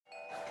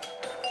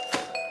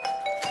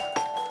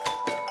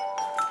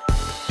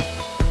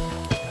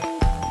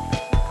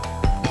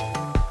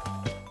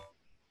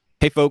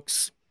Hey,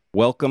 folks.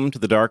 Welcome to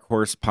the Dark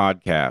Horse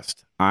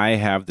Podcast. I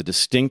have the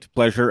distinct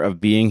pleasure of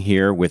being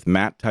here with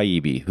Matt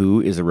Taibbi, who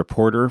is a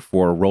reporter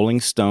for Rolling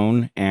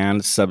Stone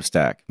and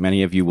Substack.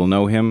 Many of you will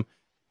know him.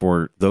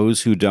 For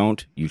those who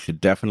don't, you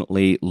should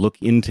definitely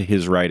look into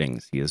his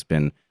writings. He has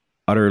been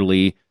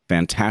utterly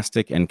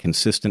fantastic and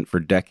consistent for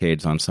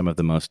decades on some of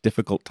the most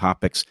difficult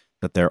topics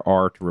that there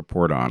are to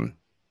report on.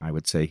 I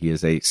would say he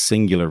is a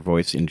singular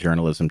voice in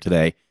journalism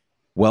today.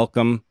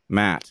 Welcome,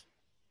 Matt.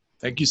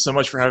 Thank you so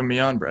much for having me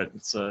on, Bret.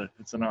 It's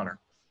an honor.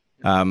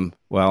 I'm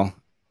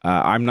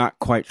not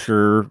quite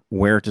sure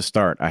where to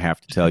start, I have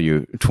to tell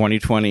you.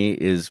 2020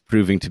 is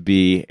proving to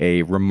be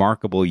a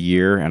remarkable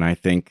year, and I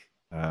think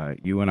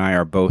you and I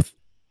are both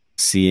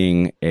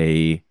seeing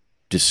a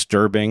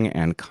disturbing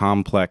and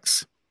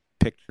complex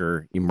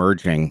picture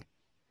emerging,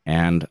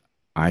 and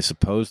I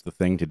suppose the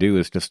thing to do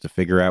is just to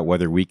figure out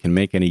whether we can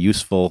make any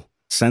useful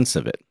sense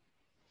of it.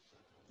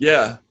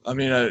 Yeah, I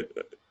mean,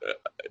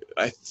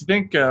 I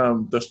think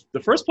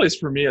the first place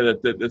for me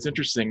that's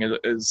interesting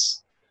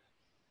is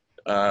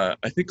I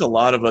think a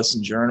lot of us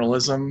in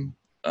journalism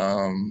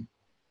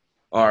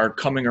are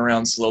coming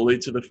around slowly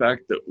to the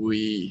fact that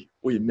we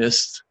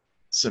missed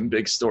some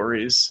big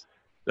stories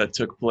that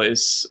took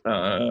place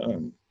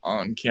on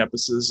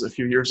campuses a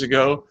few years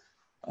ago.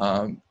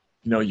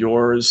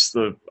 Yours,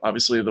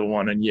 obviously the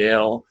one in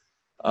Yale,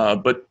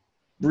 but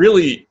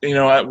really,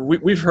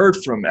 we've heard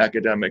from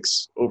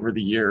academics over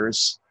the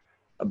years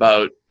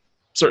about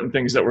certain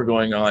things that were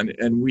going on,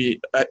 and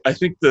I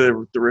think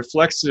the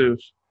reflexive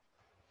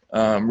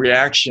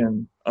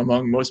reaction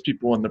among most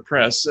people in the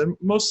press, and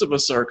most of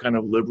us are kind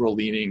of liberal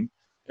leaning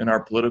in our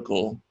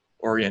political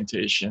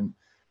orientation,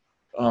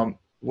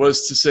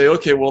 was to say,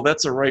 okay, well,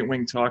 that's a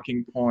right-wing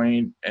talking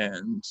point,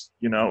 and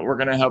we're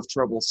going to have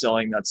trouble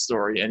selling that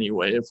story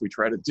anyway if we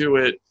try to do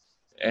it,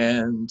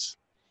 and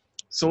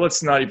so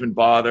let's not even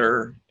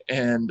bother.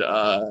 And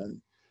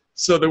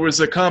so there was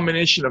a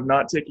combination of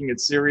not taking it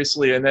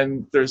seriously, and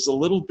then there's a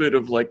little bit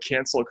of like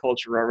cancel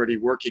culture already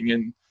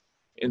working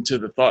into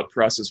the thought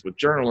process with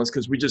journalists,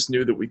 because we just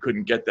knew that we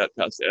couldn't get that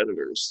past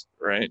editors,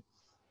 right?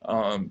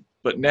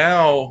 But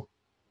now,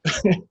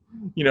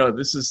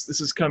 this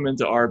has come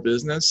into our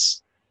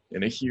business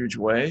in a huge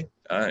way,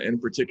 in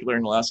particular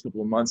in the last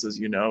couple of months, as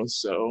you know.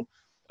 So,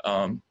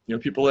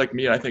 people like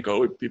me, I think,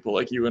 owe people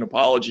like you an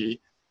apology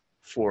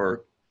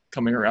for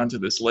coming around to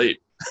this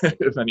late,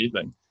 if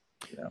anything.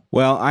 Yeah.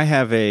 Well, I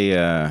have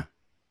a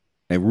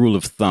rule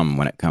of thumb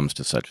when it comes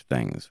to such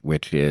things,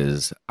 which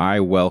is I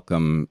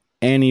welcome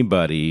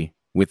anybody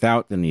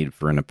without the need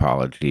for an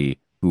apology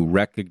who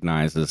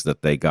recognizes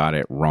that they got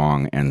it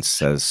wrong and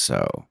says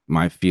so.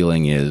 My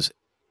feeling is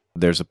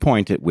there's a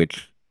point at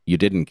which you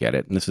didn't get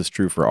it, and this is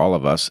true for all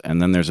of us,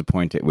 and then there's a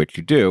point at which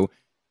you do,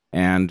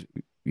 and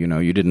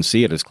you didn't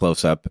see it as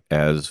close up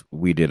as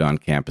we did on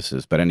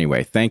campuses. But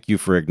anyway, thank you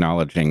for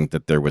acknowledging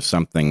that there was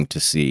something to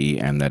see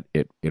and that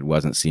it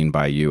wasn't seen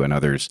by you and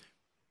others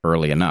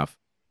early enough.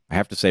 I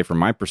have to say, from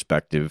my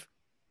perspective,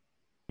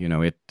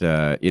 it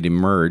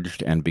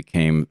emerged and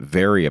became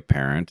very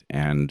apparent,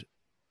 and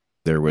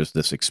there was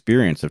this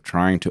experience of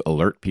trying to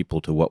alert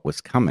people to what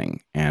was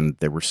coming. And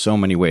there were so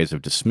many ways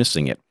of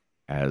dismissing it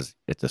as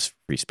it's a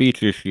free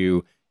speech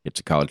issue,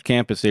 it's a college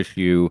campus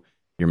issue,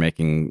 you're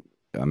making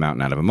a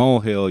mountain out of a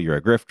molehill, you're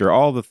a grifter,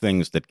 all the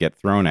things that get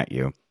thrown at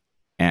you.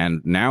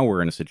 And now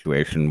we're in a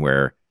situation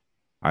where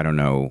I don't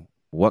know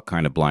what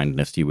kind of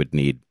blindness you would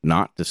need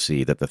not to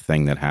see that the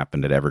thing that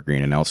happened at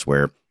Evergreen and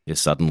elsewhere is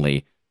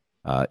suddenly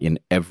in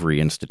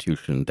every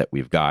institution that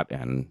we've got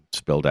and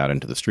spilled out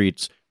into the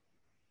streets.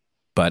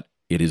 But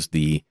it is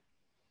the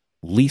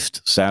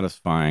least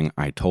satisfying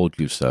I told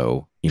you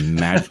so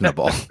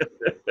imaginable.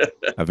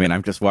 I mean,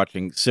 I'm just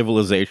watching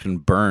civilization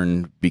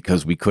burn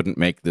because we couldn't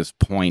make this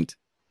point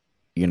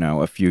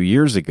a few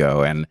years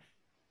ago, and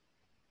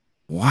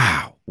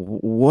wow,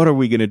 what are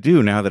we going to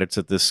do now that it's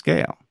at this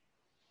scale?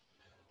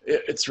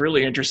 It's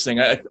really interesting.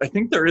 I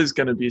think there is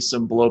going to be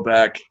some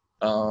blowback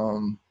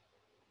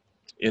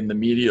in the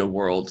media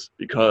world,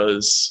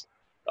 because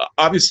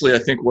obviously I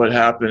think what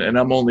happened, and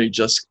I'm only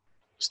just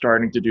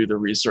starting to do the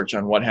research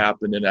on what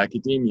happened in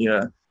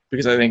academia,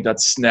 because I think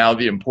that's now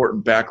the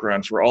important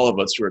background for all of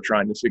us who are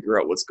trying to figure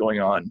out what's going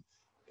on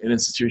in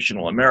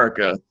institutional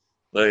America.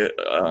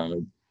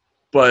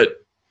 But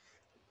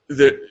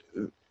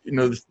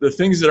the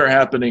things that are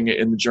happening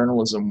in the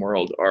journalism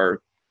world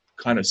are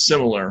kind of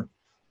similar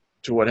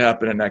to what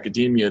happened in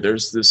academia.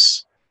 There's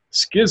this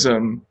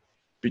schism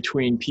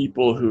between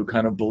people who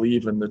kind of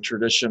believe in the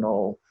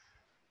traditional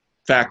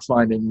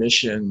fact-finding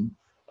mission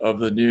of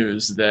the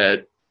news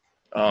that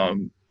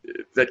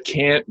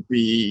can't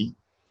be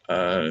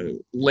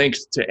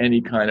linked to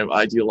any kind of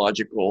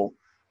ideological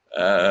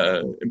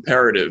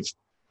imperative.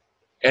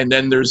 And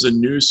then there's a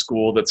new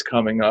school that's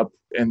coming up,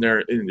 and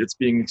it's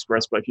being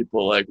expressed by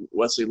people like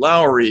Wesley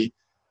Lowery,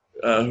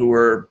 who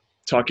are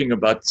talking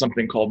about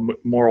something called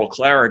moral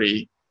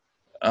clarity,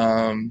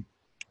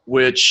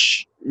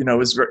 which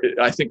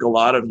I think a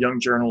lot of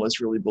young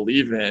journalists really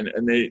believe in,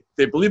 and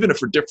they believe in it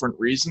for different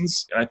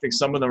reasons. And I think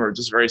some of them are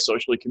just very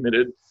socially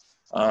committed.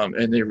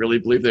 and they really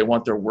believe they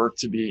want their work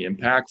to be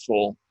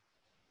impactful.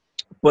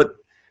 But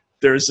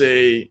there's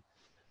a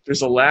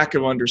lack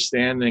of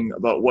understanding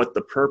about what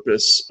the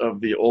purpose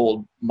of the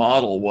old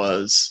model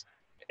was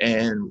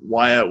and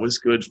why it was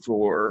good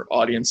for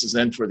audiences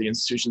and for the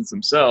institutions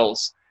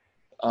themselves.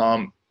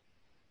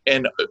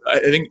 And I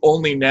think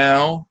only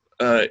now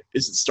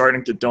is it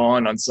starting to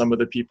dawn on some of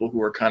the people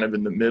who are kind of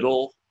in the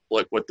middle,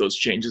 like what those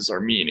changes are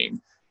meaning.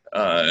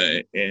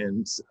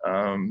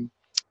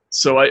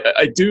 So I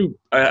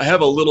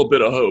have a little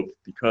bit of hope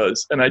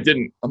because, and I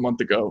didn't a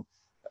month ago,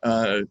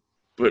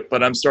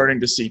 but I'm starting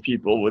to see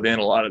people within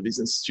a lot of these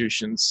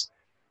institutions,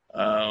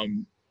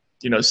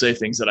 say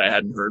things that I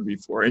hadn't heard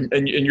before.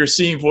 And you're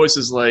seeing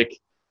voices like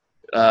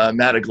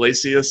Matt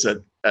Iglesias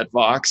at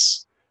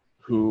Vox,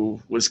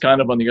 who was kind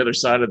of on the other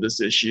side of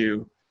this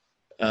issue,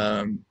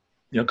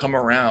 come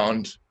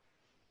around.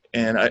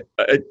 And I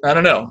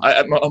don't know.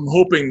 I'm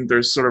hoping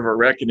there's sort of a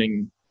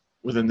reckoning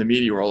within the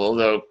media world,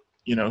 although,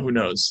 who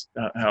knows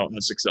how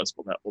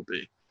successful that will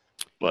be.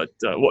 But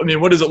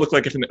what does it look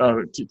like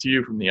to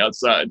you from the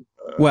outside?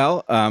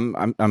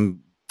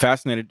 I'm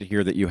fascinated to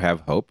hear that you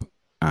have hope.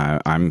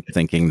 I'm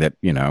thinking that,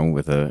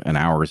 with an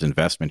hour's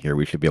investment here,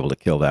 we should be able to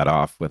kill that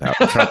off without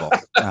trouble.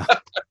 I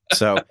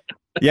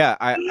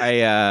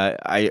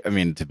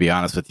mean, to be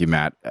honest with you,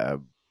 Matt,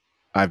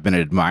 I've been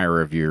an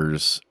admirer of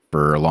yours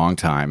for a long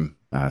time,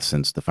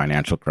 since the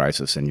financial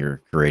crisis and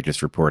your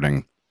courageous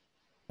reporting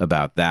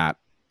about that.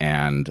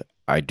 And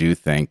I do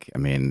think,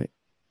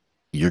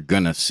 you're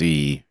going to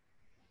see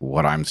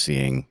what I'm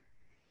seeing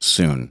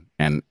soon.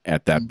 And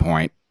at that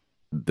point,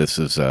 this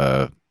is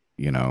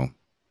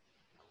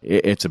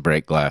it's a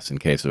break glass in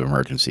case of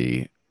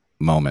emergency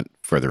moment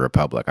for the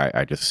Republic.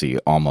 I just see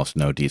almost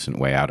no decent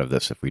way out of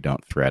this if we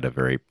don't thread a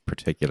very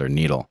particular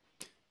needle.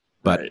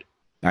 But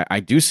right. I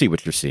do see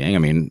what you're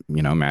seeing.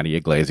 Matty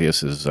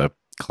Iglesias is a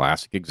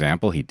classic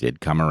example. He did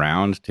come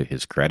around. To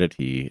his credit,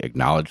 he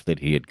acknowledged that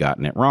he had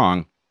gotten it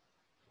wrong.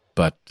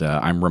 But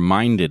I'm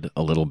reminded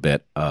a little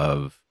bit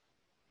of,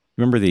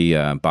 remember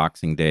the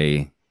Boxing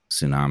Day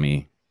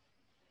tsunami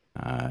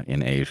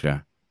in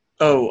Asia?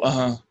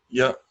 Oh,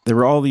 yeah. There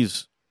were all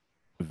these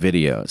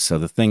videos. So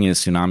the thing is,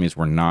 tsunamis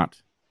were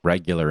not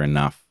regular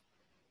enough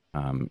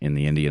in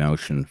the Indian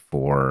Ocean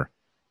for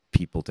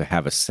people to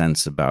have a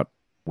sense about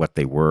what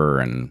they were.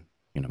 And,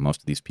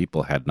 most of these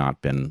people had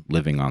not been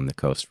living on the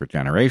coast for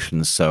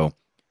generations. So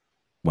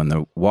when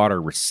the water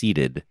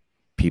receded,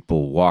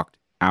 people walked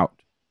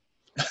out.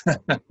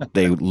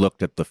 They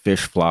looked at the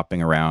fish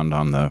flopping around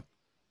on the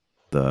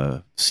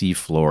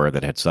seafloor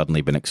that had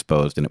suddenly been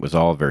exposed, and it was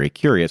all very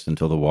curious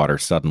until the water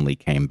suddenly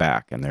came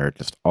back. And there are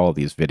just all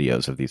these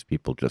videos of these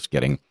people just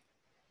getting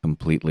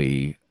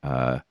completely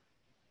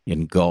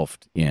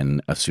engulfed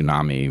in a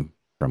tsunami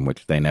from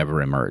which they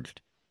never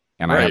emerged.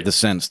 And right. I have the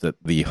sense that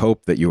the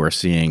hope that you are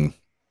seeing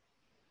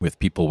with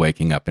people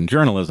waking up in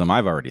journalism,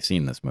 I've already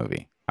seen this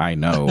movie. I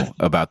know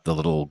about the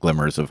little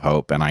glimmers of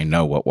hope, and I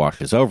know what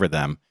washes over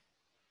them.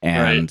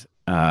 And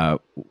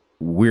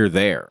we're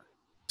there.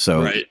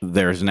 So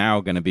there's now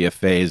going to be a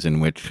phase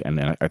in which,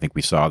 and I think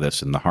we saw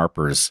this in the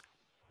Harper's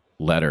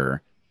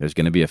letter, there's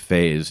going to be a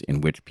phase in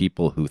which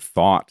people who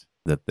thought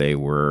that they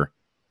were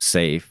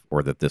safe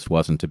or that this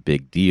wasn't a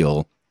big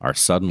deal are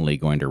suddenly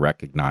going to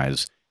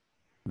recognize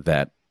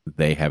that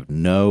they have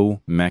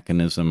no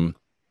mechanism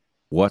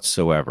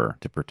whatsoever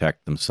to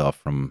protect themselves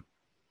from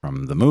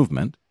the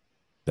movement,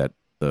 that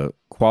the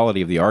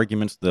quality of the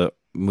arguments the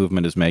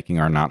movement is making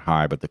are not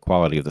high, but the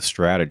quality of the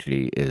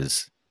strategy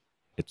it's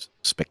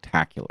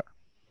spectacular.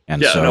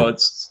 And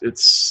it's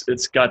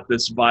got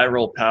this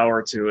viral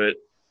power to it.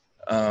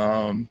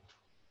 And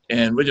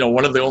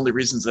one of the only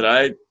reasons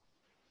that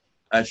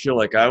I feel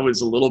like I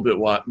was a little bit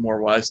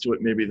more wise to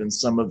it maybe than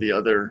some of the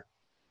other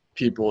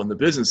people in the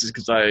business is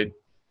because I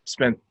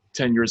spent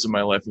 10 years of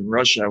my life in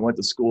Russia. I went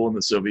to school in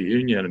the Soviet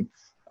Union.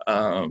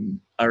 I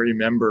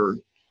remember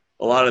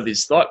a lot of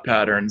these thought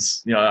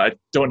patterns. I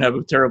don't have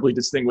a terribly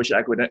distinguished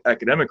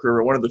academic career,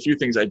 but one of the few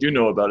things I do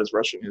know about is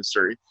Russian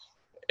history.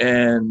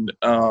 And,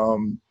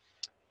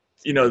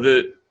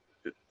 the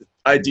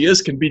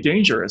ideas can be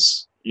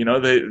dangerous.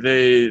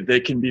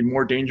 They can be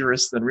more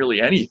dangerous than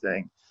really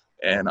anything.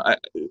 And I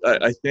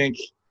think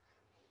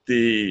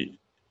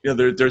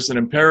there's an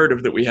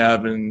imperative that we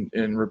have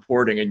in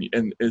reporting,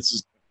 and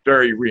it's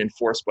very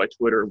reinforced by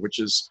Twitter, which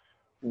is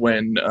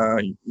when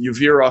you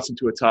veer off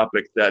into a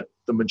topic that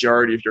the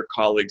majority of your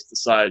colleagues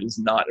decide is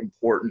not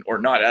important or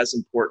not as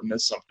important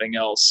as something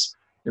else.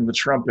 In the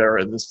Trump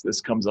era, this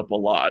comes up a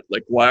lot.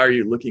 Like, why are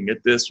you looking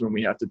at this when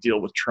we have to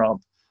deal with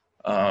Trump?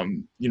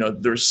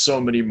 There's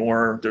so many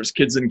more. There's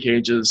kids in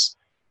cages.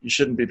 You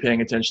shouldn't be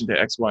paying attention to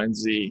X, Y, and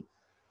Z.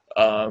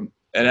 And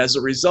as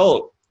a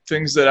result,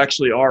 things that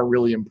actually are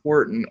really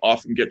important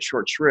often get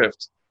short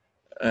shrift.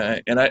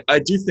 And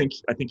I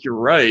think you're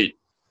right.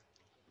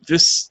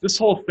 This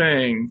whole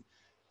thing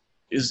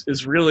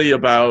is really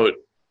about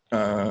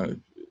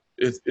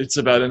it's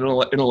about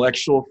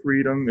intellectual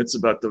freedom. It's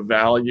about the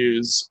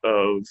values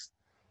of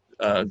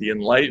the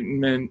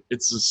Enlightenment.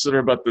 It's sort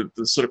of about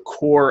the sort of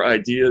core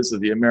ideas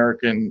of the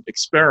American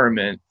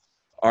experiment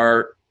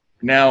are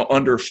now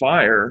under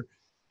fire.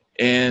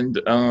 And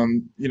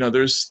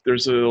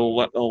there's a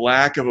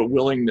lack of a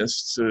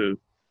willingness to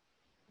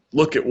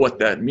look at what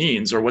that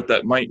means or what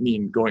that might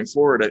mean going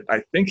forward.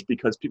 I think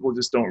because people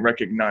just don't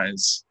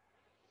recognize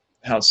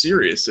how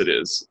serious it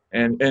is,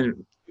 and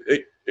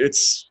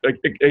it's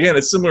again,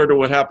 it's similar to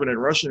what happened in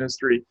Russian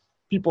history.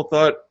 People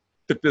thought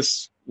that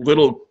this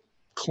little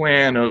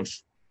clan of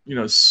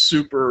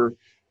super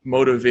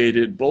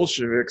motivated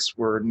Bolsheviks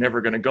were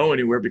never going to go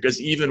anywhere, because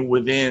even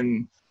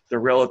within the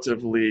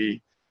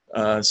relatively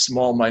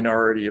small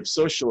minority of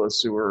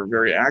socialists who were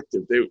very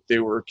active, they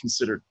were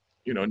considered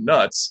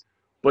nuts.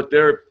 But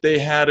they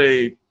had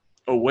a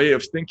way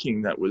of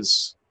thinking that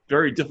was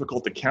very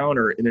difficult to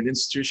counter in an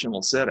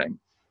institutional setting.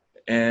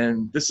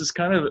 And this is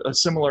kind of a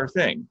similar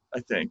thing, I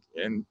think.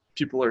 And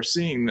people are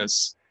seeing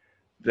this,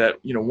 that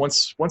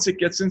once it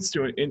gets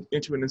into an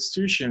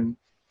institution,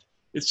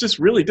 it's just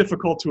really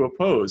difficult to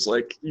oppose.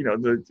 Like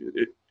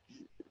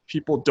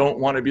people don't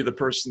want to be the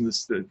person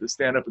to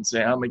stand up and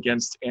say, I'm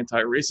against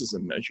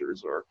anti-racism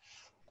measures, or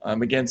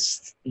I'm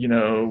against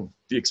the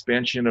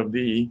expansion of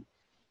the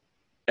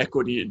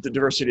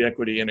diversity,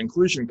 equity, and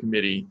inclusion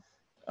committee,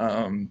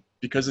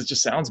 because it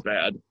just sounds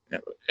bad,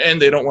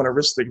 and they don't want to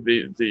risk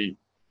the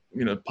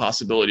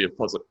possibility of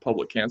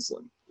public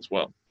canceling as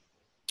well.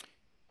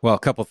 Well, a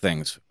couple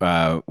things.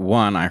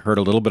 One, I heard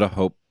a little bit of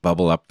hope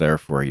bubble up there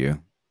for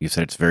you. You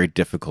said it's very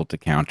difficult to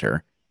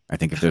counter. I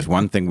think if there's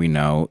one thing we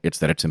know, it's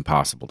that it's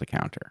impossible to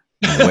counter.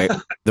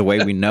 The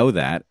way we know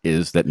that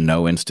is that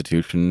no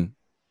institution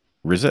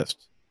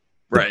resists.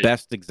 Right. The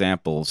best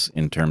examples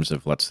in terms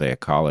of, let's say, a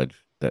college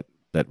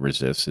that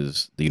resists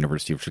is the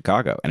University of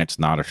Chicago, and it's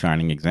not a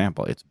shining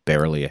example. It's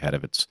barely ahead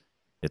of its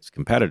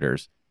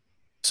competitors.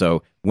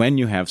 So when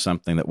you have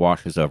something that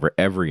washes over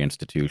every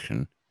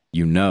institution,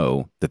 you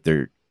know that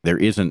there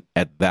isn't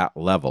at that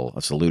level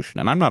a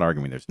solution. And I'm not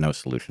arguing there's no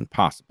solution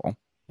possible.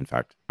 In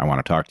fact, I want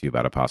to talk to you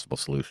about a possible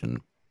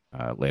solution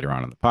later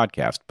on in the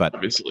podcast. But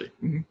obviously,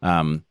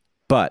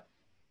 but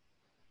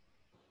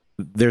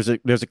there's a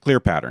clear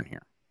pattern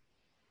here.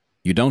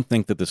 You don't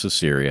think that this is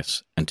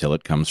serious until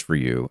it comes for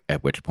you,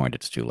 at which point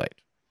it's too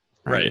late.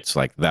 Right. It's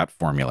like that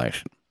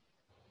formulation.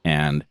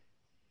 And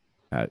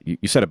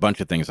you said a bunch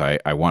of things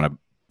I want to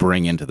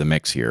bring into the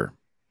mix here.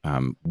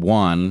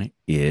 One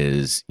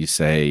is, you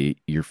say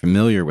you're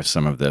familiar with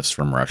some of this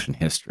from Russian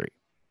history.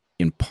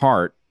 In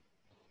part,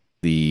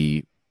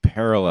 the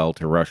parallel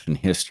to Russian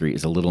history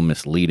is a little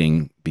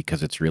misleading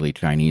because it's really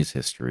Chinese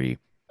history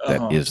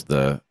that is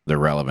the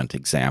relevant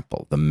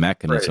example. The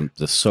mechanism, right.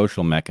 The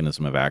social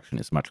mechanism of action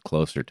is much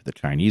closer to the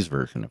Chinese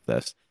version of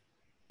this.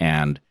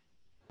 And,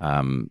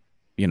 a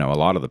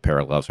lot of the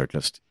parallels are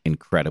just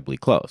incredibly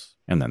close.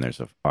 And then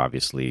there's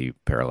obviously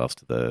parallels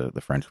to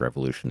the French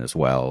Revolution as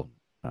well,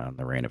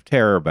 the Reign of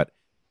Terror. But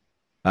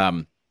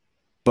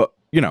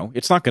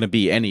it's not going to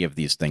be any of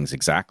these things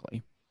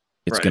exactly.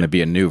 It's right. going to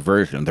be a new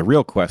version. The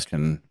real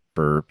question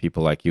for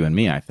people like you and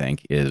me, I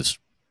think, is,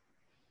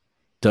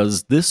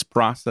 does this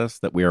process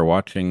that we are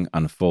watching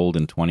unfold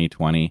in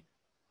 2020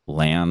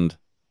 land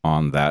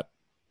on that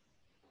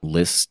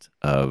list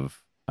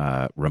of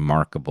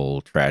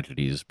remarkable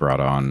tragedies brought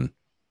on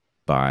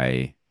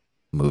by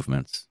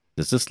movements?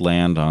 Does this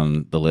land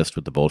on the list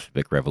with the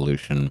Bolshevik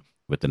Revolution,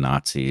 with the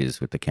Nazis,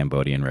 with the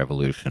Cambodian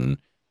Revolution,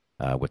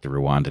 with the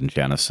Rwandan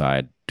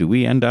genocide? Do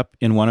we end up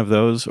in one of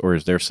those, or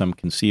is there some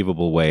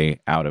conceivable way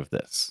out of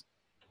this?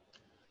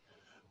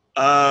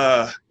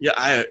 I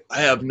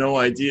have no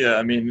idea.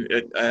 I mean,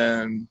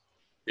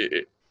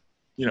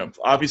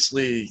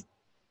 obviously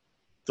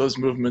those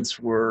movements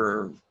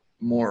were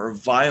more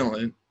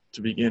violent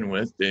to begin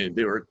with. They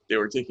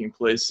were taking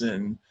place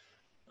in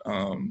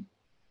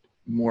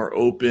more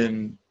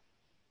openly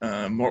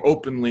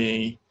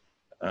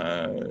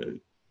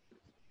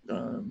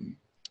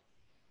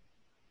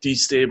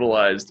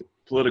destabilized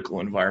political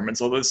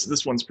environments. Although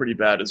this one's pretty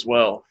bad as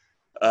well.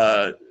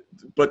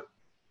 But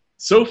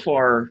so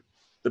far,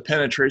 the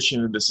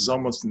penetration of this has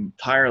almost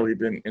entirely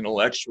been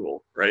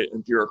intellectual, right,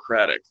 and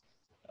bureaucratic.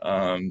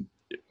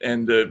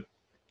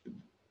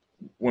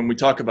 When we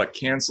talk about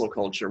cancel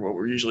culture, what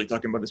we're usually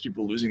talking about is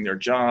people losing their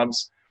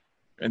jobs,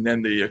 and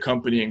then the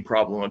accompanying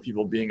problem of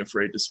people being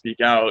afraid to speak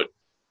out.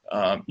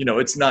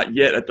 It's not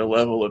yet at the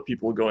level of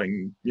people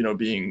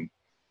being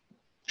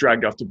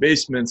dragged off to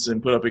basements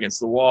and put up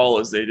against the wall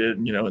as they did,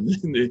 in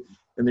the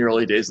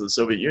early days of the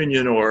Soviet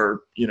Union,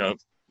 or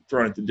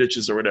thrown into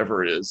ditches or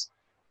whatever it is.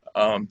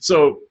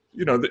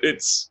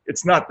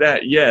 It's not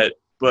that yet,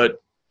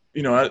 but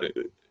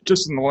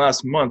just in the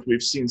last month,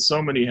 we've seen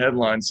so many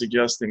headlines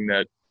suggesting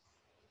that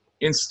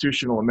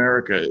institutional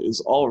America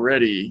is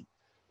already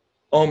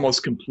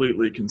almost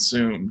completely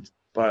consumed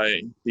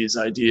by these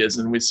ideas.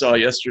 And we saw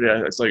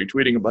yesterday, I saw you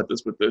tweeting about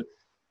this, but the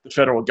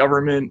federal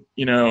government,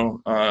 is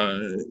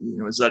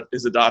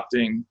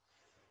adopting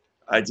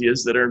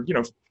ideas that are,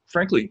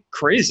 frankly,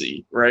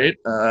 crazy, right?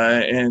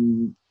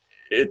 And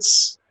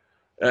it's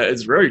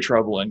it's very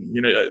troubling.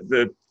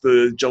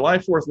 The July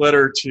 4th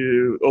letter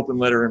to open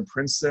letter in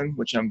Princeton,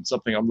 which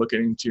something I'm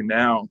looking into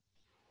now.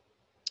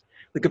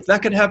 Like if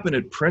that could happen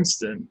at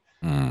Princeton,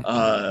 Mm.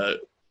 uh,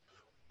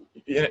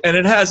 and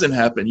it hasn't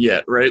happened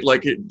yet, right?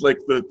 Like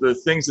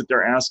the things that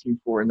they're asking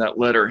for in that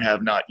letter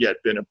have not yet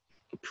been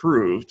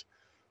approved.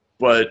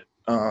 But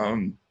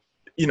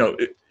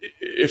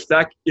if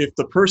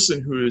the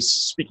person who is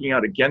speaking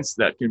out against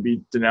that can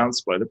be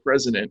denounced by the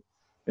president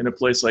in a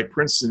place like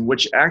Princeton,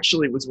 which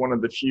actually was one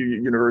of the few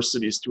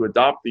universities to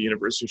adopt the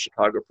University of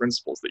Chicago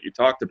principles that you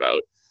talked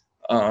about,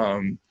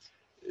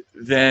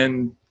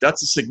 then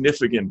that's a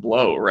significant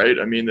blow, right?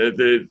 I mean,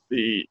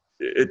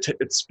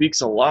 it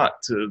speaks a lot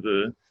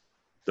to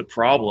the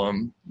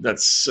problem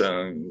that's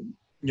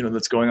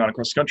that's going on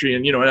across the country.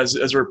 And as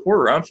a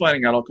reporter, I'm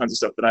finding out all kinds of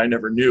stuff that I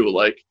never knew.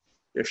 Like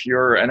if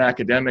you're an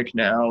academic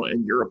now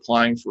and you're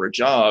applying for a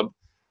job,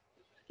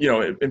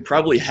 in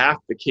probably half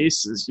the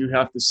cases, you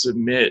have to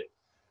submit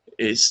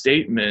a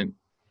statement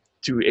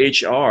to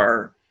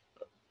HR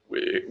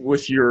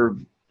with your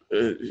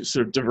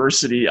sort of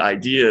diversity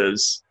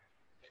ideas.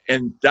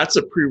 And that's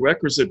a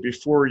prerequisite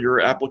before your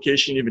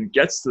application even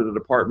gets to the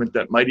department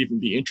that might even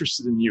be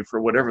interested in you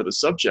for whatever the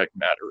subject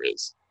matter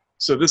is.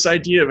 So this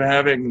idea of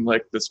having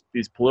like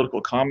these political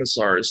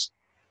commissars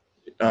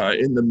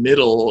in the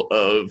middle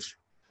of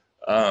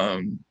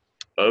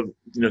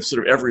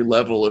sort of every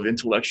level of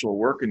intellectual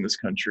work in this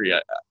country,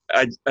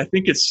 I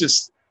think it's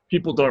just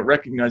people don't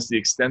recognize the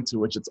extent to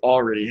which it's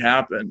already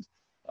happened.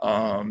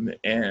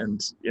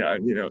 And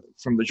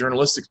from the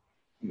journalistic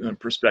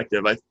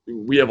perspective,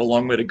 we have a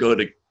long way to go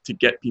to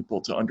get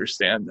people to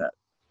understand that.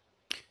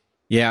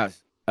 Yeah.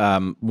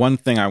 One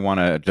thing I want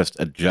to just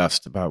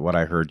adjust about what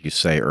I heard you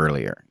say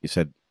earlier. You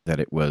said that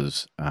it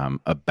was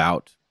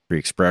about free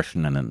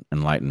expression and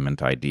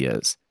Enlightenment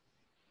ideas.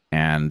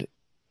 And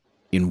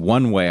in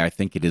one way, I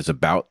think it is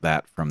about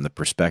that from the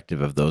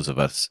perspective of those of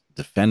us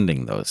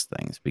defending those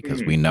things,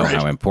 because we know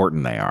how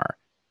important they are.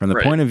 From the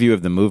point of view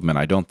of the movement,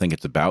 I don't think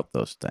it's about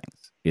those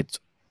things. It's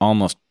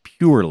almost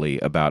purely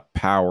about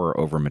power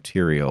over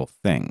material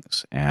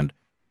things and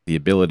the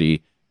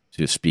ability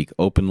to speak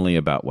openly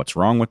about what's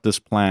wrong with this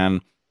plan,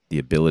 the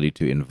ability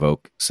to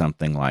invoke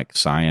something like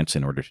science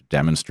in order to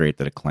demonstrate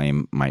that a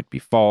claim might be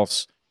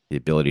false, the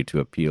ability to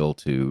appeal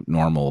to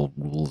normal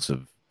rules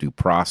of due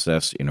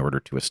process in order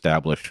to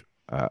establish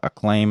a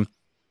claim.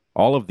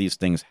 All of these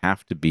things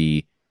have to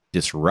be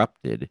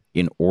disrupted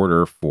in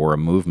order for a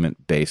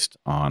movement based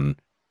on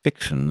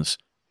fictions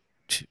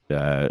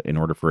in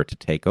order for it to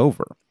take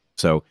over.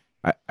 So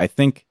I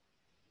think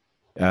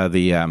I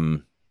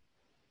believe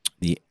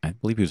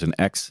he was an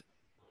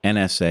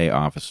ex-NSA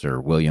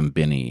officer, William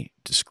Binney,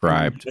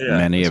 described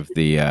many of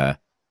the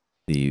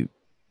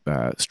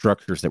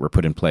structures that were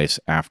put in place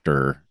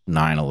after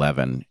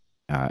 9/11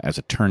 as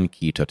a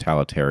turnkey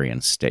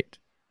totalitarian state.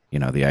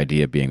 The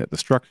idea being that the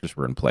structures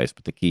were in place,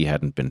 but the key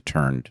hadn't been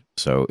turned,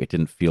 so it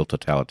didn't feel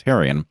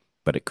totalitarian,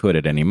 but it could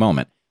at any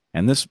moment.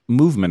 And this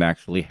movement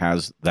actually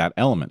has that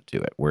element to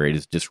it, where it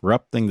is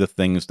disrupting the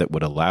things that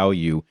would allow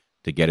you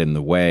to get in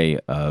the way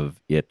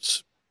of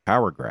its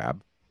power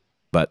grab,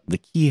 but the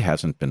key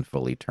hasn't been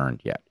fully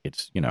turned yet.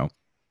 It's,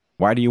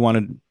 why do you want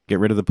to get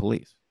rid of the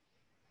police?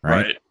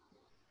 Right?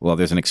 Well,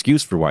 there's an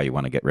excuse for why you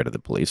want to get rid of the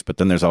police, but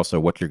then there's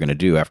also what you're going to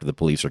do after the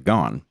police are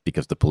gone,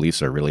 because the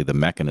police are really the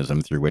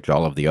mechanism through which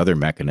all of the other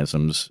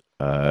mechanisms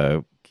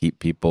keep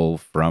people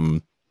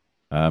from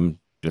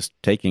just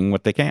taking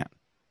what they can.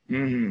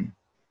 Mm-hmm.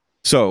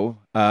 So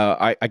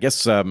I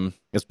guess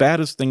as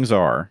bad as things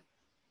are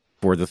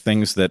for the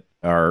things that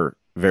are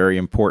very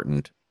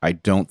important, I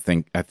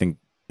think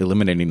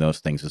eliminating those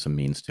things is a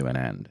means to an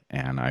end.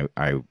 And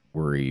I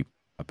worry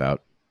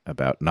about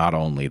not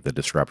only the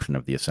disruption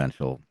of the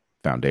essential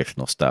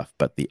foundational stuff,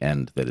 but the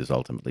end that is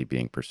ultimately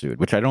being pursued,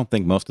 which I don't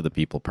think most of the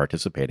people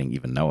participating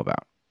even know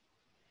about.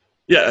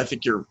 Yeah, I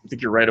think you're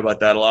right about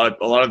that. A lot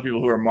of people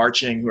who are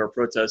marching, who are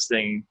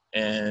protesting,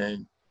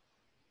 and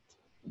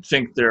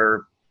think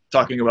they're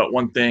talking about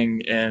one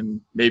thing,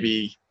 and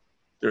maybe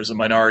there's a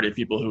minority of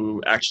people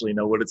who actually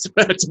know what it's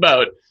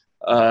about.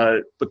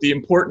 But the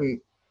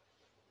important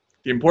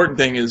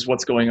thing is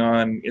what's going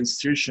on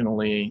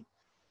institutionally,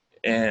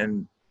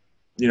 and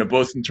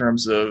both in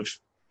terms of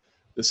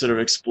the sort of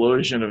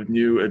explosion of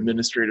new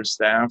administrative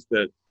staff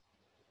that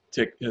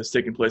has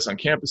taken place on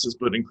campuses,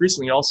 but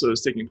increasingly also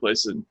is taking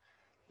place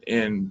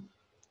in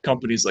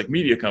companies like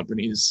media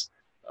companies.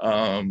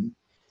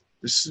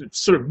 There's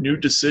sort of new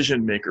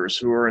decision makers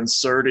who are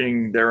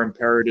inserting their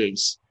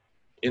imperatives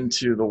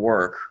into the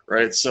work,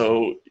 right?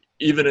 So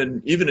even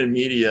in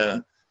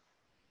media,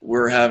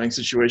 we're having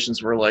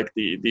situations where, like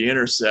the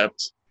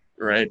Intercept,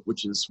 right,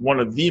 which is one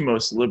of the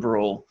most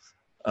liberal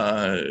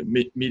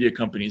media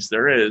companies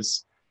there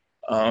is.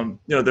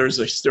 There was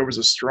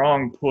a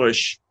strong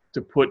push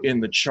to put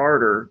in the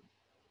charter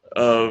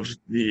of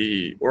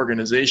the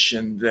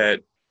organization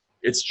that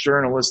its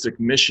journalistic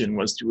mission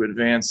was to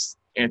advance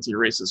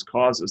anti-racist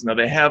causes. Now,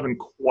 they haven't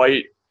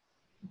quite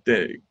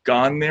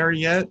gone there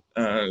yet.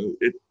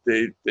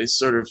 They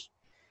sort of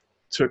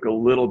took a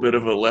little bit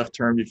of a left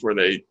turn before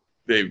they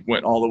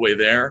went all the way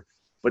there.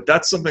 But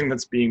that's something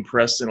that's being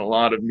pressed in a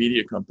lot of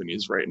media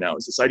companies right now,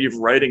 is this idea of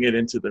writing it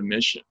into the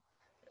mission.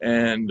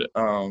 And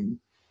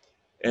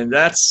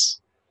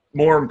that's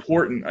more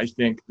important, I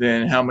think,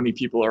 than how many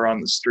people are on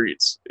the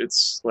streets.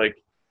 It's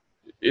like,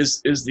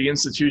 is the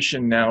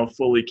institution now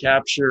fully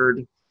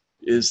captured?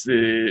 Is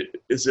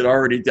it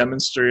already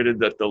demonstrated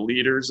that the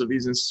leaders of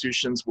these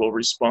institutions will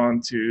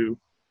respond to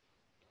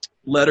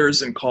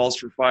letters and calls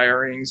for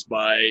firings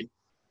by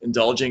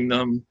indulging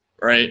them,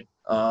 right?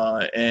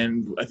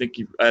 And I think,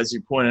 as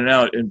you pointed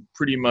out, in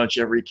pretty much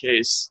every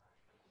case,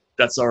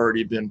 that's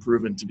already been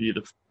proven to be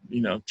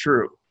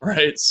true,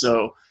 right?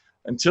 So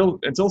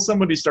until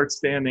somebody starts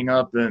standing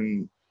up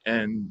and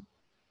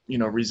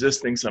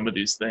resisting some of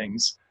these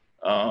things,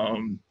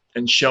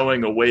 and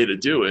showing a way to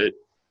do it,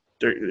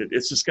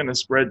 it's just going to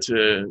spread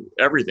to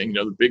everything.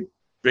 The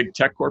big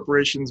tech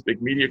corporations,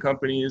 big media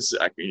companies,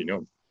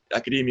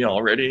 academia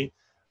already.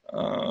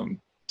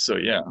 So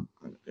yeah,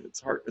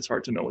 it's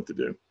hard to know what to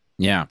do.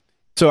 Yeah.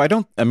 So I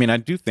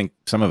do think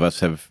some of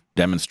us have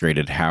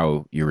demonstrated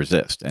how you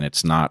resist, and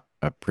it's not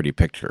a pretty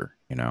picture.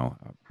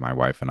 My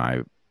wife and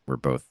I were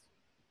both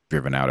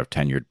driven out of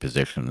tenured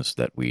positions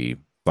that we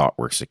thought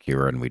were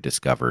secure, and we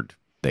discovered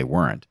they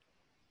weren't.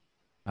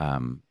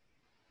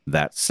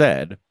 That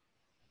said,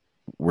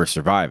 we're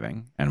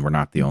surviving, and we're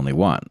not the only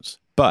ones.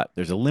 But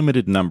there's a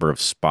limited number of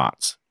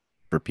spots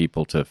for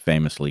people to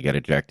famously get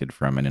ejected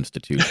from an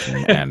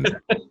institution and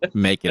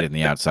make it in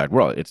the outside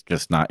world.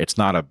 It's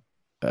not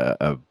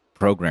a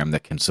program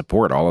that can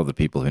support all of the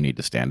people who need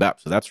to stand up.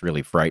 So that's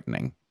really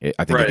frightening.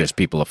 I think It gives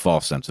people a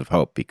false sense of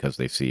hope because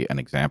they see an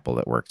example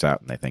that works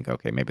out and they think,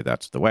 okay, maybe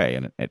that's the way,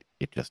 and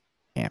it just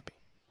can't be.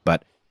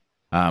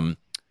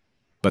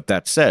 But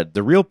that said,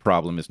 the real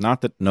problem is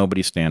not that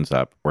nobody stands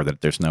up or that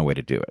there's no way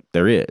to do it.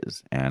 There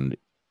is, and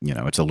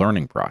it's a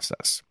learning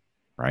process,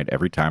 right?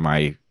 Every time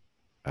I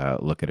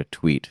look at a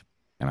tweet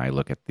and I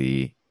look at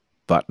the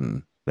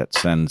button that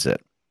sends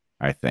it,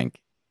 I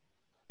think,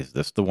 is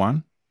this the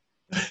one?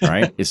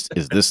 Right? Is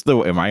this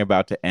am I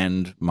about to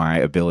end my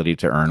ability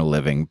to earn a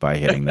living by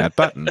hitting that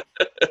button?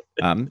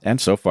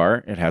 And so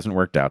far, it hasn't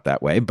worked out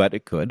that way, but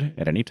it could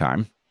at any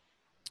time.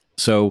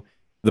 So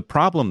the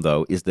problem,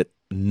 though, is that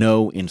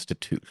no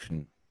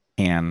institution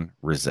can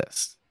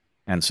resist.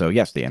 And so,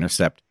 yes, The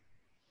Intercept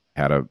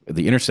had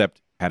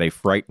a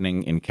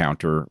frightening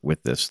encounter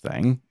with this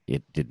thing.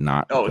 It did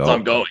not. Oh, it's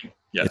ongoing.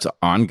 Yeah. It's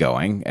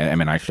ongoing. I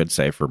mean, I should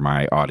say for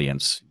my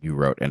audience, you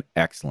wrote an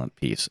excellent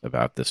piece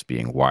about this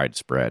being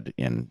widespread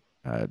in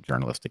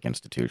journalistic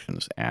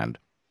institutions, and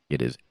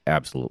it is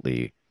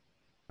absolutely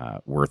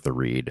worth a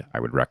read. I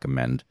would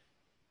recommend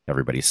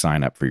everybody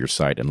sign up for your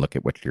site and look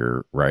at what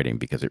you're writing,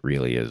 because it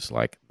really is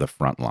like the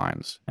front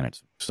lines, and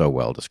it's so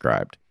well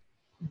described.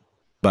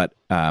 But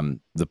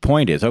the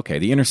point is, okay,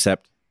 The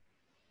Intercept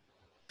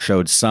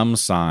showed some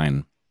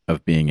sign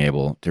of being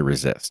able to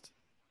resist.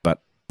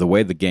 The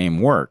way the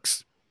game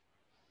works,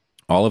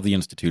 all of the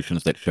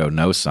institutions that show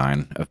no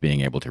sign of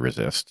being able to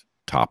resist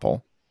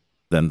topple.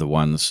 Then the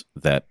ones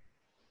that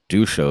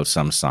do show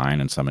some sign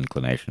and some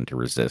inclination to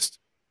resist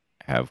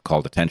have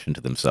called attention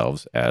to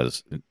themselves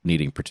as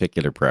needing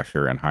particular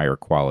pressure and higher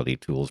quality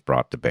tools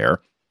brought to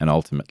bear, and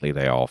ultimately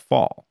they all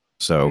fall.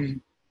 So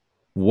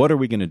what are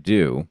we going to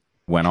do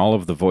when all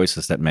of the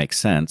voices that make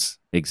sense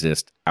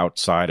exist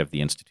outside of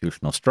the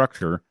institutional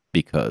structure?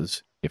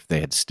 Because if they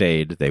had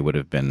stayed, they would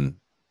have been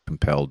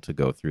compelled to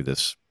go through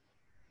this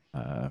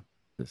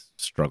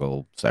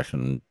struggle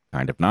session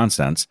kind of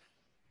nonsense.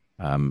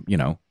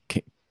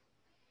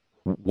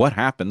 What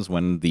happens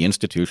when the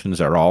institutions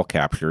are all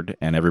captured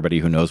and everybody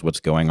who knows what's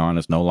going on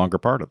is no longer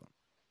part of them?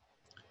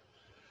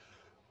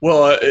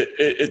 Well,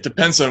 it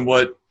depends on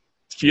what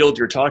field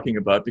you're talking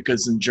about,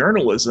 because in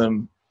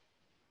journalism,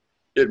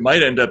 it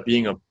might end up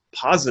being a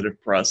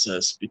positive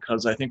process,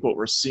 because I think what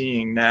we're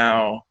seeing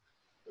now,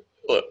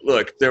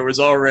 look, there was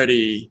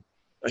already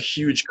a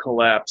huge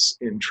collapse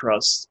in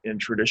trust in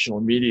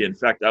traditional media. In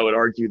fact, I would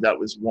argue that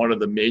was one of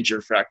the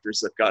major factors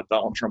that got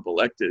Donald Trump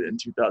elected in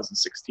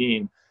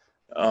 2016.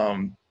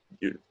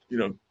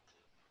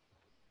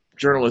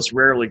 Journalists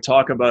rarely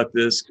talk about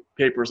this.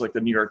 Papers like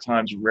the New York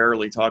Times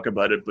rarely talk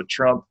about it, but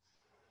Trump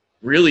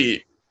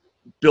really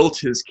built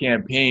his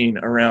campaign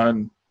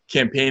around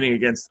campaigning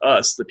against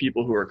us, the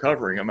people who are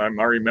covering him. I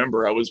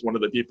remember I was one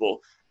of the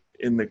people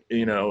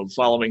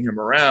following him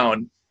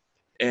around,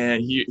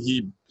 and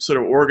he sort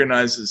of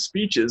organized his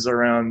speeches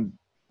around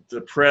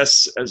the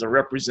press as a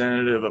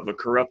representative of a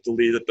corrupt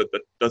elite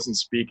that doesn't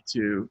speak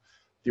to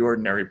the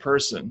ordinary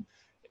person.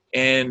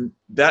 And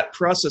that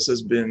process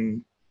has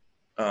been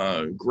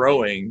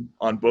growing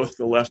on both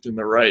the left and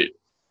the right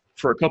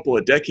for a couple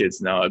of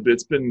decades now.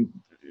 It's been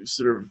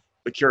sort of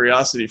a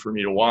curiosity for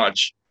me to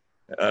watch.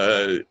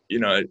 On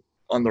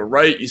the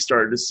right, you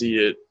started to see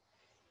it,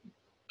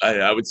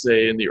 I would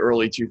say, in the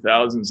early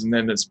 2000s, and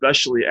then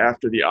especially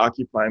after the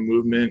Occupy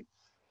movement,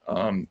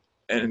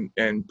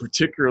 and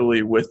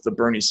particularly with the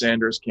Bernie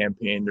Sanders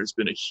campaign, there's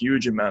been a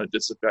huge amount of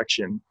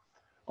disaffection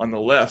on the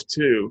left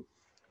too.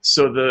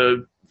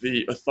 So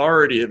the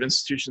authority of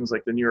institutions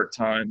like the New York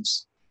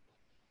Times,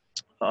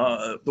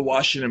 the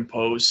Washington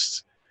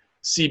Post,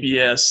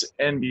 CBS,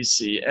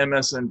 NBC,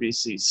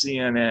 MSNBC,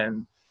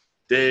 CNN,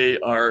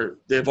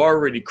 they've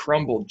already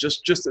crumbled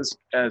just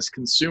as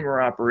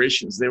consumer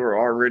operations. They were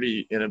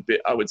already in a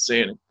bit, I would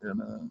say,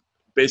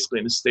 basically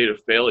in a state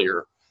of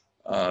failure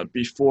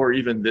before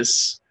even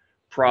this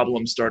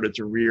problem started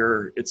to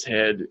rear its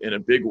head in a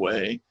big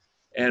way.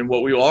 And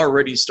what we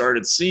already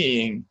started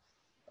seeing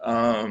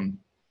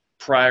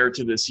prior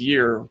to this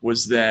year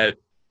was that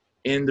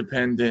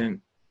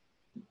independent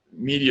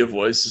media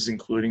voices,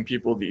 including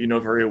people that you know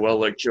very well,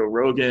 like Joe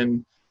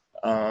Rogan,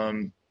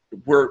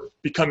 were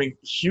becoming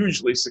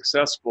hugely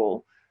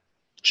successful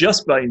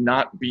just by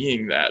not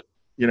being that,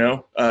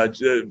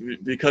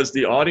 because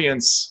the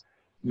audience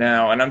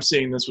now, and I'm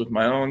seeing this with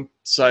my own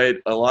site,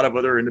 a lot of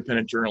other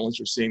independent journalists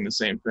are seeing the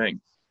same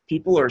thing.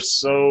 People are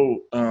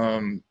so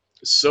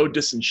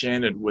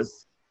disenchanted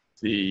with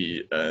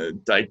the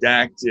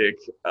didactic,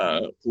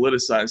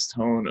 politicized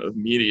tone of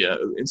media,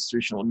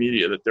 institutional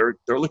media, that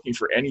they're looking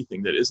for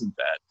anything that isn't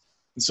that.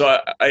 And so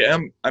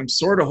I'm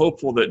sort of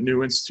hopeful that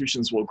new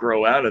institutions will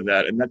grow out of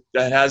that, and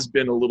that has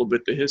been a little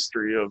bit the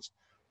history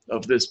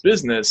of this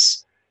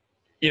business.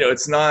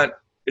 It's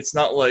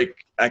not like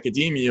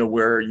academia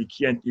where you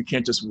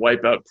can't just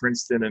wipe out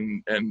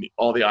Princeton and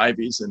all the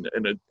Ivies in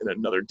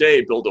another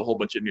day, build a whole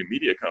bunch of new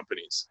media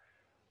companies.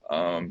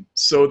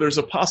 So there's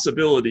a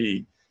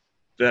possibility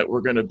that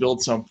we're going to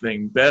build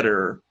something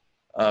better,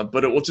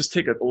 but it will just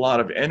take a lot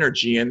of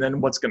energy. And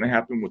then what's going to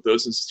happen with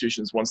those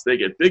institutions once they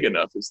get big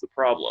enough is the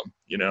problem,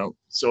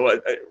 So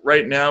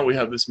right now we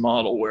have this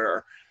model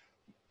where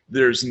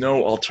there's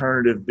no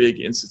alternative big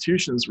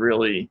institutions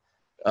really,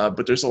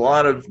 but there's a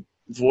lot of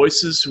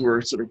voices who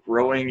are sort of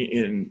growing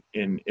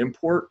in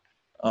import,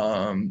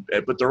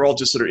 but they're all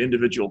just sort of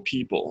individual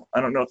people. I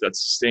don't know if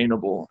that's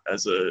sustainable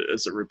as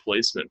a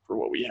replacement for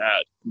what we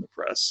had in the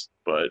press,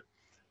 but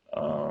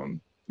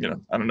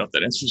I don't know if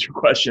that answers your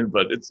question,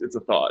 but it's a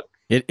thought.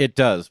 It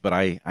does, but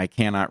I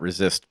cannot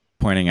resist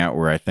pointing out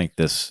where I think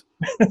this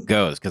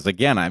goes, because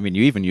again, I mean,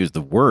 you even use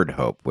the word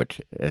hope,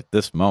 which at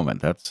this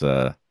moment that's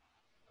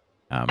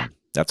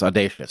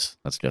audacious.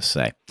 Let's just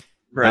say.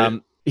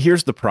 Right.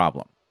 Here's the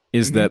problem: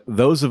 is that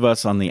those of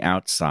us on the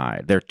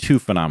outside, there are two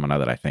phenomena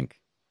that I think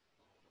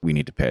we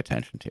need to pay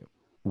attention to.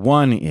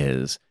 One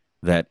is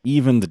that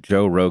even the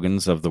Joe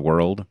Rogans of the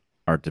world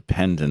are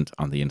dependent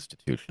on the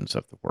institutions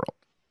of the world,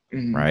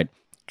 right?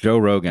 Joe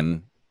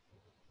Rogan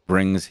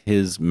brings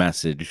his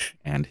message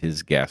and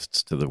his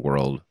guests to the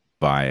world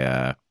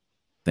via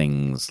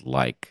things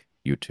like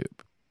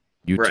YouTube.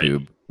 YouTube,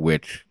 right,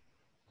 which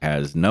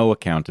has no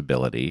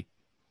accountability,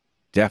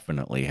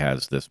 definitely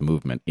has this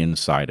movement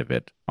inside of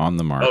it on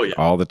the market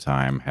all the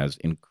time, has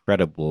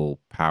incredible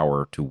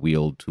power to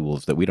wield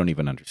tools that we don't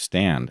even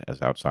understand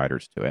as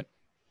outsiders to it.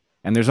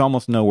 And there's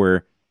almost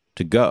nowhere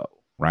to go,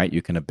 right?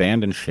 You can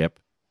abandon ship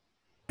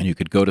and you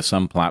could go to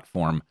some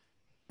platform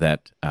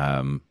that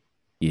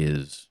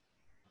is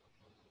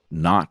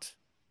not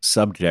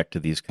subject to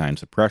these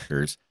kinds of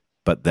pressures.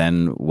 But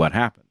then what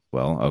happens?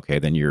 Well, okay,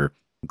 then you're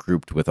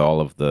grouped with all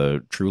of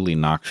the truly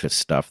noxious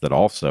stuff that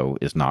also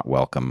is not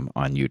welcome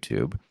on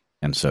YouTube.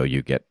 And so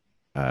you get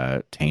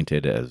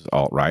tainted as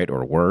alt-right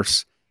or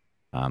worse.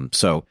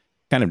 So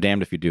kind of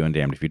damned if you do and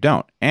damned if you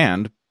don't.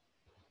 And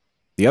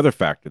the other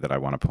factor that I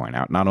want to point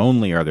out, not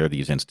only are there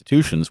these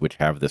institutions which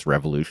have this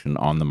revolution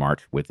on the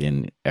march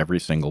within every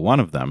single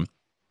one of them,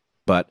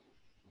 but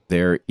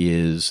there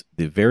is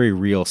the very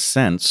real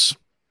sense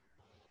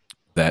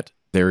that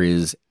there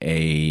is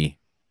a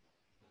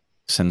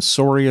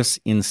censorious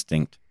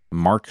instinct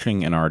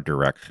marching in our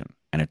direction,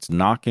 and it's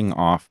knocking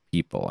off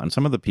people. And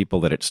some of the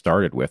people that it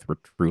started with were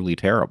truly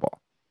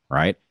terrible,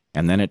 right?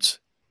 And then it's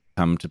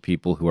come to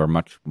people who are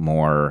much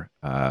more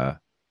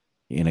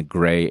in a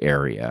gray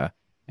area.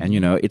 And,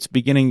 it's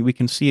beginning, we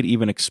can see it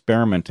even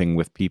experimenting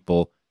with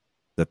people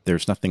that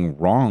there's nothing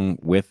wrong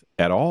with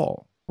at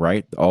all,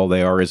 right? All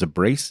they are is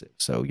abrasive.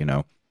 So,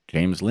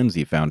 James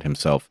Lindsay found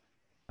himself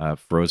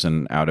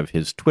frozen out of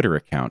his Twitter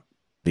account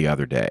the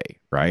other day,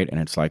 right? And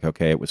it's like,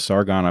 okay, it was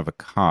Sargon of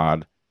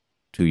Akkad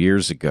 2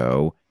 years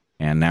ago,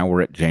 and now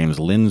we're at James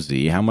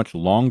Lindsay. How much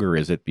longer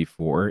is it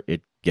before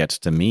it gets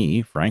to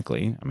me,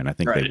 frankly? I mean, I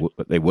think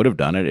they would have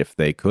done it if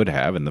they could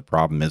have, and the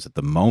problem is at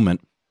the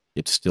moment,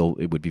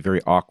 it would be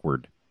very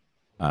awkward.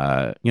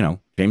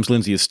 James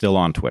Lindsay is still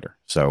on Twitter,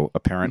 so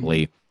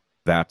apparently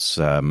that's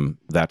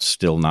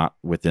still not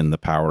within the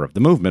power of the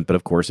movement, but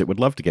of course it would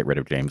love to get rid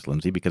of James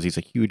Lindsay because he's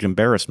a huge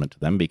embarrassment to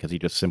them, because he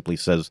just simply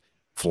says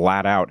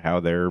flat out how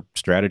their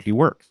strategy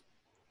works.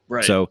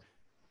 Right. So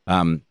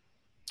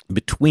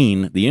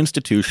between the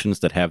institutions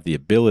that have the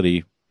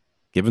ability,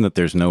 given that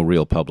there's no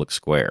real public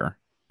square,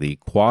 the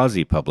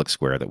quasi-public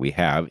square that we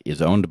have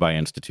is owned by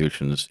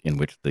institutions in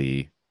which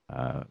the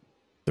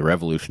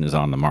revolution is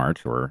on the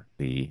march, or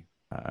the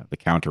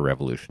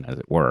counter-revolution, as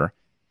it were.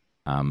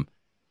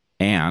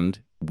 And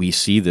we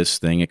see this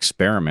thing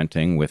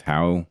experimenting with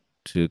how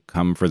to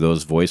come for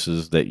those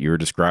voices that you're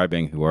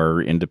describing who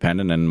are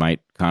independent and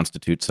might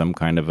constitute some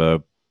kind of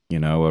a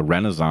a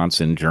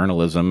renaissance in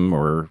journalism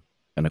or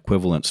an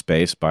equivalent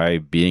space by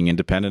being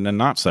independent and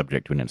not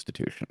subject to an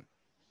institution.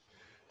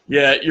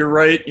 Yeah, you're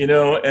right.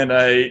 And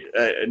I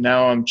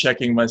now I'm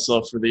checking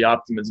myself for the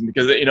optimism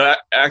because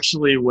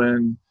actually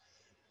when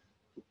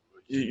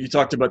you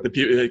talked about the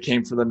people that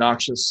came for the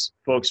noxious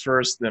folks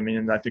first. I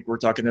mean, I think we're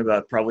talking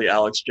about probably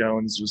Alex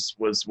Jones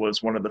was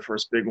one of the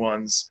first big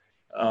ones.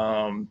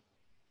 Um,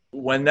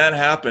 when that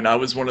happened, I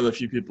was one of the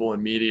few people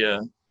in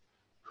media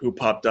who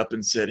popped up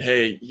and said,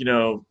 "Hey,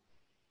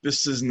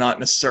 this is not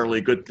necessarily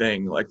a good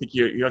thing. I think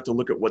you have to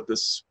look at what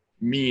this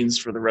means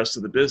for the rest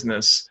of the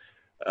business.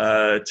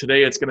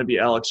 Today, it's going to be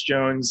Alex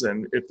Jones,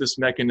 and if this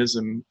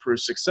mechanism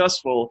proves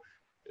successful,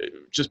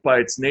 just by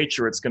its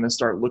nature, it's going to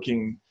start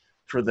looking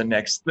for the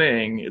next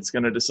thing. It's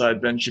going to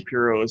decide Ben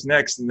Shapiro is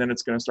next, and then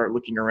it's going to start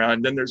looking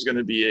around. Then there's going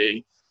to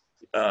be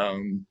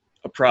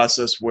a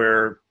process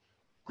where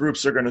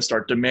groups are going to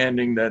start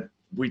demanding that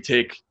we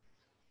take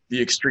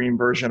the extreme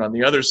version on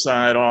the other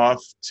side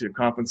off to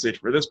compensate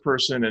for this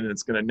person, and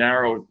it's going to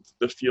narrow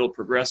the field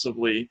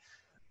progressively."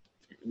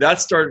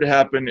 That started to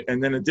happen.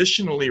 And then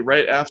additionally,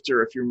 right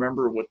after, if you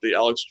remember with the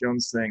Alex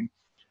Jones thing,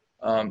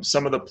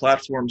 some of the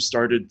platforms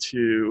started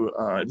to,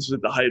 this was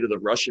at the height of the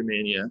Russia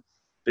mania,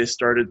 they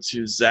started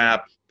to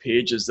zap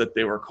pages that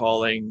they were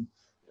calling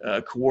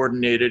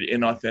coordinated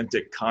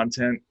inauthentic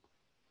content.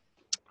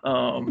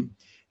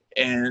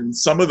 And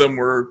some of them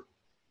were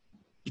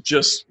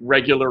just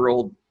regular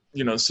old,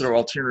 sort of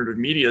alternative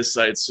media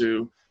sites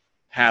who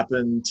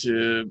happened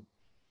to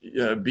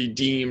be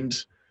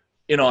deemed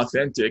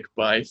inauthentic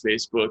by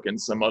Facebook and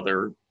some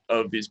other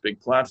of these big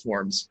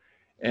platforms.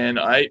 And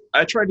I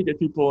tried to get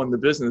people in the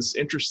business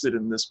interested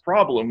in this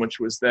problem, which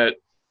was that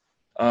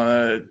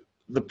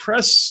the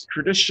press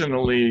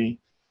traditionally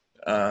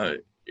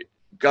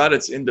got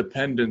its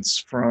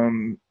independence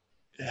from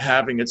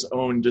having its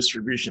own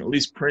distribution, at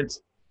least print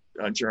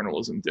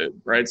journalism did,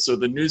 right? So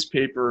the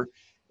newspaper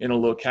in a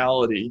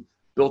locality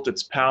built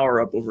its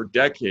power up over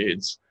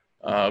decades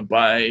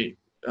by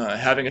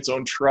having its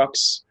own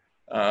trucks,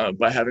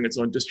 by having its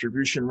own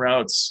distribution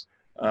routes,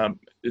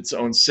 its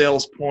own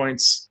sales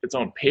points, its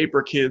own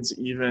paper kids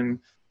even.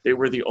 They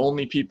were the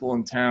only people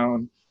in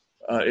town,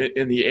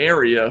 in the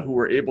area, who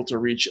were able to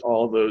reach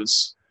all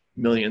those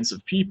millions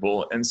of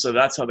people. And so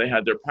that's how they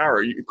had their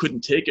power. You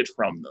couldn't take it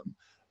from them.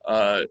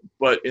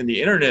 But in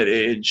the internet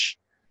age,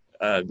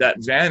 that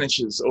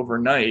vanishes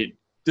overnight.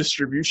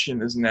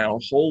 Distribution is now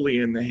wholly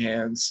in the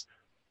hands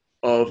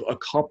of a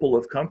couple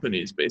of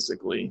companies,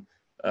 basically.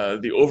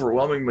 The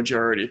overwhelming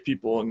majority of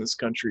people in this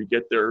country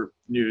get their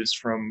news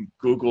from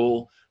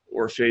Google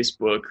or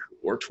Facebook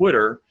or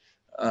Twitter.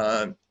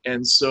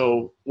 And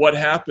so what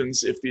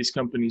happens if these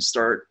companies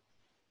start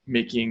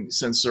making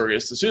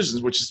censorious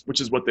decisions,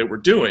 which is what they were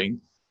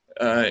doing?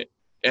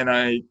 And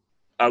I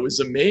was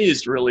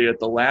amazed really at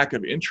the lack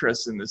of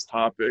interest in this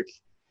topic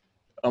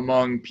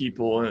among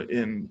people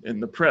in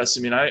the press.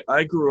 I mean,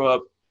 I grew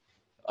up,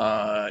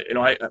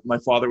 my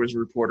father was a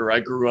reporter. I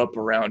grew up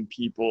around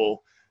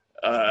people.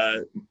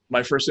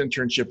 My first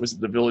internship was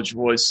at the Village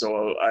Voice,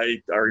 so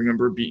I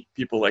remember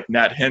people like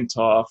Nat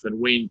Hentoff and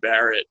Wayne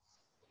Barrett.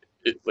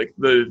 Like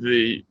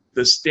the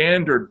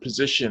standard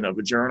position of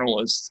a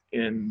journalist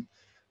in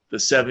the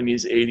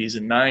 70s, 80s,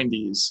 and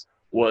 90s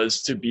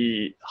was to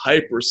be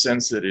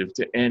hypersensitive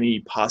to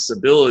any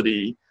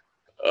possibility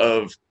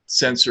of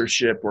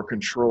censorship or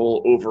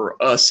control over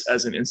us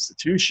as an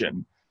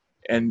institution.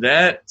 And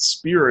that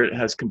spirit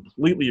has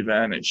completely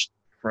vanished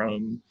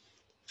from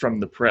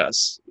the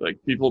press. Like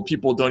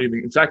people don't even,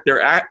 in fact,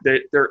 they're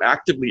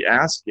actively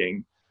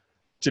asking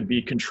to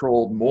be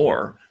controlled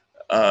more,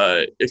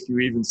 if you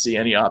even see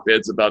any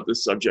op-eds about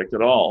this subject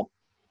at all.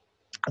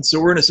 And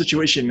so we're in a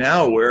situation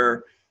now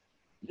where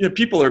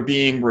people are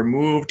being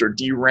removed or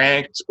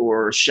deranked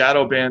or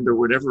shadow banned or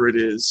whatever it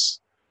is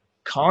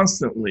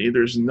constantly.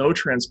 There's no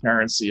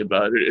transparency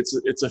about it.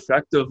 It's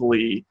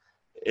effectively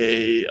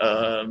a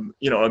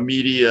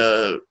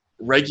media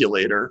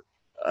regulator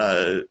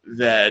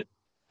that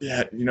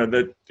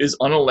is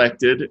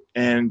unelected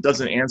and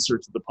doesn't answer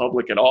to the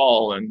public at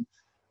all. And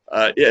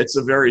it's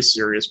a very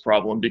serious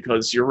problem,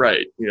 because you're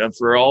right.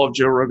 For all of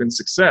Joe Rogan's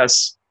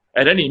success,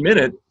 at any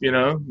minute,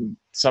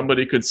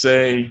 somebody could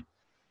say,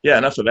 "Yeah,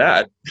 enough of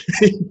that,"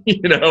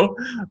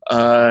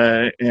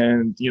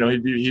 and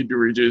he'd be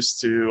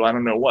reduced to, I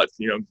don't know what,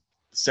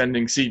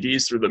 sending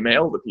CDs through the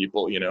mail to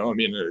people. I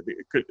mean,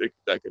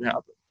 that could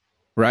happen.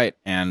 Right,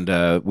 and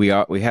we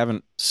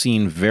haven't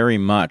seen very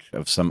much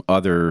of some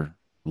other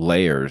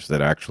layers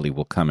that actually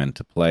will come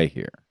into play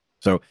here.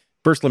 So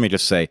first, let me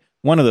just say,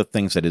 one of the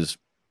things that is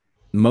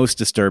most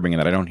disturbing and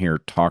that I don't hear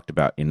talked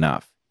about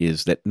enough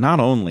is that not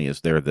only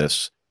is there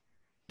this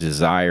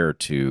desire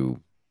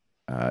to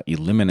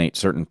eliminate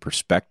certain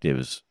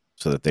perspectives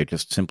so that they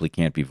just simply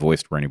can't be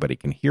voiced where anybody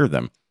can hear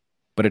them,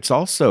 but it's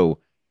also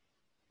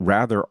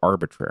rather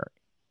arbitrary,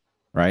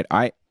 right?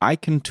 I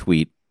can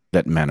tweet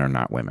that men are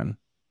not women.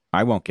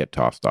 I won't get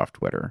tossed off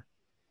Twitter.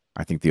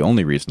 I think the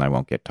only reason I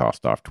won't get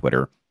tossed off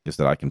Twitter is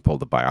that I can pull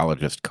the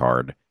biologist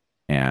card,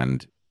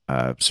 and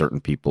certain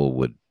people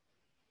would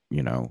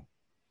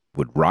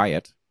would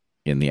riot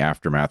in the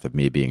aftermath of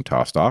me being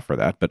tossed off for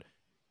that. But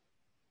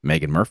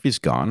Megan Murphy's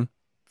gone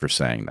for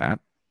saying that.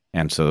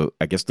 And so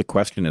I guess the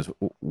question is,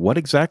 what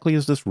exactly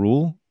is this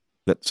rule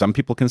that some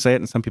people can say it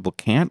and some people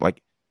can't?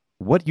 Like,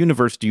 what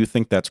universe do you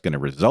think that's going to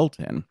result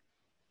in?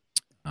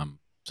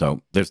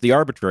 So there's the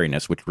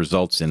arbitrariness, which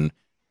results in,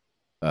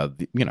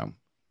 the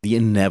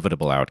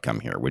inevitable outcome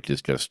here, which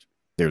is just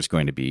there's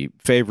going to be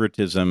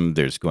favoritism.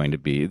 This is going to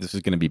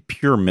be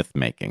pure myth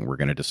making. We're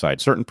going to decide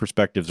certain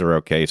perspectives are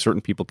okay.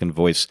 Certain people can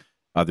voice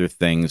other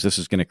things. This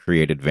is going to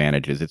create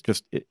advantages.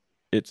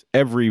 It's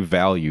every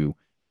value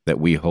that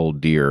we hold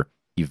dear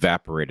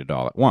evaporated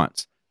all at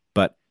once.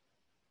 But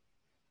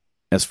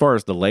as far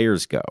as the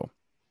layers go,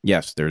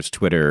 yes, there's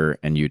Twitter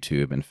and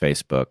YouTube and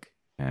Facebook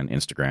and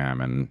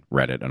Instagram and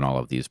Reddit and all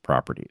of these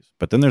properties.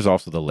 But then there's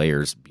also the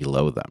layers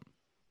below them,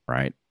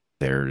 right?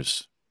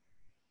 There's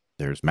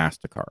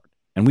MasterCard.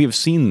 And we have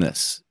seen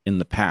this in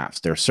the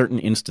past. There are certain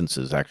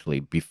instances,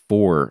 actually,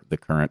 before the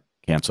current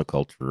cancel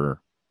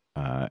culture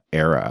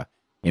era,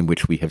 in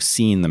which we have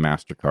seen the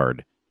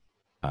MasterCard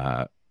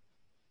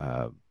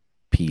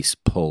piece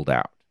pulled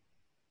out.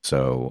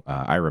 So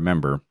I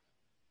remember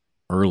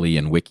early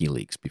in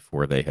WikiLeaks,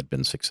 before they had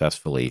been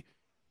successfully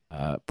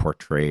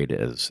portrayed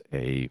as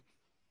a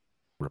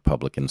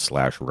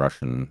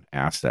Republican/Russian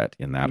asset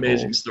in that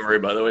amazing story,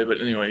 by the way. But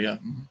anyway, yeah.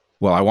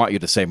 Well, I want you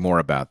to say more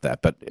about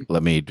that, but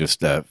let me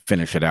just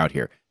finish it out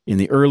here. In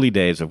the early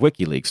days of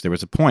WikiLeaks, there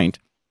was a point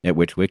at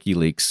which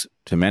WikiLeaks,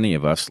 to many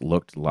of us,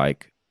 looked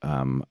like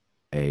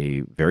a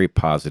very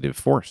positive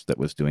force that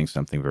was doing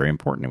something very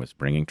important. It was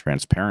bringing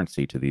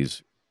transparency to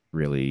these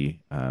really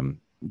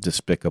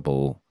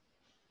despicable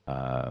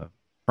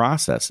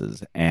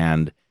processes,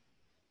 and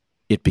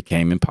it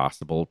became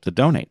impossible to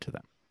donate to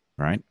them,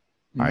 right?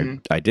 Mm-hmm.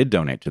 I did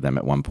donate to them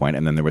at one point,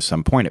 and then there was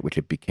some point at which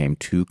it became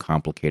too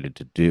complicated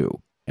to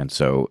do. And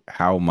so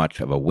how much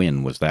of a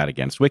win was that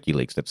against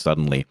WikiLeaks, that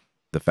suddenly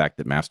the fact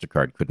that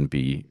MasterCard couldn't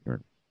be,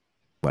 or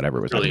whatever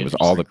it was, really, I think it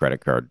was all the credit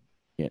card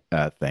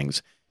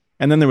things.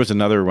 And then there was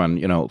another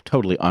one,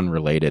 totally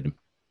unrelated.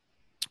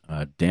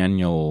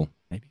 Daniel,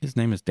 maybe his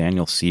name is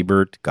Daniel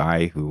Siebert,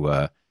 guy who,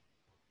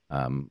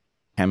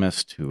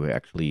 chemist who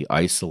actually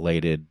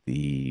isolated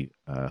the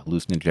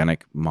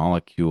hallucinogenic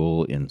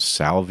molecule in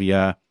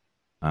salvia,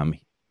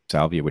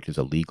 which is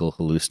a legal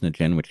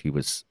hallucinogen, which he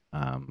was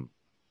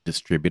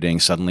distributing.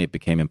 Suddenly it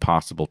became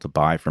impossible to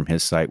buy from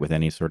his site with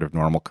any sort of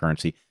normal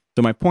currency.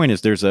 So my point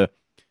is there's a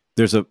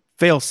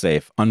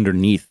fail-safe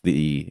underneath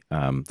the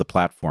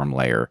platform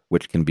layer,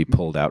 which can be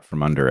pulled out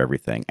from under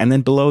everything. And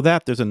then below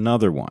that, there's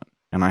another one.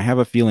 And I have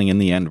a feeling in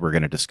the end, we're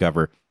going to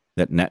discover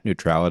that net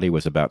neutrality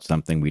was about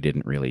something we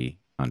didn't really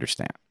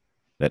understand.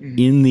 That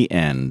in the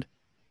end,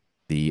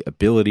 the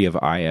ability of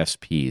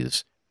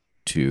ISPs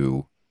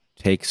to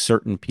take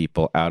certain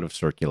people out of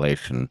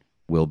circulation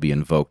will be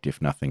invoked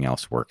if nothing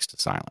else works to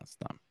silence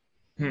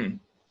them.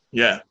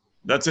 Yeah,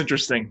 that's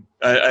interesting.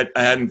 I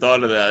hadn't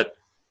thought of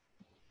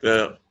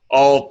that.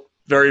 All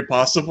very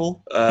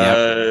possible.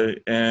 Yep.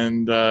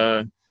 And,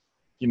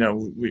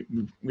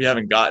 we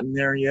haven't gotten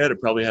there yet. It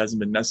probably hasn't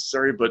been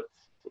necessary. But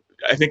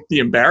I think the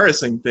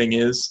embarrassing thing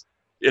is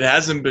it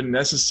hasn't been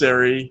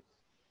necessary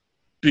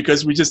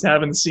because we just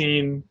haven't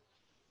seen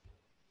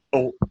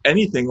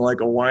anything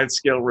like a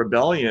wide-scale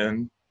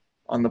rebellion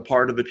on the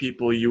part of the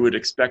people you would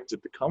expect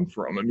it to come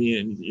from. I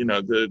mean,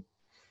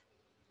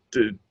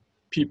 the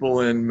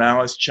people in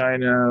Maoist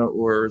China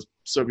or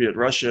Soviet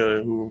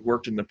Russia who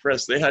worked in the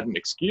press, they had an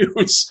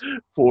excuse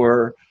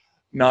for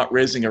not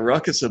raising a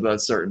ruckus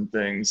about certain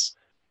things.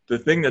 The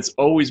thing that's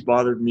always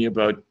bothered me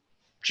about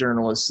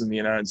journalists in the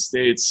United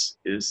States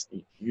is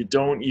you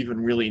don't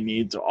even really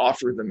need to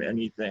offer them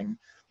anything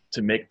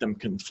to make them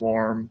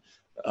conform.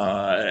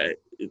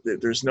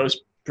 There's no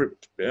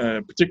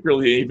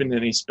particularly even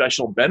any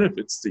special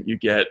benefits that you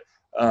get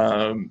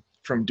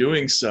from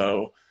doing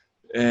so.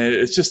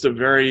 It's just a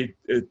very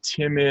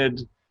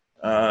timid,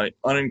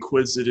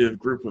 uninquisitive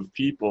group of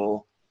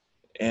people,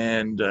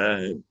 and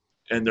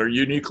they're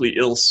uniquely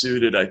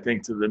ill-suited, I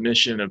think, to the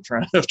mission of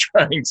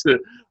trying to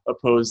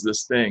oppose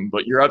this thing.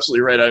 But you're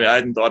absolutely right. I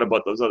hadn't thought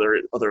about those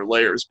other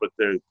layers, but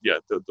those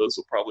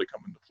will probably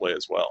come into play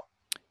as well.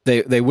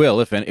 They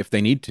will if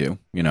they need to.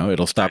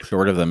 It'll stop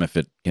short of them if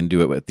it can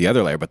do it with the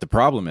other layer. But the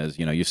problem is,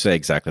 you say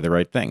exactly the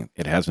right thing.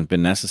 It hasn't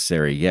been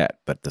necessary yet,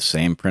 but the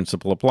same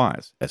principle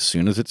applies. As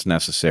soon as it's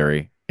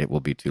necessary, it will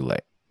be too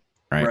late.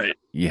 Right?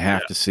 You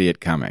have to see it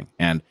coming.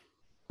 And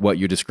what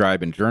you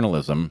describe in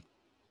journalism,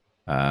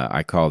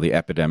 I call the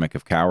epidemic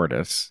of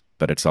cowardice,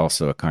 but it's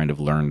also a kind of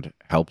learned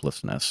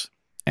helplessness.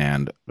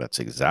 And that's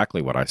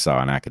exactly what I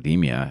saw in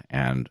academia.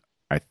 And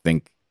I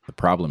think the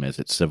problem is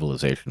it's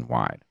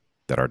civilization-wide,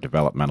 that our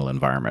developmental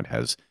environment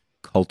has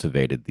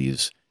cultivated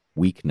these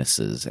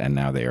weaknesses, and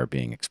now they are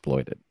being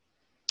exploited.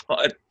 Well,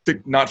 I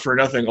think not for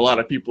nothing, a lot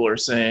of people are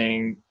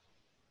saying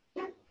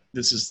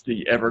this is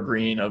the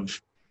evergreen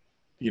of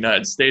the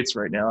United States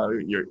right now.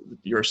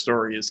 Your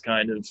story is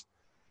kind of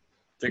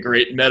the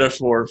great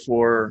metaphor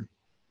for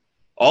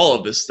all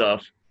of this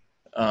stuff.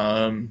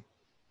 And,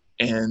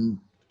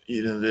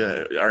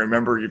 I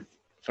remember,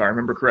 if I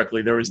remember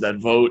correctly, there was that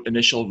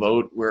initial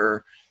vote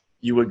where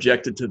you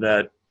objected to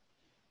that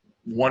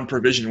one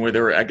provision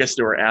where I guess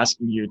they were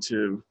asking you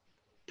to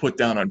put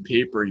down on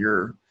paper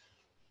your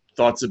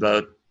thoughts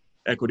about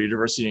equity,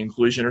 diversity, and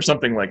inclusion, or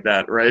something like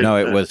that, right? No,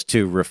 it was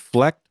to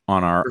reflect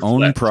on our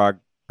own Reflect.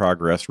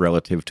 progress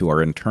relative to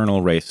our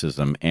internal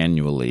racism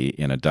annually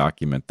in a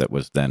document that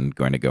was then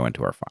going to go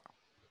into our file.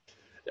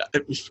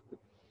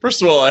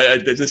 First of all, I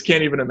just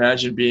can't even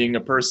imagine being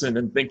a person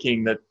and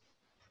thinking that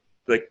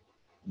like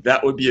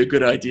that would be a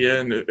good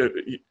idea, and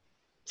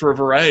for a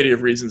variety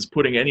of reasons,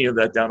 putting any of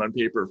that down on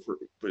paper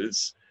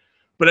is.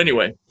 But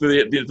anyway,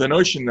 the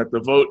notion that the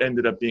vote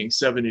ended up being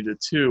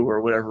 70-2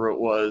 or whatever it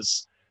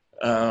was,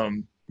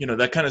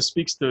 that kind of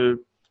speaks to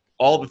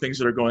all the things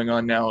that are going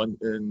on now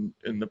in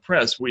the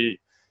press.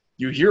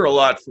 You hear a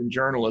lot from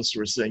journalists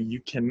who are saying, you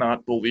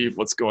cannot believe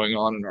what's going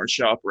on in our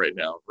shop right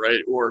now,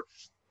 right? Or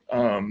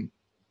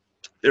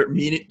they're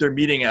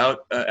meeting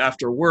out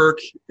after work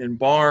in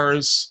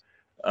bars.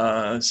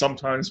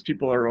 Sometimes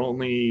people are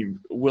only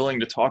willing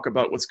to talk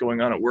about what's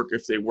going on at work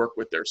if they work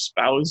with their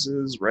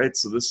spouses, right?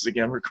 So this is,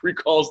 again,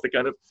 recalls the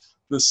kind of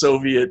the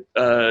Soviet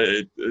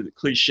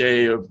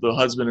cliche of the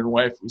husband and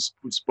wife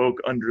who spoke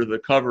under the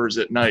covers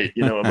at night,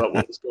 about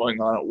what was going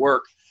on at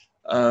work.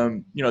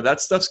 That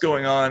stuff's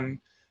going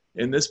on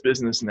in this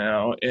business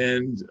now.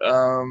 And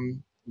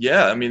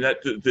that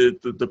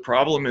the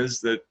problem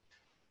is that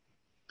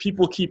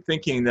people keep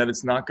thinking that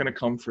it's not going to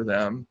come for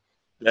them,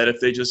 that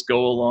if they just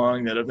go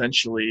along, that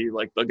eventually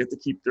they'll get to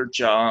keep their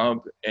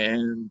job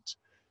and,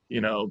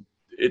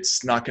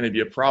 it's not going to be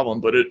a problem,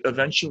 but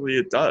eventually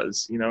it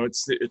does,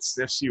 it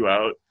sniffs you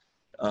out.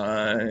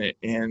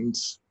 And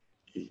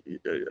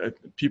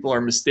people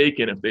are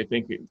mistaken if they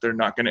think they're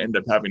not going to end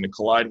up having to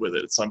collide with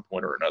it at some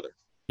point or another.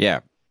 Yeah.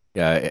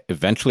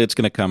 Eventually it's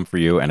going to come for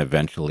you, and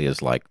eventually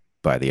is like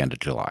by the end of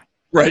July.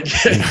 Right.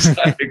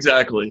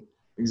 Exactly.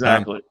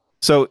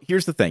 So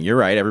here's the thing. You're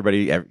right.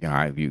 Everybody,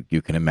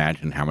 you can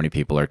imagine how many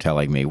people are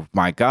telling me,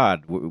 my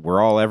God,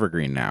 we're all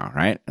evergreen now,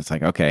 right? It's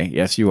like, okay,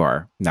 yes, you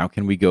are. Now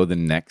can we go the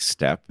next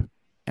step?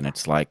 And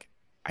it's like,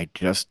 I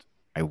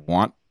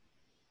want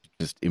to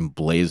just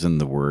emblazon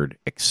the word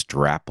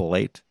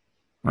extrapolate,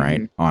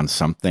 right? Mm-hmm. On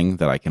something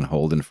that I can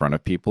hold in front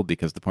of people,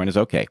 because the point is,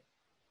 okay,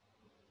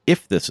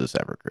 if this is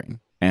evergreen,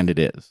 and it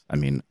is, I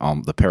mean,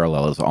 the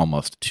parallel is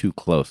almost too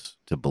close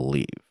to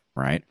believe,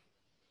 right?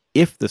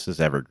 If this is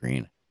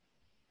evergreen,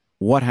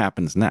 what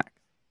happens next?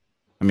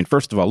 I mean,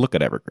 first of all, look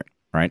at Evergreen,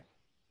 right?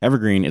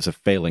 Evergreen is a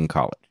failing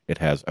college. It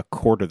has a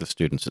quarter of the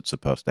students it's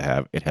supposed to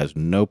have. It has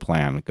no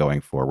plan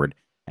going forward,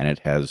 and it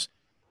has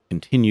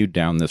continued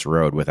down this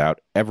road without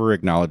ever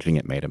acknowledging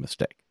it made a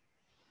mistake.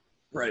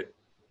 Right.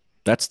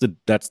 That's the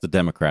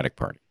Democratic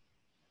Party,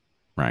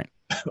 right?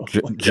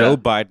 Joe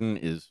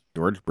Biden is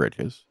George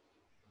Bridges,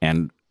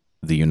 and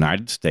the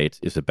United States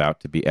is about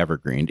to be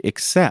evergreened,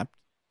 except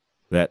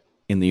that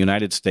in the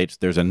United States,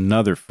 there's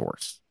another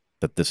force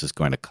that this is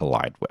going to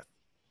collide with,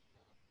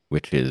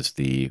 which is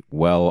the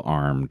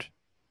well-armed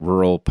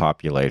rural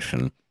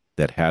population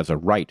that has a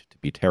right to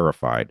be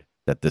terrified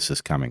that this is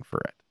coming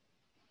for it,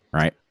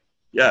 right?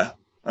 Yeah.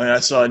 I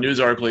saw a news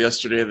article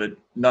yesterday that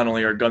not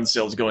only are gun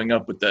sales going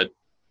up, but that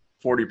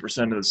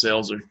 40% of the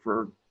sales are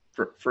for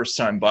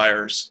first-time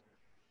buyers,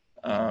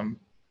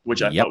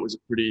 which I thought was a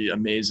pretty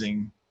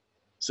amazing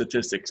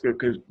statistic,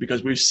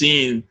 because we've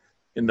seen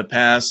in the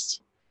past,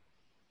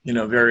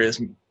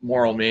 various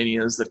moral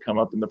manias that come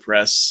up in the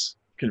press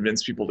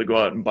convince people to go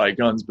out and buy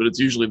guns, but it's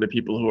usually the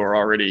people who are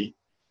already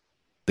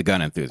the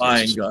gun enthusiasts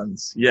buying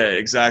guns. Yeah,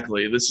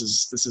 exactly. This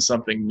is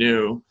something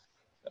new.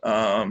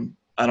 I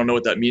don't know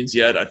what that means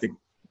yet. I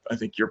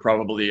think you're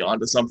probably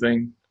onto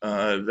something,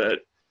 that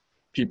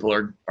people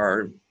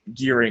are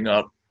gearing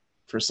up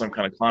for some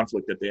kind of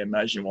conflict that they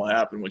imagine will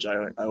happen, which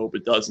I hope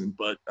it doesn't.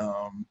 But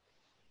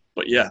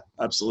yeah,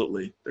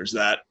 absolutely. There's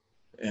that.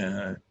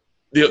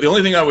 The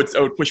only thing I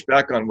would push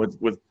back on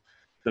with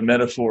the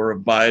metaphor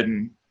of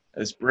Biden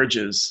as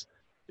Bridges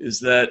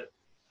is that,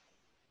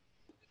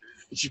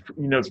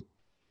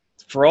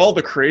 for all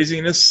the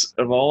craziness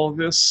of all of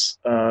this,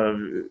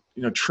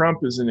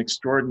 Trump is an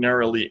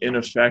extraordinarily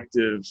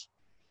ineffective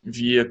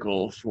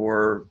vehicle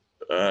for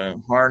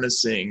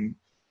harnessing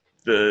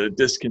the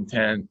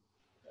discontent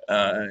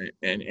and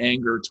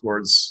anger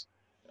towards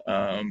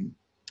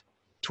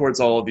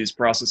all of these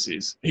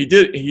processes. He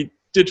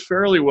did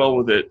fairly well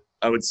with it,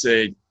 I would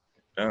say,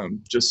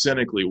 just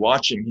cynically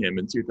watching him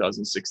in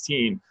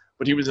 2016,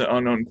 but he was an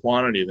unknown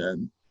quantity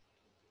then.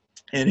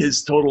 And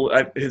his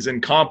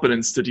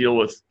incompetence to deal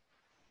with,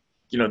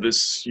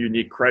 this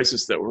unique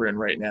crisis that we're in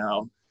right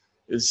now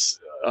is,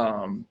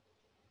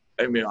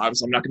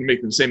 obviously I'm not going to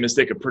make the same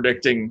mistake of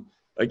predicting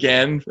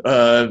again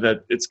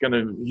that he's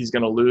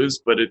going to lose,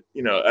 but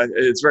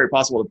it's very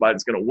possible that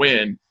Biden's going to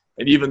win.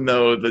 And even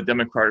though the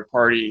Democratic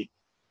Party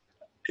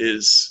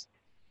is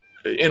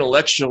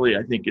intellectually,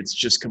 I think it's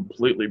just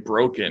completely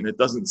broken. It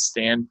doesn't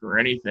stand for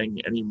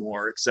anything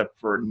anymore except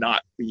for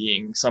not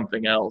being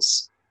something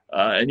else.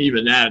 And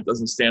even that, it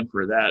doesn't stand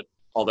for that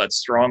all that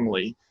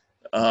strongly.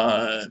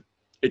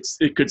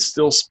 it could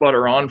still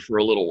sputter on for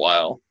a little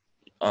while.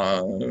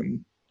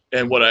 And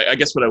I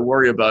guess what I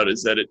worry about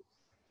is that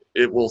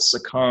it will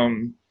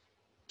succumb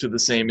to the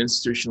same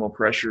institutional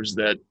pressures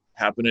that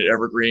happen at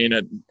Evergreen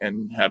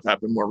and have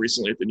happened more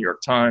recently at the New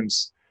York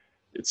Times.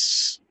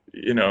 It's,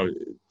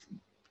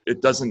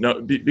 it doesn't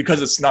know,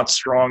 because it's not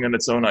strong in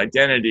its own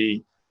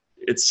identity,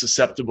 it's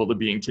susceptible to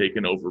being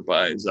taken over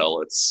by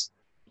zealots.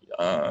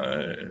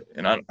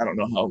 And I don't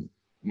know how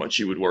much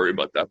you would worry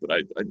about that, but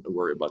I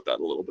worry about that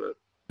a little bit.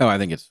 Oh, I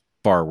think it's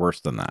far worse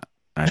than that.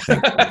 I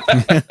think,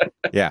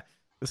 yeah,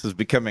 this is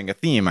becoming a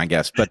theme, I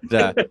guess. But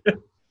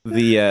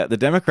the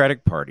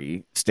Democratic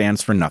Party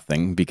stands for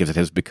nothing because it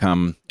has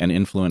become an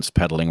influence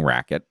peddling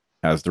racket,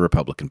 as the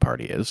Republican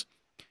Party is.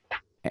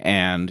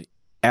 And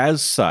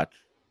as such,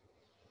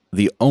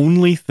 the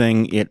only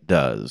thing it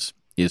does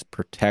is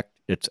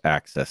protect its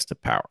access to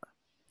power.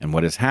 And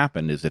what has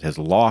happened is it has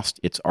lost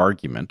its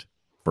argument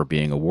for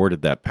being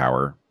awarded that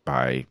power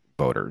by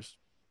voters.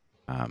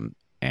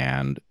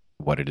 And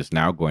what it is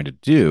now going to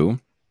do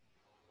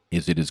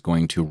is it is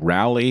going to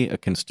rally a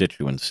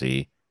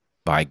constituency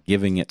by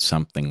giving it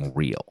something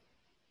real.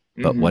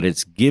 But what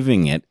it's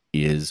giving it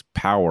is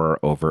power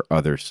over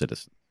other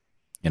citizens.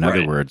 In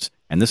other words,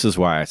 and this is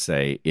why I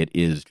say it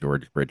is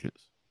George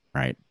Bridges,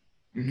 right?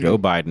 Joe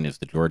Biden is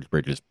the George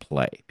Bridges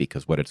play,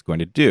 because what it's going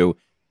to do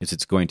is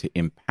it's going to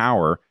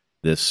empower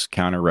this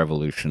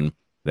counter-revolution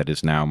that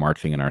is now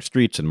marching in our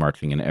streets and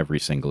marching in every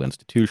single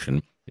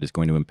institution. It is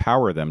going to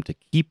empower them to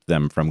keep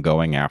them from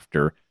going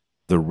after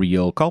the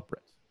real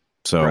culprits.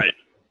 So,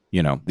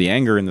 the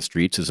anger in the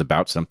streets is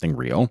about something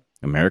real.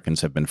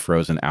 Americans have been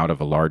frozen out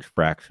of a large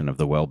fraction of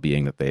the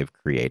well-being that they've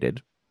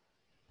created.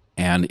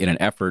 And in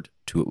an effort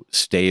to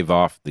stave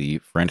off the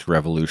French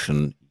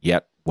Revolution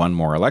yet one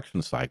more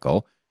election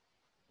cycle,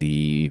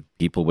 the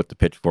people with the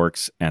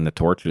pitchforks and the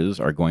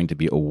torches are going to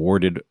be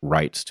awarded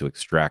rights to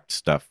extract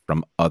stuff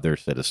from other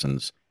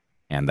citizens.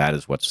 And that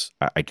is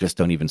I just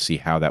don't even see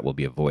how that will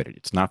be avoided.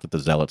 It's not that the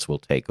zealots will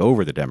take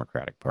over the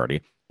Democratic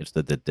Party. It's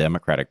that the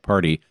Democratic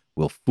Party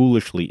will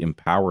foolishly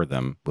empower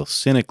them, will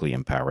cynically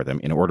empower them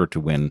in order to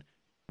win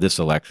this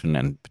election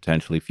and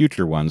potentially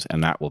future ones.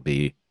 And that will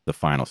be the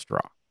final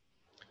straw.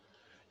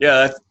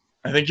 Yeah,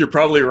 I think you're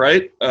probably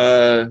right.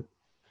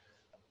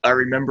 I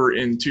remember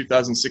in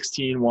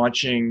 2016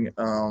 watching,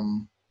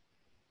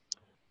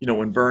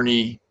 when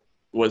Bernie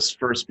was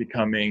first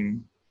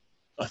becoming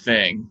a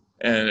thing,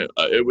 and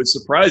it was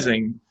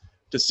surprising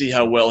to see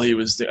how well he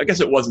was. I guess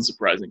it wasn't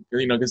surprising,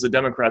 because the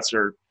Democrats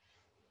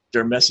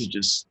their message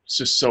is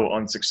just so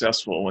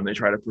unsuccessful when they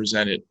try to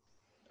present it,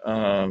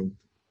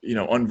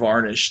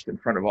 unvarnished in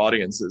front of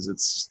audiences.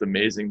 It's just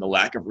amazing the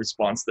lack of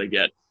response they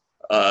get.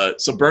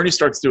 So Bernie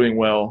starts doing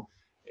well,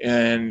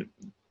 and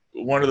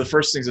one of the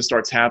first things that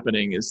starts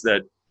happening is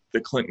that the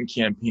Clinton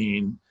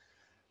campaign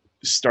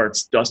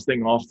starts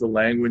dusting off the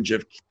language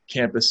of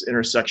campus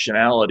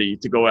intersectionality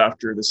to go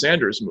after the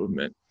Sanders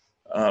movement,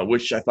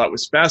 which I thought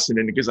was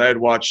fascinating because I had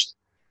watched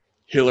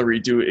Hillary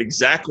do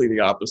exactly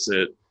the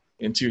opposite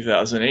in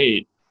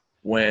 2008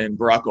 when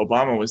Barack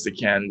Obama was the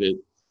candidate.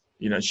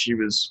 She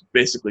was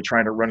basically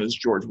trying to run as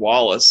George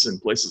Wallace in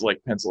places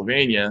like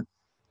Pennsylvania.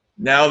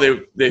 Now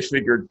they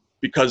figured,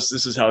 because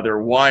this is how they're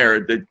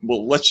wired, that,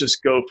 well, let's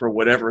just go for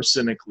whatever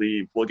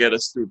cynically will get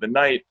us through the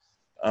night.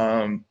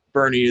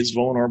 Bernie is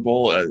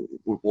vulnerable.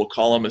 We'll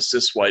call him a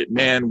cis white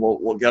man.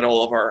 We'll get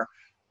all of our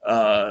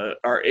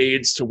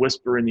aides to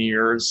whisper in the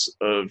ears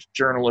of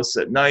journalists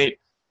at night.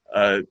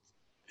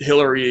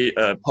 Hillary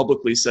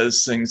publicly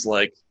says things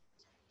like,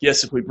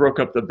 yes, if we broke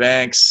up the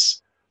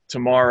banks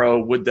tomorrow,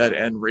 would that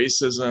end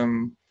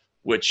racism?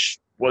 Which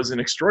was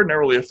an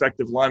extraordinarily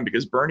effective line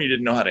because Bernie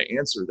didn't know how to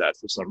answer that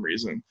for some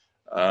reason.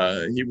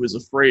 He was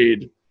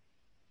afraid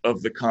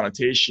of the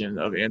connotation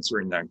of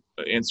answering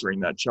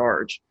that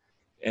charge,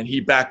 and he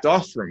backed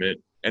off from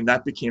it, and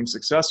that became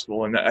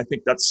successful. And I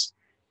think that's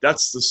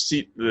the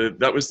seed.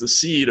 That was the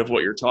seed of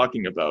what you're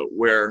talking about,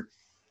 where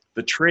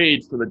the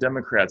trade for the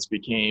Democrats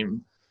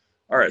became,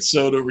 all right,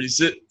 so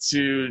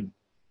to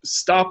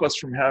stop us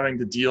from having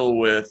to deal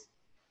with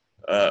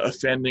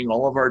offending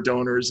all of our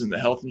donors in the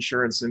health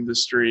insurance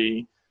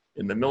industry,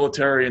 in the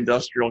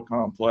military-industrial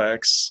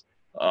complex,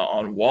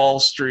 on Wall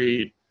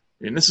Street.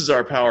 I mean, this is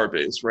our power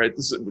base, right?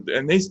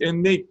 And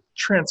they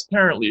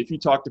transparently, if you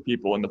talk to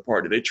people in the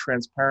party, they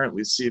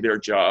transparently see their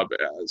job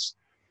as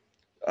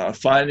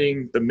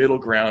finding the middle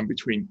ground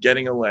between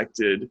getting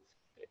elected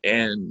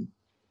and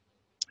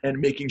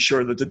making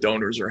sure that the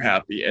donors are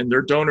happy. And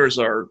their donors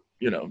are,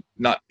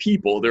 not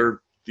people,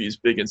 they're these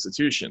big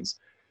institutions.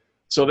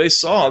 So they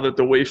saw that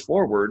the way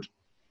forward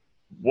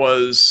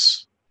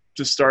was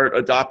to start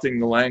adopting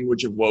the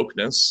language of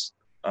wokeness.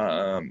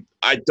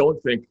 I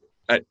don't think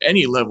at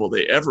any level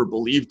they ever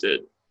believed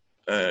it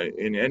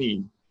in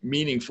any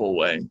meaningful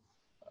way.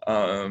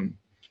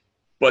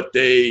 But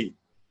they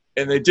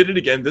did it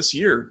again this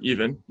year,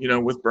 even,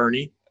 with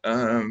Bernie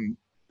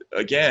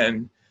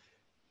again.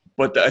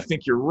 But I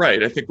think you're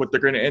right. I think what they're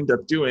going to end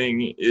up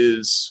doing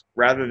is,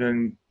 rather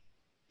than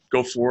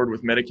go forward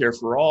with Medicare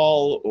for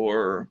all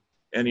or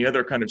any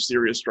other kind of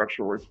serious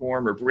structural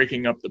reform or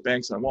breaking up the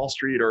banks on Wall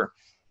Street or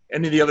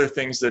any of the other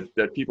things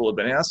that people have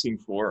been asking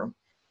for,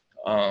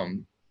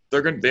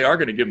 they are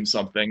going to give him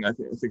something. I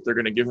think they're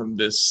going to give him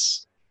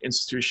this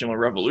institutional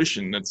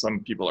revolution that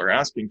some people are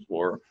asking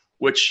for,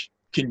 which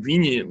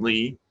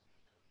conveniently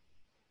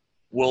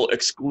will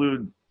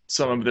exclude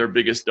some of their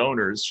biggest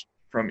donors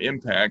from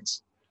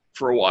impact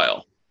for a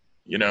while,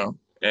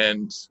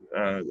 And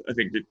I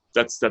think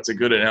that's a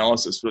good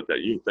analysis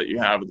that you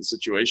have of the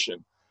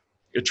situation.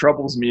 It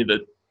troubles me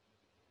that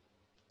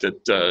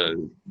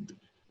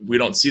we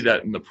don't see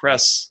that in the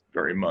press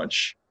very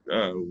much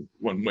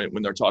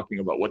when they're talking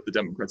about what the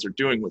Democrats are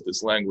doing with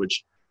this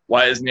language.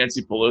 Why is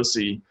Nancy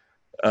Pelosi,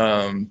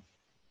 dressing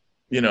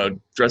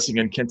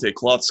in kente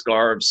cloth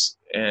scarves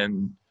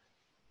and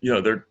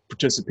they're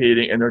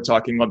participating and they're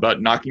talking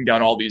about knocking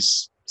down all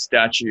these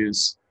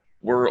statues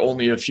where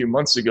only a few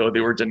months ago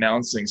they were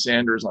denouncing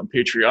Sanders on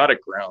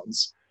patriotic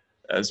grounds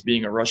as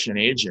being a Russian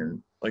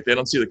agent. Like, they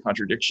don't see the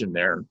contradiction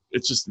there.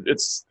 It's just,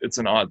 it's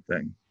an odd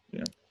thing.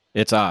 Yeah.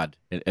 It's odd.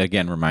 It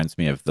again reminds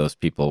me of those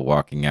people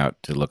walking out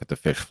to look at the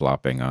fish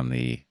flopping on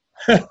the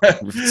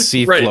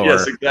sea right, floor.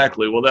 Yes,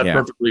 exactly. Well, that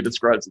perfectly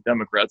describes the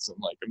Democrats in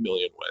like a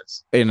million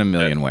ways. In a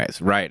million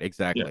ways. Right,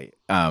 exactly.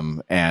 Yeah.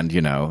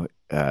 And,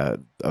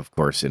 of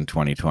course, in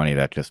 2020,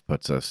 that just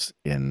puts us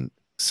in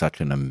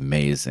such an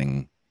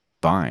amazing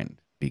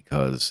bind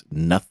because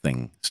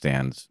nothing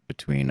stands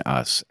between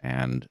us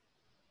and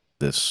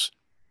this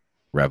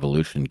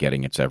revolution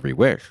getting its every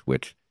wish,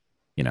 which,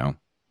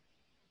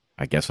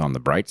 I guess on the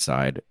bright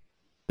side,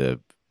 the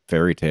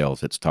fairy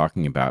tales it's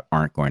talking about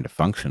aren't going to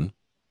function.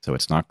 So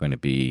it's not going to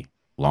be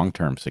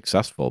long-term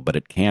successful, but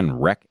it can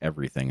wreck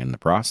everything in the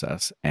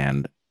process.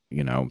 And,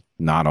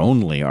 not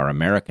only are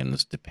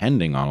Americans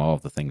depending on all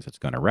of the things it's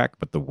going to wreck,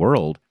 but the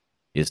world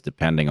is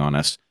depending on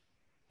us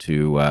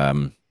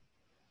to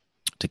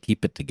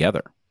keep it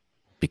together.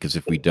 Because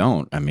if we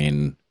don't,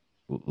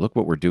 look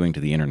what we're doing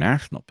to the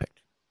international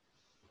picture.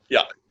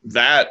 Yeah,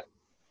 that,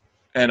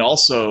 and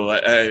also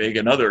I think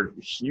another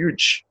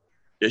huge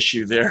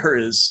issue there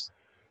is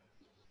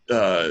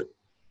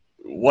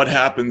what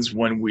happens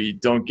when we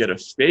don't get a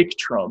fake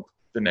Trump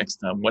the next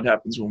time? What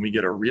happens when we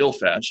get a real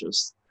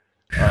fascist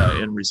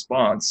in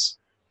response,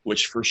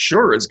 which for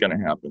sure is going to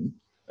happen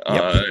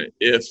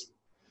if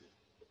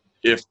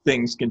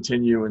things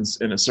continue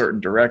in a certain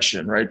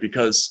direction, right?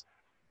 Because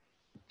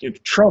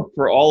if Trump,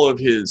 for all of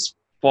his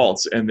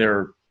faults, and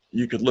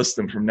you could list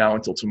them from now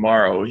until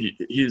tomorrow,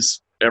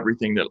 he's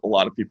everything that a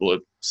lot of people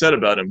have said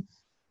about him.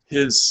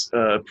 His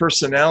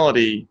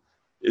personality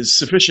is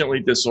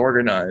sufficiently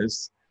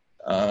disorganized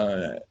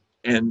and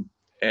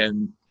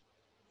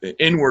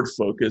inward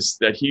focused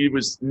that he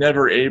was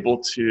never able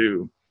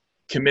to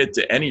commit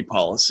to any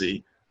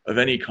policy of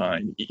any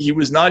kind. He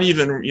was not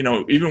even,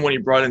 even when he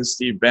brought in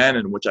Steve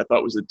Bannon, which I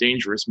thought was a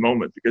dangerous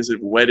moment because it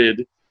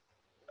wedded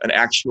an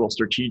actual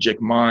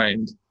strategic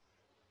mind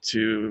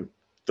to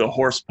the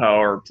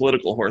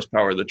political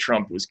horsepower that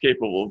Trump was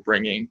capable of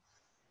bringing.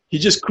 He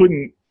just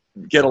couldn't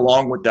get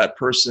along with that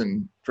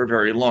person for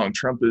very long.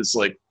 Trump is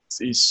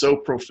he's so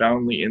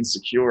profoundly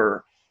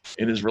insecure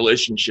in his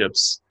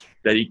relationships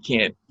that he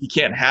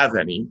can't have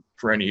any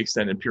for any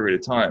extended period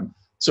of time.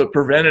 So it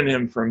prevented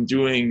him from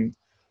doing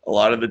a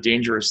lot of the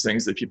dangerous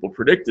things that people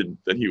predicted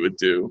that he would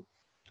do.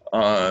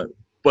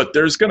 But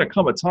there's going to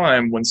come a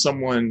time when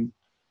someone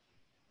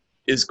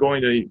is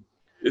going to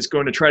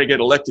try to get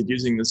elected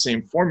using the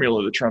same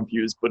formula that Trump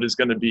used, but is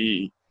going to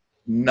be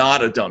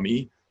not a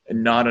dummy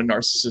and not a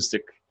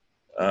narcissistic,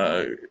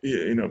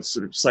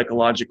 sort of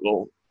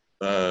psychologically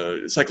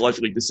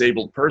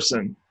disabled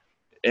person.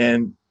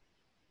 And,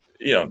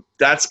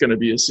 that's going to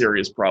be a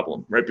serious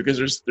problem, right?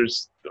 Because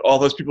there's all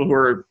those people who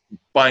are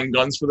buying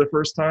guns for the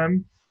first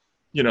time,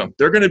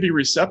 they're going to be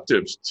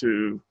receptive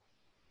to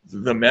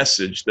the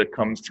message that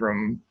comes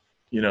from,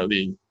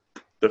 the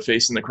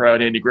face in the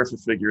crowd, Andy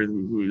Griffith figure,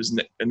 who is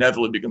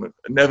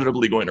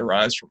inevitably going to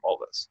rise from all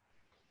this.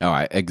 Oh,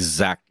 I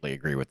exactly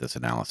agree with this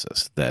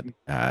analysis that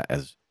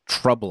as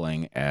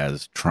troubling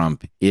as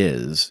Trump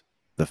is,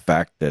 the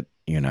fact that,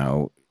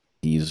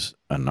 he's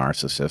a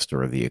narcissist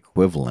or the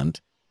equivalent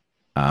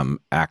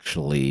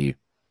actually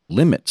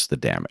limits the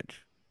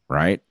damage,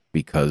 right?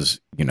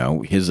 Because,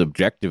 his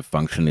objective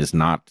function is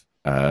not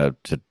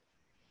to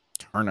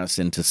turn us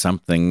into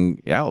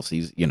something else.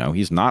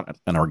 He's not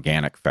an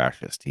organic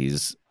fascist.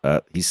 He's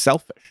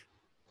selfish.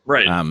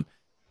 Right.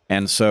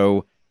 And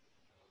so,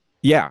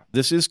 yeah,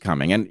 this is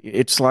coming. And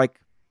it's like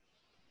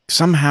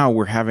somehow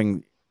we're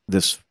having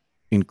this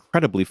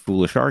incredibly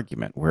foolish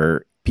argument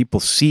where people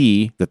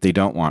see that they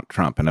don't want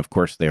Trump. And of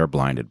course they are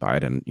blinded by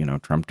it. And,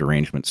 Trump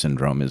derangement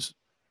syndrome is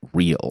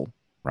real,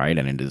 right?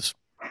 And it is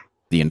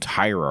the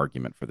entire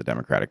argument for the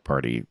Democratic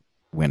Party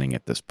winning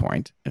at this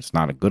point. It's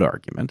not a good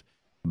argument,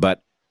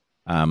 but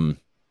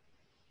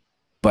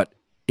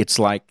it's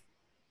like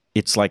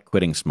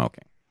quitting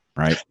smoking,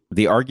 right?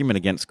 The argument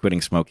against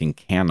quitting smoking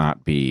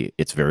cannot be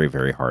it's very,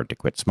 very hard to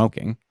quit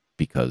smoking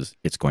because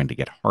it's going to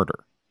get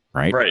harder,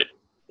 right? Right.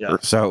 Yeah.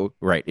 So,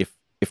 right.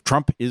 if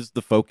Trump is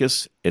the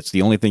focus, it's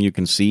the only thing you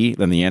can see,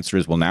 then the answer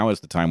is, well, now is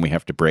the time we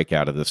have to break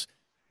out of this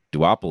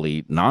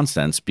duopoly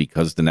nonsense,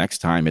 because the next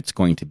time it's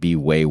going to be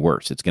way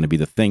worse. It's going to be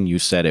the thing you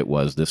said it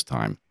was this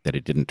time that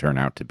it didn't turn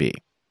out to be.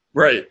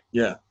 Right.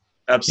 Yeah,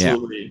 Yeah.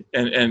 absolutely.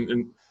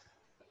 And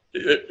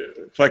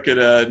if I could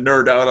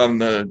nerd out on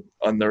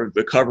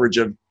the coverage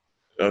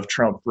of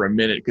Trump for a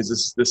minute,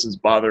 because this has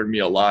bothered me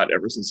a lot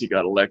ever since he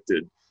got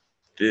elected.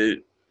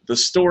 The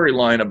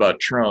storyline about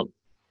Trump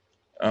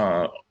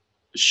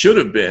should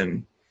have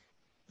been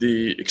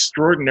the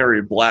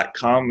extraordinary black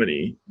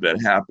comedy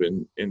that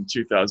happened in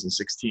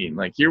 2016.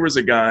 Like, here was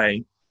a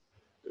guy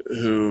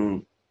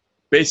who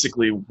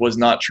basically was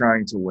not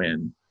trying to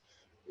win,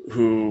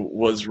 who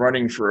was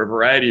running for a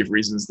variety of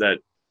reasons that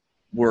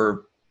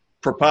were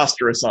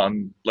preposterous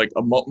on like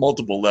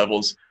multiple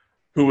levels,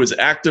 who was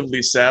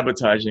actively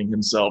sabotaging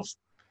himself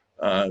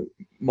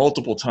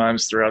multiple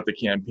times throughout the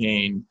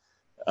campaign,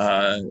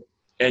 and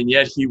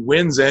yet he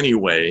wins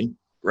anyway,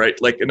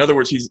 right? Like, in other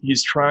words,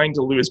 he's trying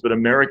to lose, but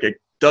America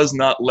does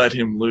not let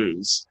him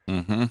lose.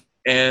 Mm-hmm.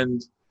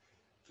 And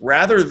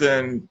rather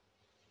than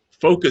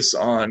focus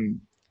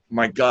on,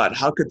 my God,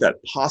 how could that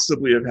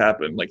possibly have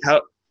happened? Like,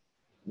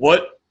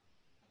 what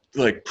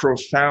like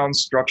profound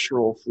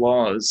structural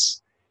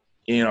flaws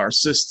in our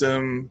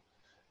system,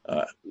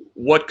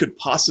 what could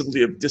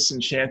possibly have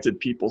disenchanted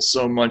people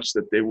so much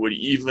that they would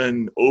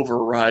even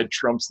override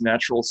Trump's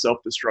natural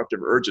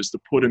self-destructive urges to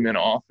put him in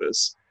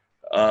office?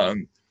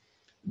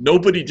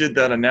 Nobody did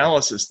that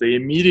analysis. They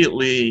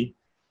immediately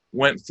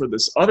went for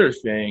this other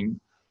thing,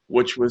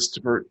 which was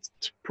to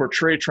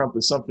portray Trump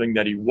as something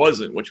that he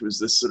wasn't, which was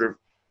this sort of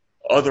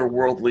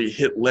otherworldly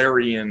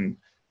Hitlerian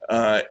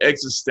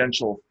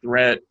existential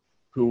threat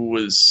who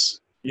was,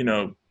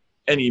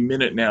 any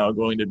minute now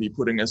going to be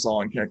putting us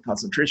all in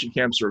concentration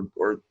camps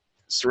or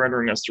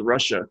surrendering us to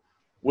Russia,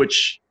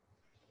 which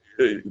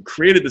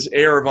created this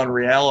air of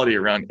unreality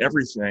around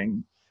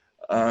everything.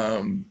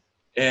 And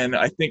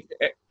I think,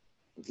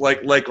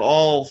 like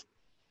all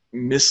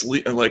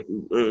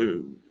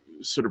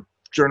sort of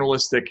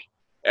journalistic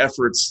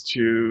efforts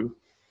to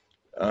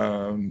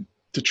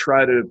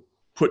try to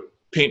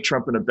paint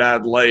Trump in a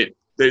bad light,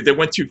 they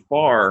went too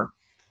far,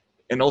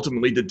 and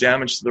ultimately did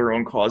damage to their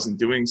own cause in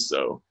doing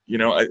so.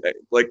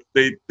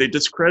 They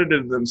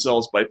discredited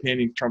themselves by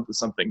painting Trump as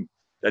something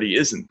that he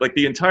isn't. Like,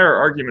 the entire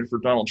argument for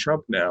Donald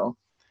Trump now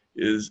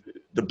is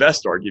the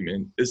best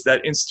argument is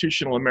that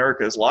institutional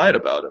America has lied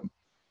about him,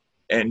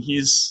 and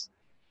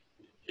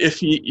if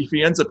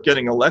he ends up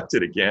getting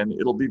elected again,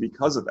 it'll be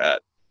because of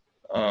that.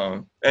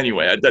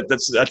 Anyway,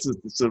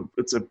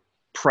 it's a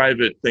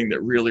private thing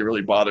that really,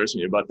 really bothers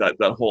me about that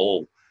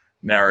whole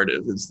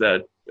narrative, is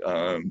that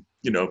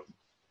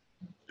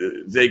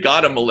they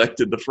got him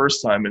elected the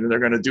first time, and they're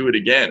going to do it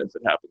again if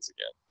it happens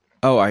again.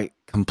 Oh, I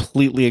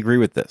completely agree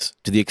with this.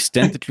 To the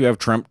extent that you have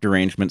Trump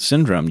derangement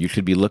syndrome, you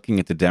should be looking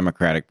at the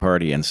Democratic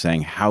Party and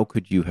saying, how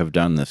could you have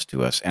done this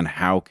to us? And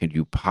how could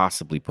you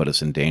possibly put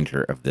us in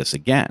danger of this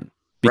again?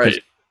 Because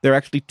there are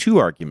actually two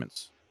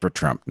arguments for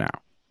Trump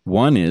now.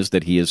 One is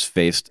that he has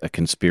faced a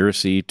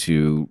conspiracy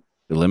to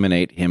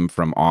eliminate him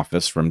from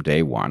office from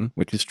day one,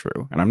 which is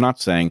true. And I'm not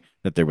saying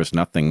that there was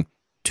nothing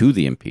to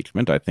the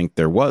impeachment. I think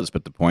there was,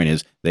 but the point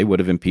is they would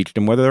have impeached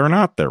him whether or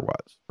not there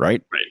was,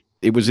 right?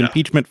 It was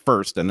impeachment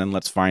first, and then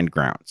let's find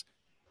grounds.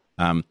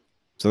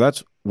 So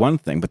that's one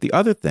thing. But the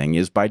other thing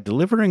is, by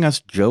delivering us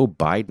Joe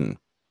Biden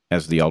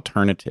as the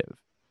alternative,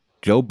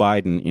 Joe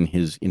Biden in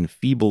his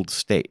enfeebled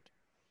state,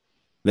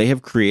 they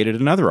have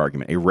created another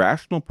argument. A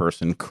rational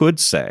person could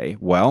say,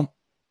 well,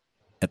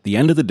 at the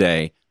end of the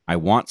day, I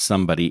want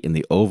somebody in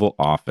the Oval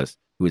Office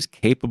who is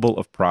capable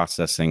of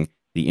processing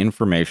the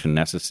information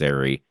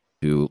necessary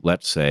to,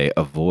 let's say,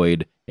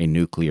 avoid a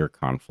nuclear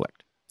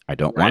conflict. I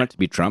don't want it to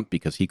be Trump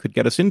because he could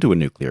get us into a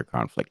nuclear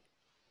conflict.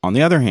 On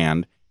the other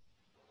hand,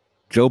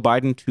 Joe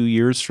Biden 2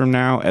 years from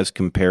now, as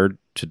compared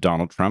to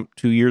Donald Trump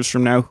 2 years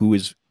from now, who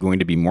is going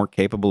to be more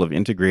capable of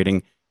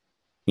integrating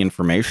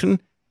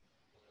information,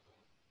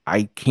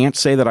 I can't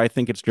say that I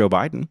think it's Joe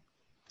Biden.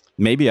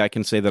 Maybe I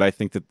can say that I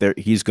think that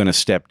he's going to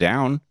step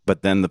down,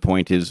 but then the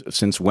point is,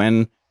 since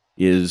when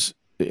is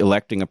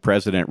electing a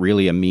president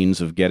really a means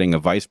of getting a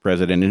vice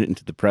president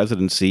into the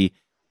presidency?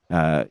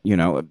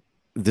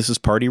 This is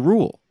party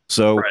rule.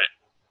 So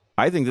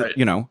I think that,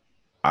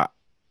 I'm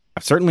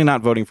certainly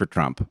not voting for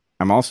Trump.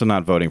 I'm also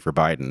not voting for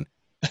Biden,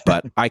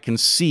 but I can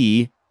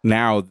see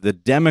now the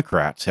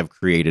Democrats have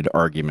created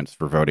arguments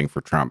for voting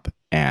for Trump,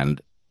 and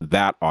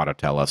that ought to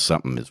tell us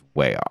something is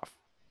way off.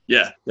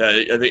 Yeah,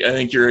 I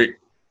think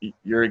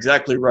you're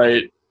exactly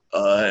right.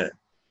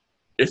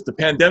 If the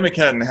pandemic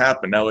hadn't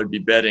happened, I would be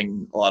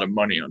betting a lot of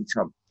money on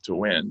Trump to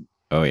win.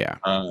 Oh yeah.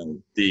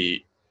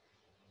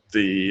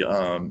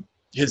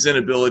 His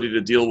inability to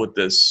deal with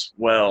this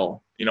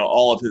well,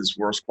 all of his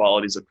worst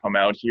qualities have come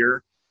out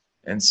here,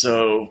 and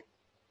so,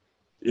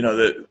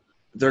 that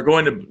they're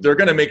going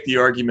to make the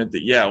argument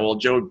that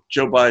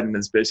Joe Biden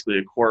is basically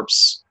a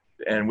corpse,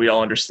 and we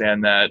all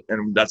understand that,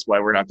 and that's why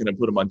we're not going to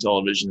put him on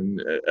television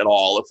at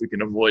all if we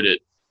can avoid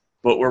it.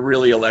 but we're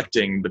really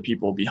electing the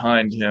people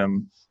behind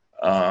him,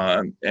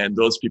 and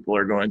those people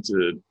are going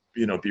to,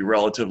 be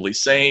relatively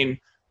sane,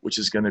 which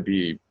is going to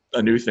be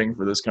a new thing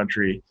for this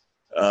country,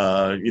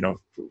 at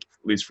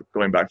least for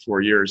going back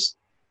 4 years.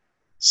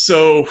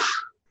 So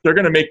they're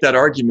going to make that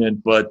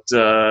argument, but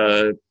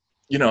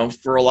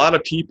for a lot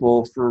of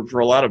people, for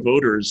a lot of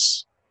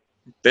voters,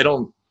 they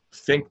don't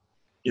think,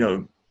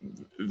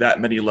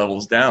 that many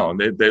levels down.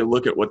 They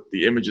look at what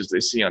the images they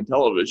see on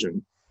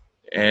television,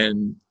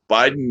 and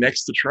Biden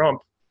next to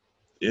Trump,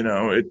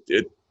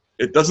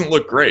 it doesn't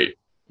look great,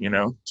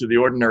 to the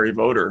ordinary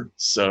voter.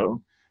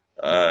 So,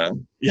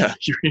 yeah,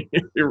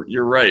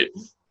 you're right.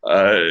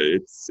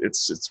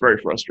 It's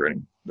very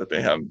frustrating that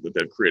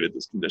they've created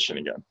this condition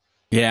again.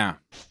 Yeah.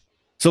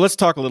 So let's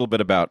talk a little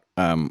bit about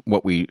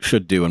what we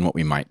should do and what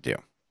we might do.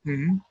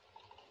 Mm-hmm.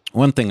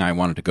 One thing I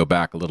wanted to go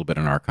back a little bit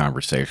in our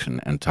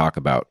conversation and talk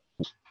about,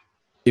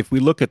 if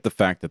we look at the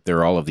fact that there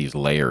are all of these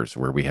layers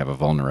where we have a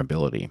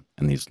vulnerability,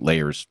 and these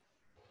layers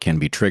can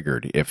be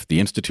triggered. If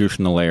the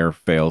institutional layer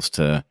fails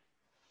to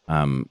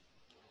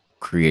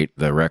create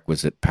the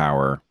requisite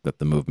power that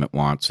the movement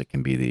wants, it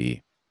can be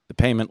the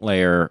payment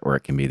layer, or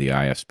it can be the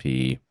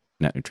ISP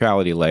net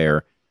neutrality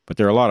layer, but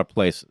there are a lot of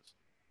places.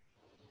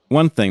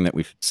 One thing that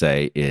we should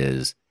say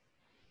is,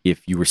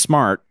 if you were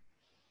smart,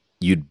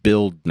 you'd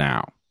build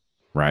now,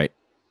 right?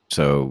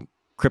 So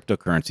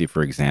cryptocurrency,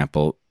 for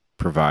example,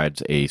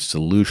 provides a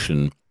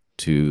solution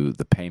to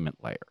the payment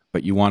layer,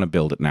 but you want to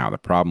build it now. The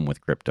problem with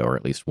crypto, or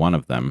at least one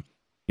of them,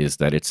 is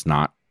that it's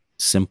not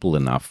simple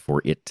enough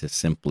for it to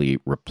simply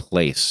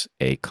replace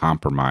a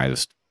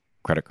compromised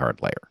credit card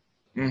layer.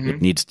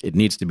 Mm-hmm. It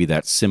needs to be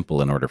that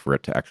simple in order for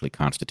it to actually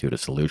constitute a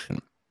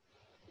solution.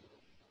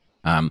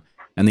 And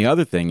the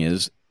other thing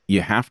is,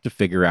 you have to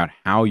figure out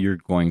how you're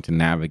going to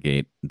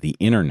navigate the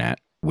internet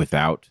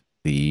without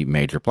the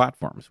major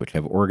platforms, which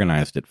have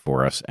organized it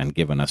for us and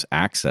given us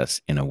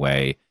access in a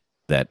way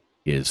that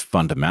is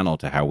fundamental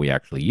to how we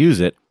actually use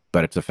it.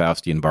 But it's a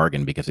Faustian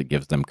bargain because it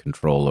gives them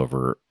control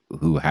over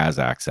who has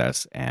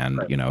access. And,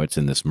 Right. It's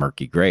in this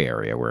murky gray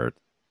area where,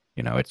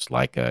 it's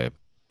like a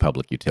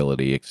public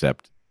utility,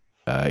 except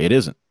it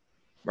isn't.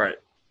 Right.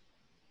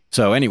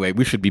 So anyway,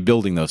 we should be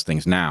building those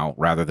things now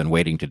rather than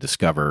waiting to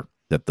discover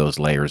that those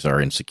layers are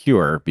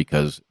insecure,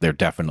 because they're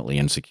definitely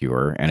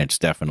insecure, and it's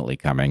definitely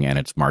coming, and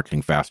it's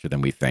marching faster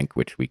than we think,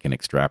 which we can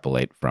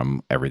extrapolate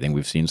from everything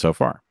we've seen so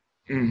far.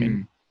 Mm-hmm. I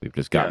mean, we've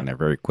just gotten there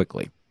very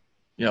quickly.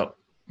 Yep.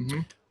 Mm-hmm.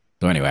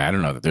 So anyway, I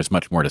don't know that there's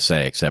much more to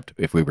say, except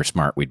if we were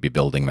smart, we'd be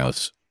building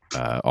those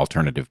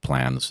alternative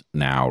plans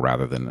now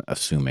rather than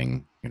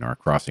assuming, or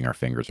crossing our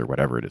fingers or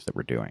whatever it is that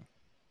we're doing.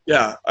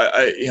 Yeah,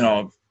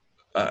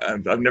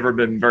 I've never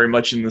been very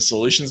much in the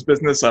solutions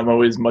business. I'm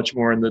always much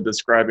more in the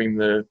describing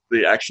the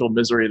actual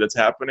misery that's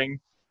happening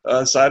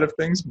side of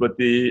things. But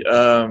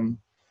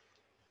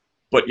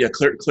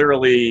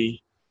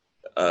clearly,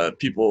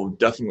 people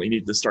definitely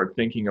need to start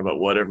thinking about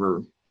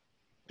whatever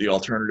the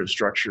alternative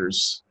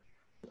structures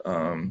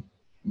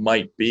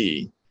might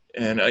be.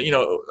 And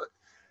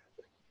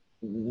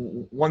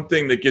one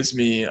thing that gives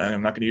me,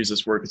 I'm not going to use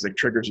this word because it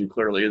triggers you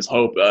clearly, is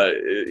hope.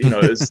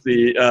 Is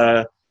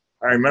the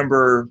I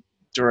remember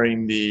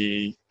during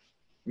the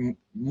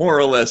more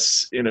or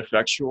less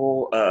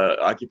ineffectual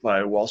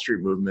Occupy Wall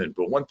Street movement,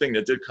 but one thing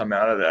that did come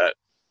out of that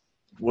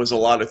was a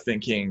lot of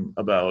thinking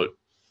about,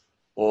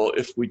 well,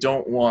 if we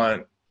don't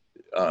want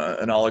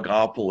an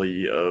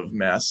oligopoly of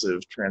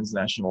massive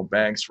transnational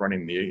banks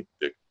running the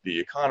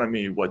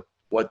economy,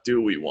 what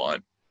do we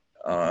want?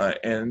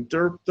 And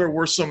there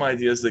were some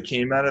ideas that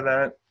came out of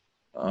that.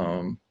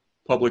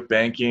 Public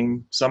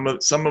banking, some of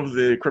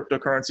the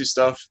cryptocurrency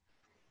stuff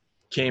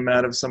came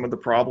out of some of the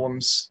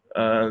problems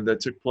that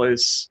took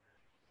place.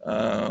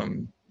 There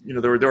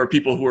were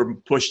people who were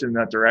pushed in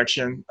that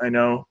direction, I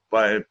know,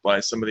 by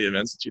some of the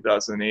events of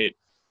 2008.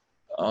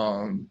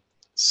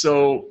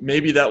 So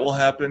maybe that will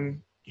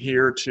happen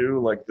here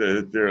too. Like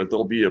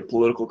there'll be a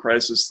political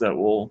crisis that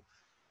will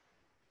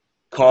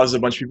cause a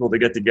bunch of people to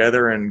get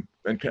together, and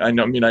I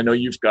know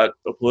you've got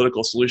a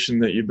political solution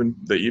that you've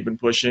been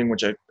pushing,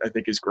 which I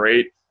think is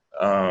great.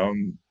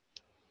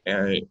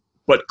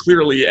 But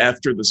clearly,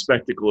 after the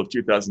spectacle of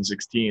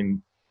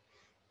 2016,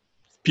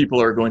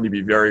 people are going to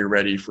be very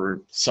ready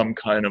for some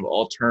kind of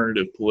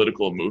alternative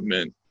political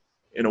movement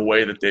in a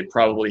way that they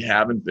probably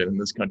haven't been in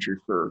this country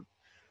for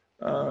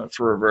a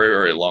very,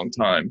 very long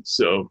time.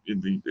 So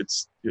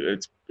it's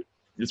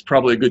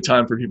probably a good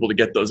time for people to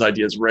get those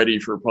ideas ready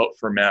for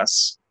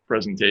mass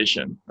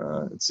presentation.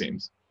 It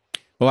seems.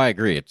 Well, I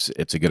agree.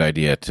 It's a good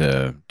idea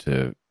to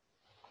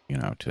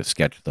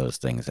sketch those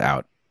things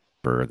out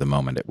for the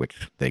moment at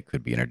which they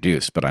could be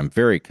introduced. But I'm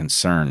very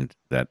concerned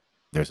that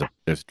there's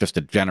just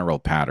a general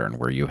pattern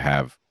where you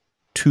have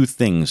two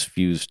things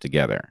fused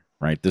together,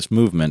 right? This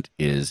movement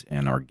is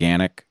an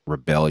organic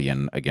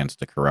rebellion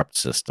against a corrupt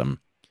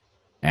system,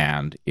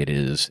 and it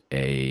is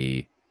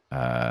a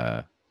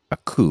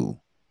coup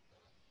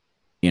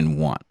in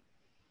one.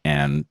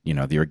 And,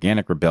 the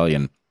organic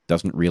rebellion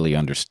doesn't really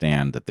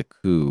understand that the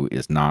coup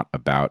is not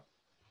about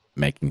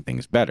making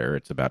things better.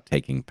 It's about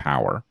taking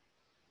power.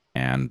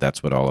 And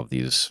that's what all of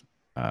these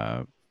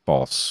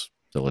false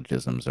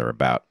syllogisms are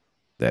about,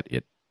 that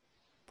it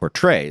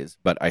portrays.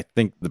 But I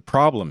think the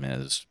problem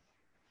is,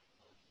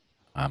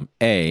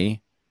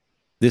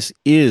 this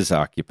is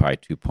Occupy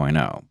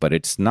 2.0, but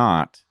it's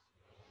not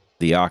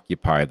the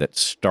Occupy that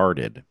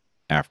started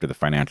after the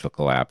financial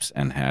collapse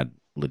and had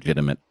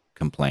legitimate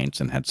complaints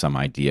and had some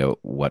idea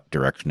what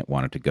direction it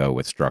wanted to go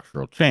with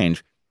structural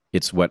change.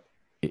 It's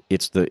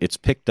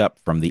picked up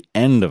from the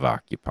end of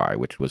Occupy,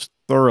 which was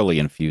thoroughly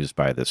infused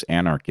by this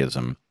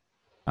anarchism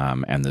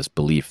and this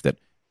belief that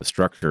the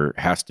structure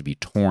has to be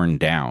torn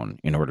down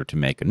in order to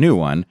make a new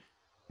one.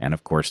 And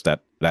of course,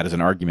 that is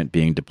an argument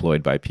being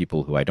deployed by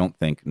people who I don't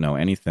think know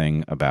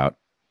anything about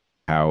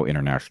how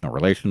international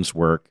relations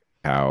work,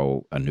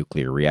 how a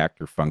nuclear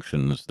reactor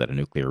functions, that a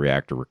nuclear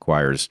reactor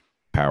requires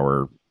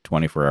power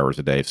 24 hours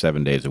a day,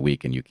 7 days a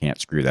week, and you can't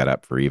screw that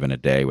up for even a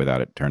day without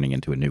it turning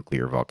into a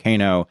nuclear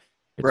volcano.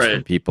 It's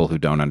from people who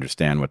don't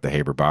understand what the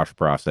Haber-Bosch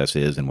process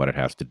is and what it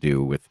has to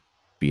do with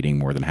feeding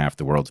more than half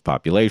the world's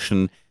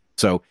population.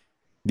 So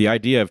the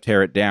idea of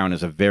tear it down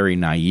is a very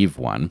naive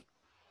one,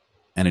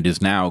 and it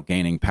is now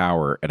gaining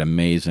power at an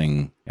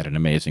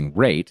amazing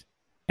rate.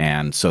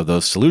 And so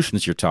those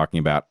solutions you're talking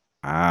about,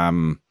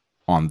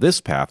 on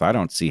this path, I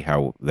don't see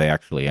how they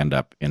actually end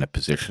up in a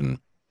position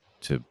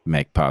to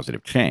make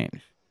positive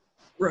change.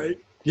 Right.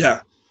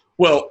 Yeah.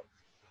 Well,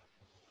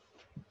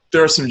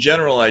 there are some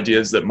general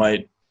ideas that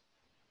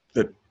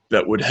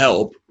would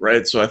help,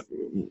 right? So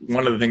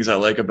one of the things I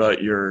like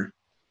about your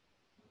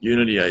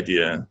unity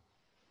idea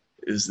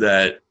is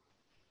that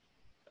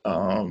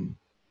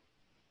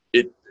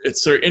it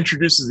sort of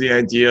introduces the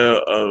idea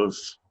of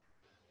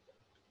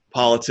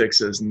politics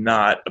as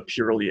not a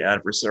purely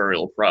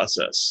adversarial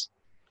process,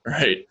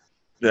 right?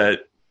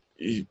 That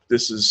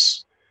this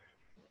is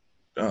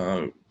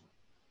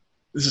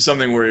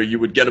something where you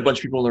would get a bunch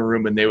of people in a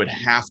room and they would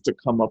have to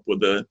come up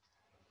with a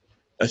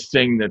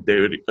thing that they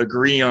would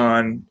agree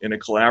on in a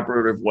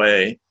collaborative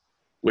way,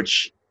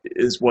 which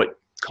is what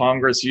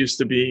Congress used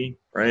to be,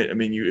 right? I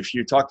mean, if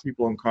you talk to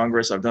people in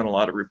Congress, I've done a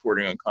lot of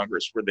reporting on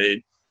Congress where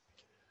they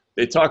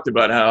talked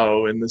about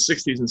how in the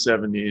 60s and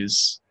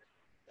 70s,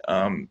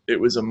 it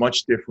was a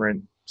much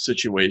different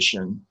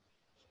situation.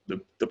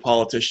 The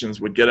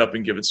politicians would get up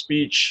and give a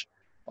speech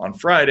on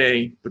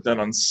Friday, but then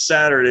on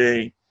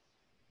Saturday,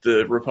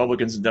 the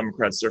Republicans and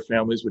Democrats, their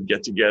families would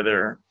get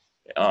together.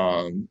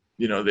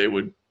 They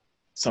would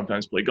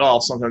sometimes play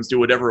golf, sometimes do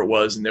whatever it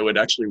was, and they would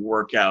actually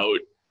work out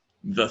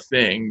the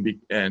thing,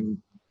 and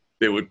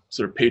they would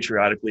sort of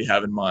patriotically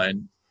have in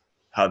mind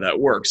how that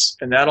works.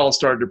 And that all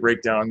started to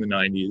break down in the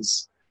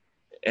 90s,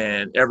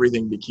 and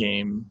everything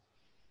became,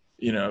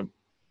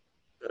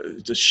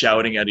 just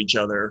shouting at each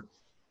other.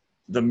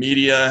 The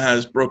media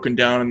has broken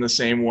down in the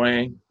same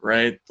way,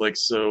 right? Like,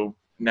 so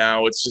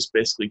now it's just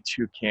basically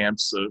two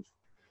camps of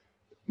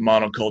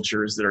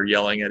monocultures that are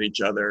yelling at each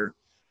other.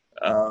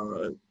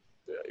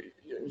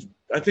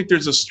 I think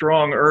there's a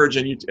strong urge,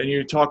 and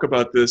you talk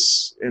about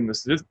this in the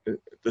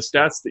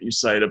stats that you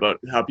cite about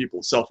how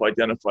people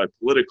self-identify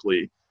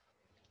politically.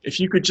 If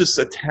you could just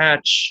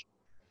attach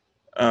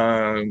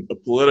a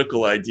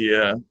political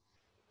idea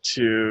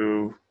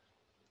to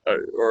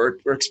or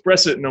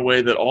express it in a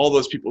way that all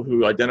those people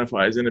who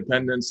identify as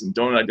independents and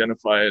don't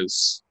identify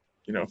as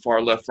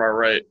far left, far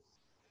right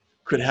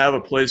could have a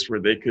place where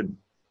they could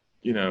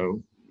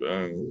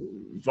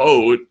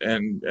vote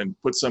and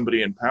put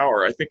somebody in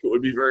power, I think it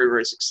would be very,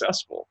 very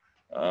successful.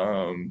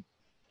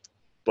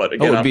 But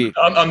again,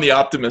 I'm the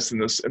optimist in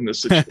this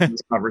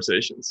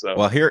conversation. So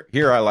well,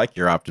 here I like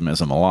your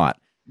optimism a lot.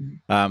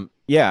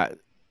 Yeah,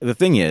 the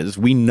thing is,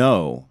 we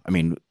know. I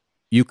mean,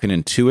 you can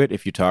intuit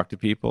if you talk to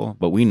people,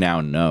 but we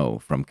now know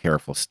from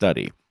careful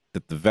study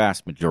that the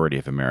vast majority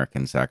of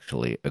Americans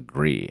actually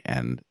agree,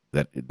 and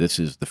that this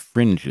is the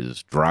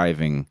fringes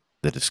driving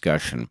the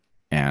discussion.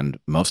 And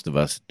most of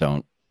us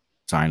don't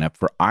sign up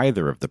for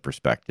either of the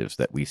perspectives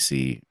that we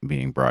see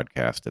being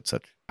broadcast at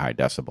such high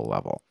decibel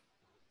level.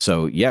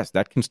 So yes,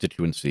 that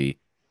constituency,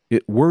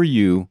 were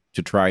you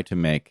to try to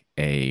make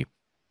a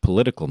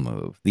political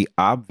move, the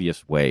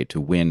obvious way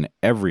to win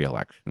every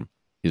election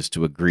is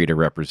to agree to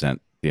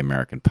represent the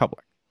American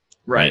public.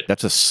 Right.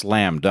 That's a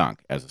slam dunk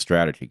as a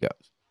strategy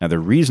goes. Now, the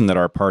reason that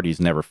our parties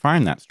never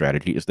find that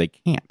strategy is they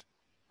can't.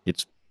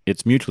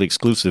 It's mutually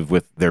exclusive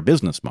with their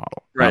business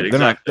model. Right,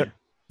 exactly.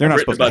 They're not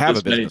supposed to have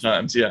a business. Many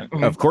times, yeah.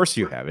 Of course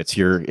you have. It's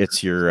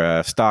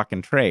your stock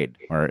and trade,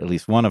 or at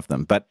least one of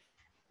them. But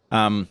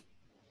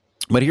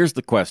here's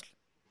the question: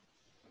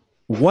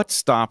 what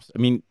stops? I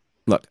mean,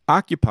 look,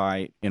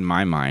 Occupy, in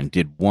my mind,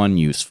 did one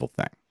useful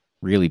thing,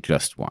 really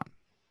just one,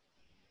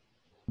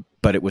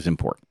 but it was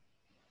important,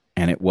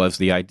 and it was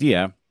the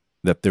idea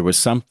that there was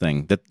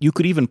something that you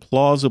could even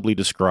plausibly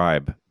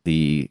describe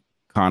the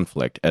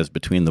conflict as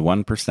between the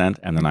 1%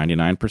 and the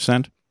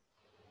 99%.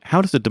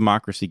 How does a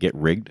democracy get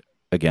rigged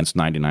against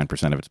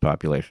 99% of its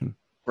population?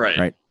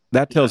 Right.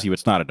 That tells you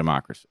it's not a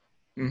democracy.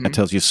 Mm-hmm. That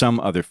tells you some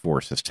other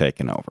force has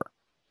taken over.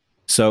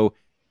 So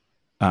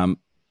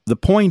the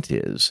point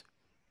is,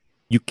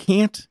 you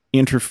can't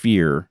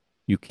interfere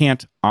You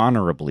can't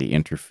honorably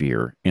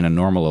interfere in a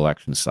normal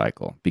election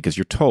cycle because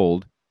you're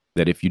told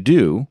that if you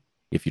do,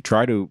 if you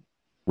try to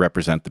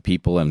represent the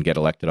people and get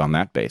elected on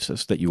that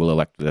basis, that you will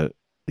elect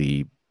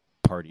the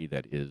party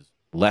that is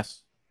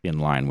less in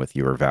line with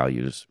your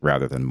values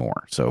rather than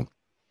more. So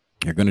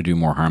you're going to do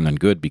more harm than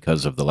good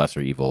because of the lesser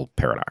evil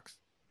paradox.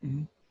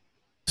 Mm-hmm.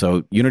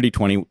 So Unity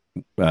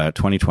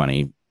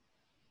 2020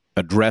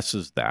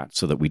 addresses that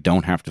so that we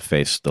don't have to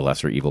face the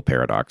lesser evil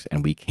paradox,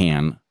 and we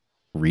can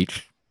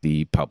reach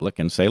the public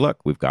and say, look,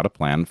 we've got a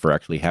plan for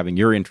actually having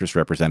your interests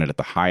represented at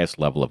the highest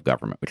level of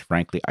government, which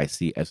frankly I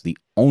see as the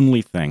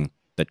only thing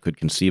that could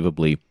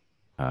conceivably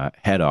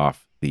head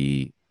off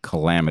the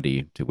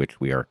calamity to which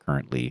we are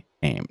currently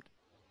aimed.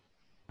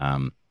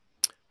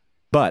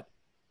 But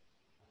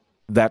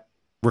that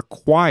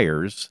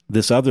requires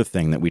this other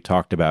thing that we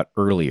talked about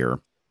earlier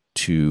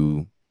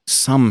to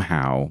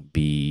somehow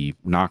be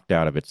knocked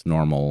out of its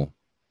normal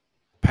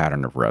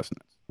pattern of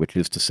resonance, which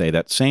is to say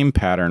that same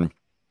pattern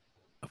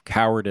of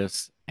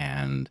cowardice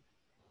and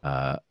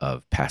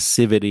of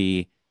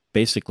passivity.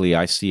 Basically,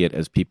 I see it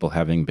as people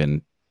having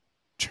been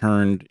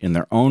turned in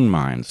their own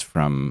minds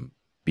from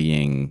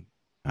being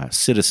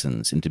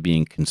citizens into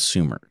being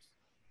consumers.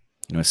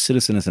 You know, a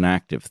citizen is an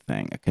active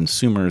thing. A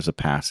consumer is a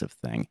passive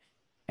thing.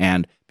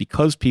 And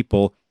because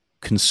people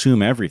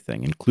consume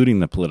everything, including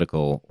the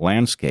political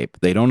landscape,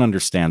 they don't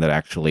understand that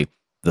actually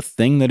the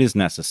thing that is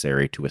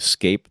necessary to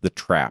escape the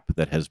trap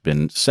that has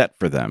been set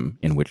for them,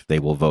 in which they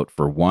will vote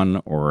for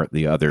one or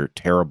the other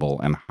terrible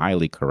and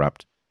highly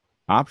corrupt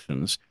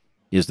options,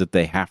 is that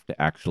they have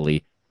to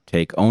actually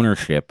take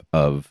ownership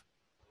of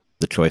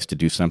the choice to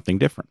do something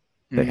different.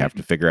 They have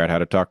to figure out how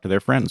to talk to their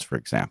friends, for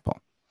example.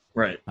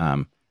 Right.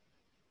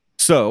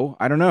 So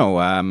I don't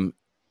know.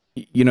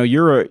 You know,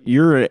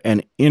 you're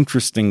an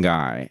interesting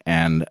guy,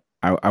 and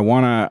I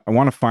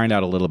wanna find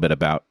out a little bit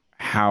about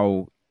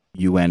how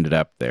you ended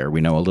up there.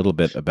 We know a little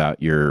bit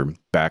about your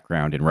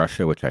background in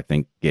Russia, which I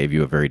think gave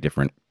you a very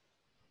different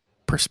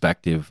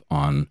perspective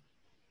on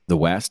the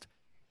West.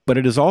 But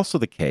it is also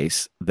the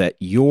case that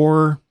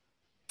your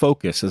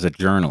focus as a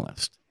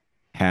journalist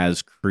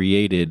has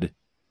created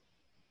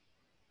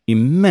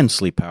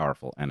immensely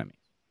powerful enemies,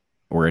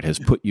 or it has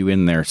put you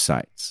in their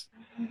sights.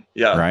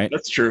 Yeah, right?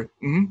 That's true.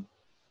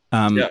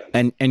 Mm-hmm. Yeah.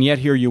 And yet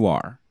here you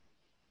are.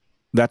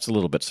 That's a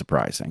little bit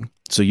surprising.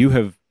 So you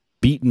have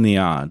beaten the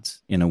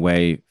odds in a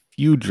way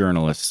few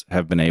journalists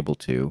have been able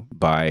to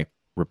by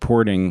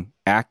reporting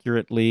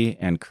accurately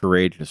and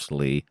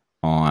courageously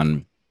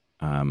on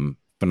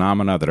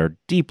phenomena that are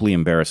deeply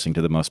embarrassing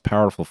to the most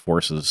powerful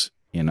forces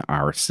in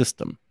our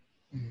system.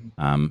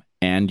 Mm-hmm.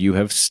 And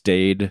you've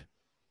stayed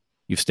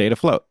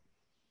afloat.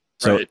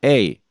 So, right.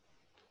 A,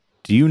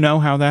 do you know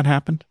how that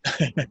happened?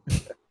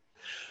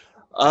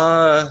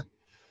 Well,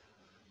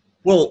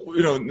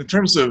 you know, in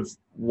terms of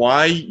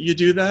why you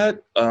do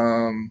that,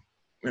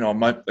 you know,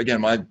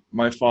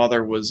 my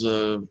father was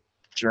a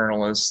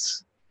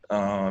journalist,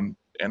 and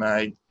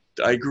I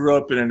grew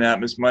up in an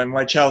atmosphere.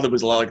 My childhood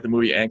was a lot like the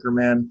movie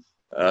Anchorman.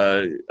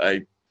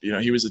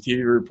 He was a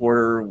TV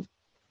reporter,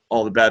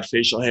 all the bad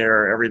facial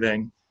hair,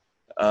 everything.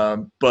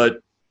 But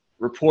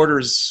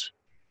reporters,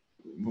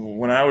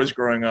 when I was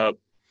growing up,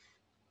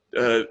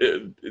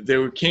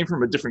 they came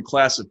from a different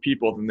class of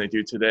people than they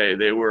do today.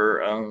 They were,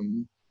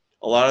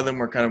 a lot of them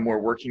were kind of more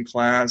working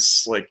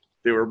class. Like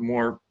they were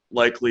more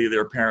likely,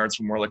 their parents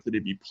were more likely to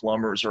be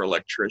plumbers or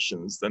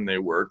electricians than they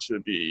were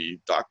to be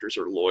doctors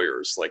or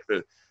lawyers. Like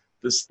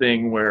this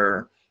thing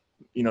where,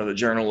 you know, the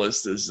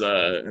journalist is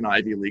an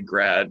Ivy League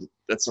grad.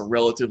 That's a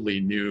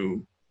relatively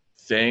new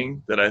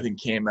thing that I think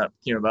came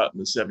about in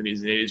the 70s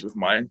and 80s with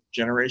my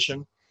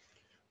generation.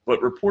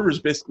 But reporters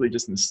basically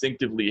just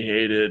instinctively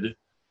hated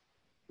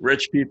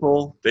rich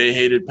people. They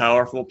hated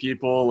powerful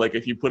people. Like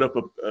if you put up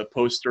a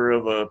poster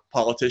of a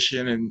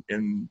politician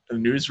in a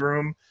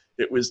newsroom,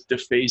 it was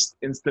defaced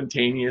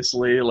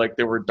instantaneously. Like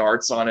there were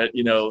darts on it.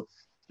 You know,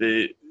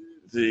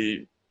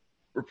 the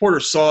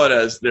reporters saw it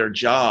as their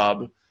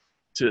job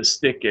to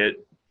stick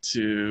it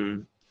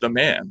to the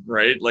man,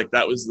 right? Like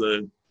that was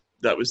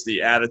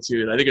the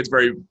attitude. I think it's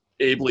very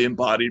ably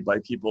embodied by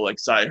people like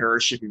Cy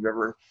Hirsch, if you've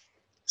ever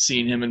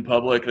seen him in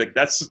public. Like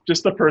that's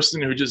just a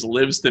person who just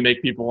lives to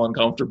make people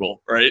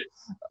uncomfortable, right?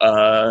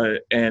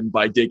 And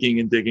by digging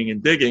and digging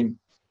and digging.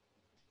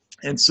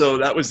 And so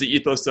that was the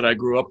ethos that I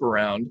grew up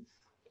around.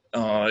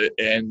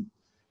 And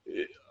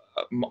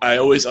I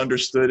always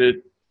understood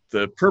it,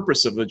 the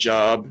purpose of the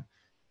job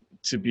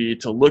to be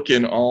to look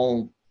in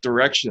all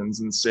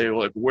directions and say,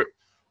 like,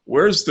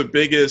 where's the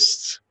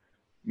biggest,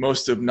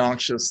 most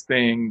obnoxious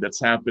thing that's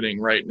happening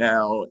right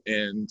now?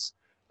 And,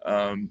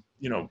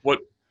 you know,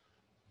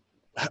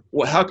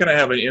 how can I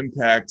have an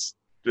impact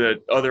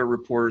that other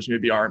reporters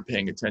maybe aren't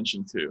paying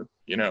attention to,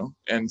 you know?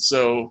 And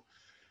so,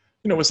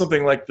 you know, with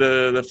something like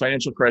the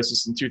financial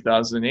crisis in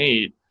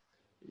 2008,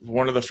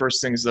 one of the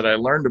first things that I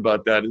learned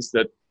about that is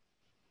that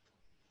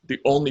the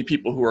only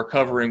people who were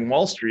covering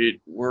Wall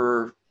Street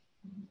were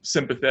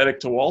sympathetic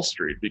to Wall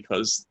Street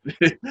because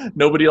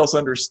nobody else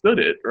understood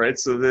it, right?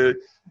 So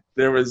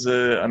there was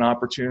an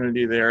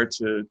opportunity there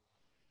to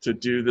to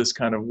do this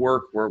kind of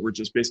work where we're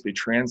just basically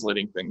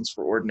translating things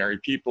for ordinary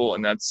people,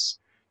 and that's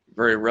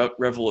very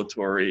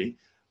revelatory.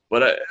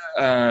 But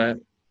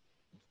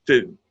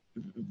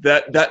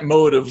that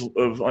mode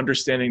of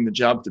understanding the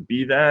job to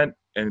be that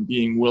and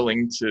being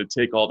willing to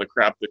take all the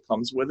crap that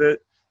comes with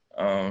it,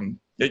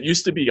 it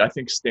used to be, I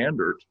think,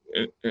 standard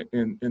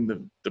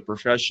in the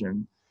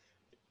profession.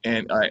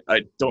 And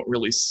I don't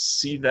really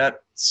see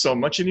that so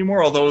much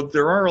anymore, although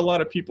there are a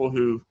lot of people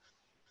who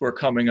are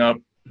coming up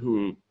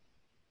who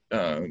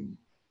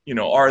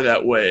are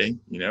that way.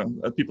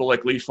 People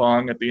like Lee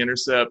Fong at The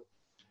Intercept.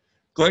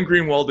 Glenn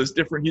Greenwald is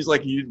different. He's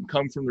like, he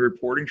come from the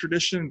reporting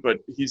tradition, but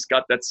he's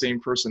got that same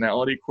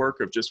personality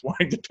quirk of just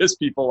wanting to piss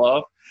people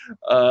off.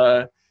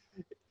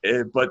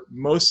 But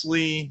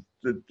mostly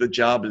the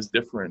job is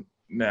different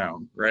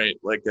now, right?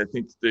 Like, I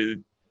think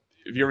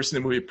have you ever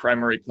seen the movie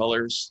Primary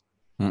Colors?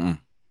 Mm-mm.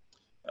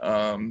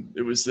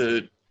 It was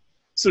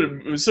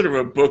sort of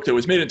a book that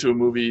was made into a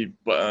movie.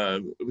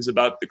 It was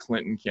about the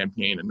Clinton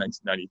campaign in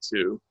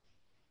 1992.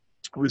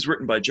 It was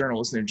written by a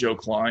journalist named Joe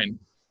Klein,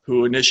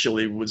 who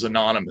initially was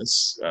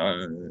anonymous.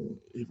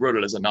 He wrote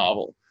it as a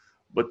novel.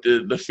 But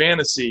the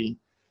fantasy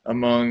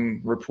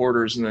among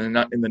reporters in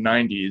the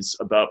 90s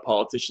about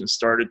politicians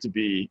started to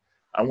be,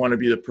 I want to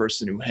be the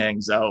person who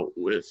hangs out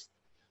with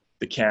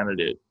the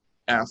candidate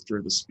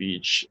after the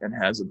speech and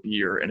has a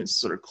beer and is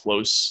sort of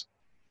close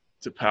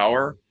to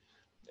power.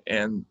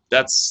 And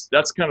that's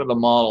kind of the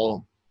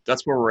model.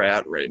 That's where we're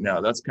at right now.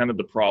 That's kind of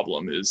the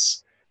problem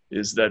is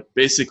that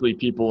basically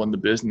people in the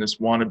business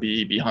want to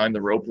be behind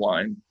the rope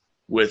line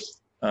with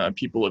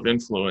people of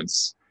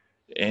influence,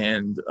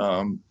 and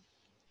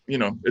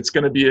it's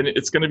going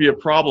to be a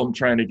problem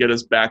trying to get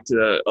us back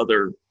to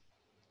other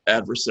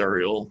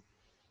adversarial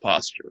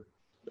posture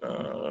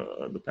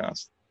of the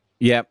past.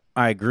 Yeah,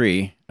 I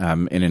agree.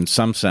 And in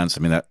some sense,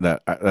 I mean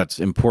that's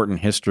important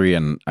history,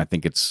 and I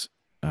think it's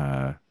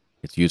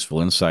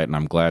useful insight, and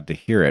I'm glad to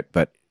hear it.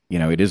 But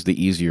it is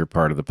the easier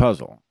part of the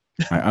puzzle.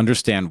 I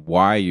understand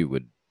why you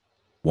would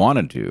want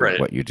to do right.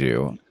 what you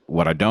do.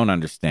 What I don't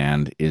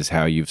understand is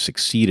how you've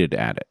succeeded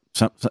at it.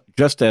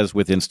 Just as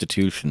with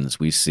institutions,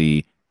 we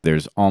see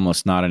there's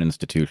almost not an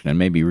institution, and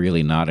maybe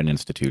really not an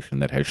institution,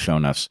 that has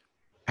shown us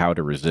how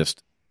to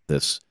resist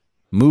this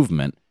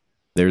movement.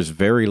 There's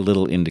very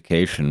little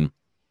indication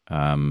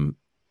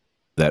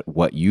that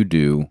what you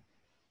do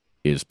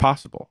is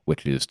possible,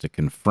 which is to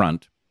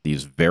confront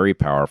these very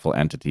powerful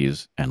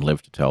entities and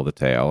live to tell the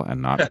tale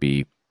and not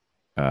be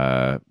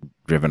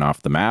driven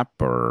off the map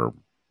or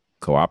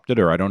co-opted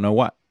or I don't know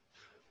what.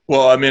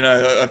 Well, I mean,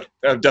 I've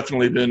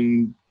definitely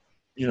been,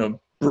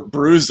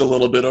 bruised a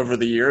little bit over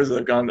the years.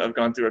 I've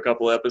gone through a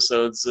couple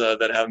episodes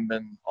that haven't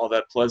been all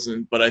that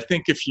pleasant. But I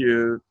think if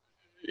you,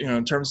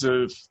 in terms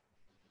of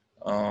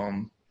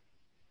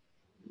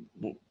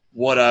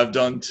what I've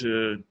done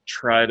to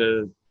try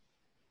to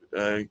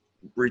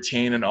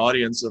retain an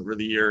audience over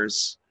the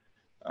years,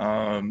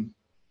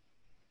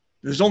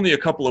 there's only a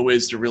couple of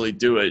ways to really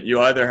do it.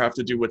 You either have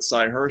to do what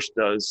Cy Hirsch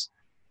does,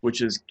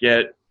 which is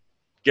get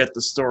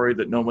the story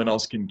that no one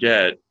else can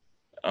get,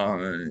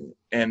 and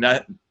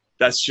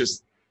that's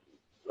just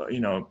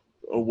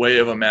a way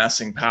of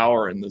amassing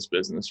power in this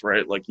business,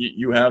 right? Like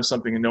you have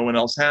something that no one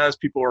else has,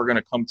 people are going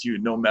to come to you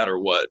no matter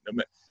what.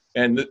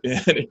 And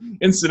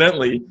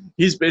incidentally,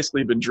 he's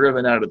basically been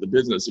driven out of the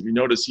business. If you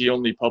notice, he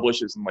only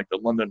publishes in like the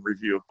London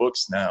Review of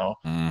Books now.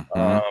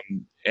 Mm-hmm.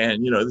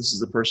 And this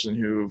is the person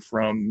who,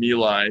 from My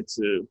Lai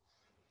to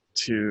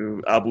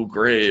Abu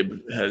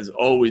Ghraib, has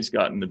always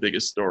gotten the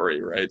biggest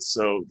story, right?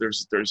 So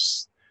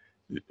there's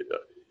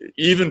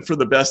even for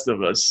the best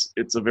of us,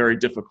 it's a very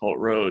difficult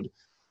road.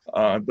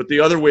 But the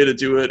other way to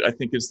do it, I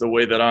think, is the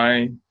way that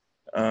I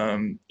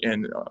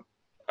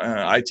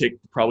take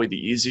probably the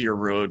easier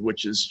road,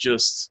 which is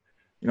just,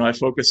 I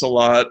focus a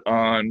lot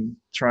on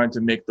trying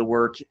to make the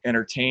work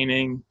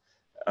entertaining,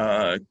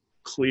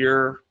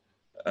 clear,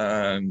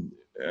 and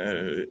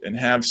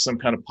have some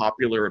kind of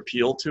popular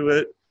appeal to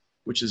it,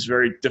 which is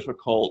very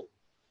difficult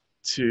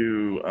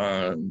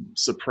to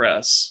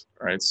suppress,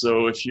 right?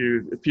 So if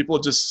you've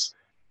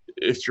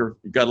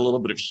got a little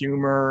bit of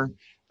humor,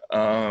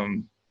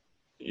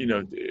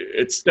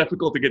 it's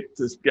difficult to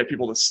get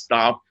people to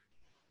stop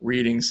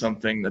reading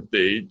something that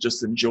they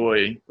just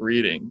enjoy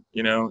reading,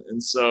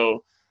 and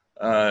so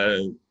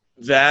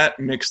that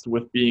mixed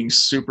with being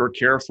super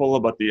careful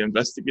about the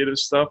investigative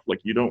stuff, like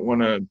you don't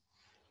want to,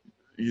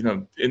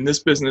 in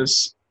this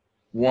business,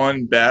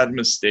 one bad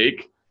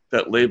mistake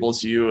that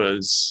labels you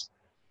as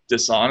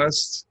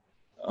dishonest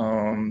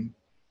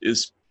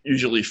is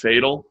usually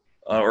fatal,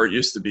 or it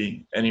used to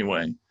be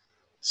anyway.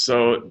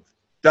 So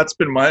that's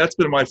been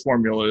my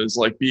formula, is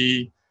like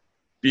be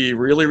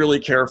really, really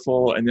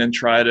careful, and then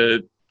try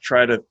to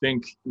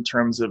think in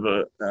terms of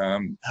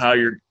how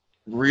you're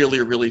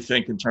really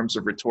think in terms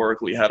of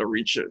rhetorically how to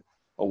reach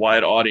a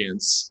wide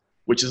audience,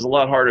 which is a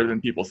lot harder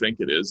than people think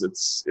it is.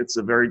 It's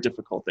a very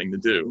difficult thing to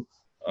do,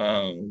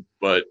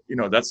 but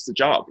that's the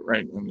job,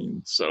 right? I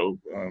mean, so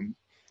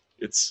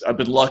I've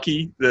been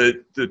lucky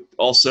that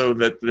also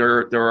that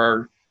there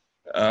are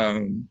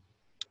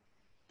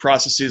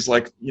processes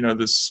like,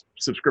 this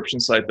subscription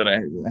site that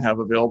I have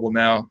available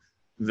now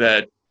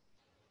that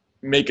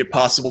make it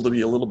possible to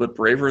be a little bit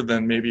braver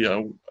than maybe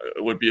I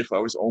would be if I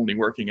was only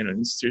working in an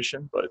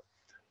institution.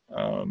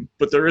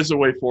 But there is a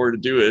way forward to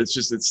do it.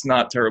 It's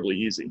not terribly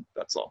easy.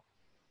 That's all.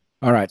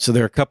 All right. So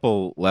there are a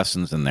couple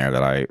lessons in there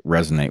that I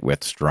resonate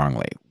with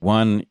strongly.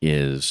 One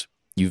is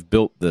you've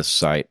built this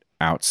site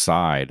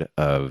outside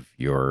of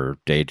your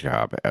day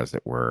job, as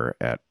it were,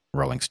 at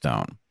Rolling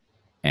Stone.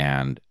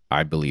 And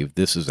I believe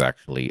this is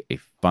actually a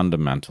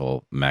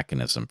fundamental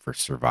mechanism for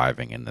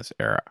surviving in this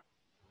era.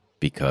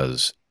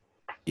 Because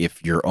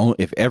if your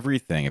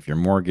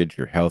mortgage,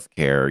 your health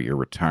care, your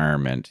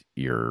retirement,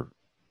 your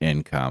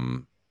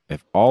income,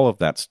 if all of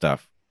that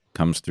stuff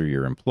comes through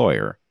your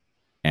employer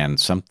and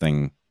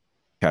something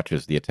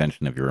catches the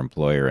attention of your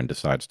employer and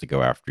decides to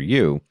go after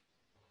you,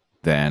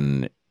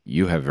 then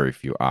you have very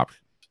few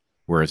options.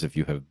 Whereas if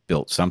you have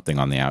built something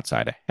on the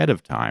outside ahead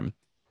of time,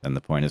 then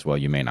the point is, well,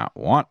 you may not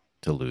want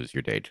to lose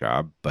your day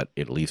job, but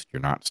at least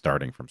you're not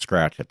starting from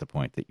scratch at the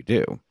point that you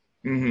do.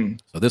 Mm-hmm.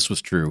 So this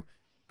was true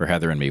for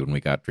Heather and me when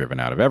we got driven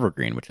out of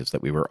Evergreen, which is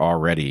that we were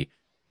already,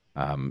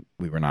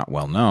 we were not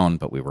well known,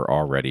 but we were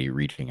already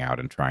reaching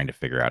out and trying to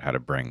figure out how to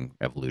bring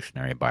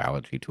evolutionary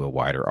biology to a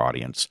wider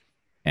audience.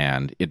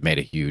 And it made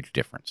a huge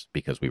difference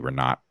because we were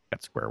not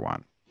at square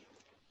one.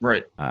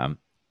 Right.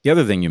 The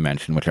other thing you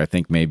mentioned, which I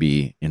think may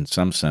be in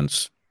some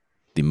sense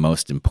the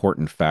most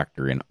important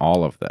factor in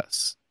all of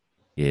this,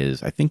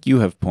 is I think you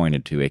have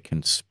pointed to a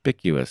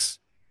conspicuous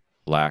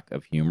lack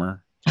of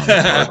humor on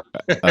the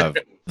part of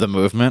the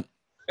movement.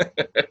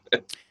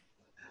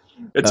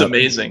 It's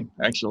amazing,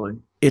 actually.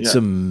 It's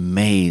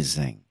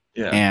amazing.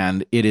 Yeah.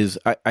 And it is,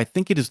 I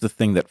think it is the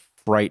thing that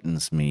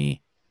frightens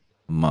me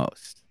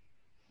most.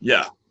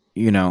 Yeah.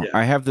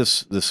 I have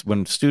this,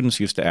 when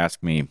students used to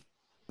ask me,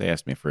 they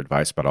asked me for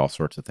advice about all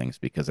sorts of things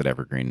because at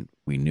Evergreen,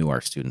 we knew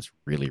our students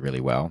really,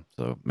 really well.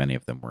 So many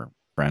of them were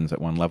friends at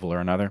one level or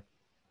another.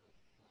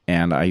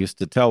 And I used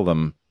to tell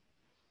them,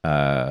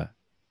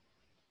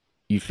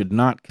 you should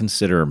not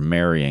consider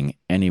marrying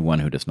anyone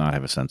who does not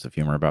have a sense of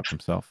humor about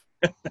themselves.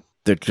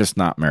 They're just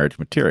not marriage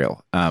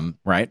material,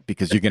 right?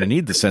 Because you're going to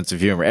need the sense of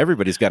humor.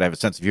 Everybody's got to have a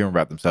sense of humor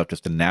about themselves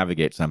just to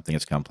navigate something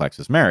as complex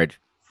as marriage.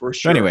 For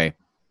sure. So anyway,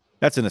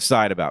 that's an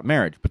aside about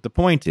marriage. But the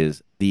point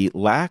is, the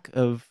lack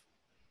of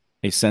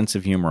a sense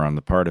of humor on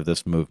the part of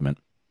this movement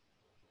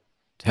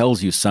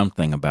tells you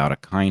something about a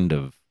kind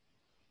of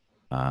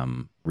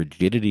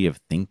rigidity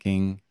of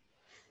thinking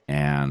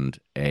and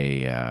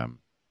I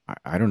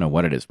don't know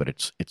what it is, but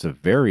it's a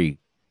very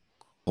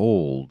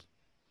cold,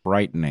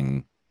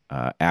 frightening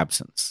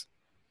absence.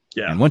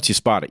 Yeah. And once you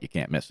spot it, you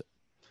can't miss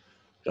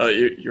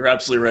it. You're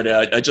absolutely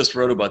right. I just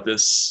wrote about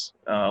this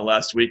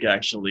last week,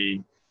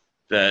 actually,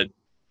 that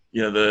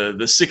the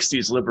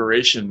 60s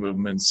liberation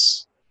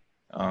movements,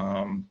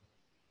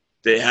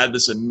 they had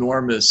this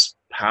enormous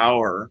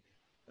power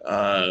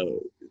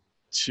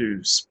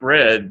to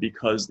spread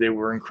because they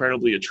were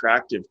incredibly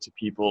attractive to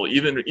people,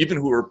 even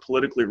who were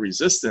politically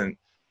resistant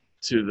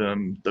to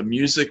them. The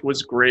music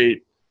was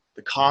great.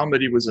 The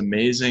comedy was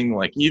amazing.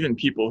 Like, even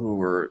people who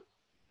were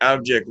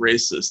abject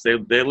racists,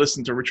 they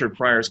listened to Richard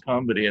Pryor's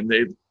comedy and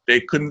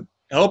they couldn't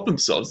help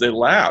themselves. They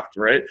laughed,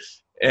 right?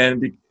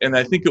 And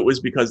I think it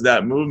was because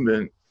that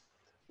movement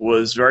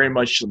was very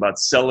much about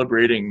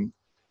celebrating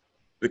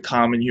the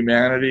common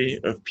humanity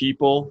of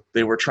people.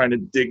 They were trying to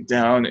dig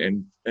down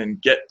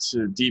and get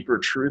to deeper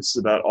truths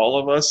about all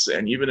of us.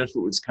 And even if it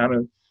was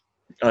kind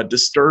of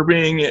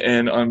disturbing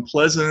and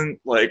unpleasant,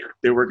 like,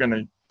 they were going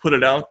to put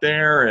it out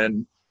there.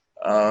 And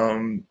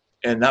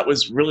that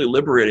was really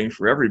liberating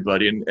for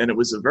everybody. And it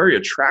was a very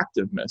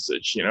attractive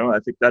message. I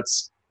think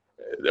that's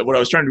what I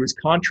was trying to do, is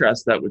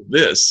contrast that with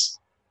this,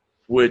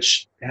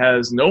 which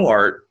has no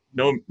art,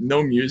 no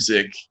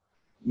music,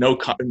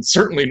 and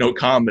certainly no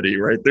comedy,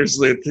 right? There's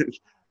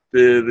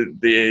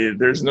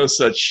there's no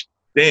such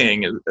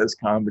thing as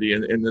comedy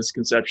in this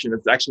conception.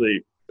 It's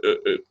actually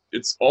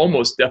it's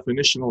almost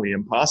definitionally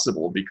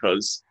impossible,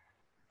 because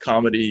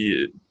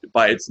comedy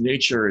by its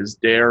nature is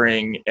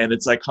daring and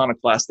it's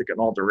iconoclastic in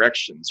all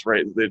directions,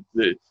 right?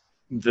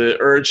 The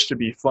urge to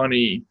be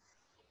funny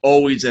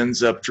always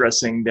ends up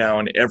dressing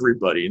down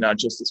everybody, not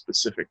just a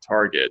specific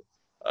target.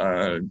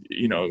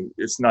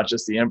 It's not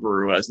just the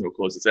emperor who has no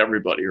clothes, it's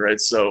everybody, right?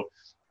 So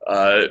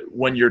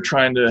when you're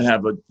trying to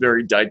have a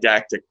very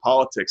didactic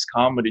politics,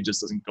 comedy just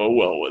doesn't go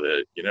well with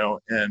it,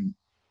 and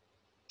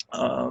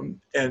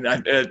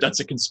that's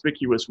a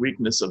conspicuous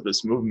weakness of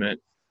this movement.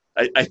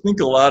 I think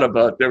a lot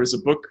about, there was a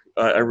book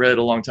I read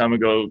a long time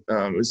ago.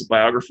 It was a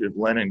biography of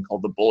Lenin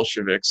called The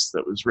Bolsheviks,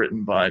 that was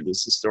written by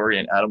this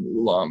historian, Adam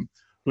Ulam,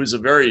 who's a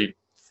very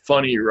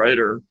funny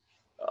writer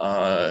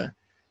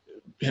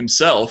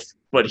himself,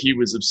 but he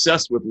was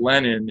obsessed with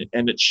Lenin,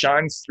 and it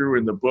shines through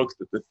in the book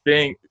that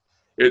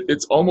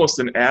it's almost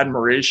an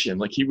admiration.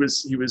 Like, he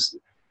was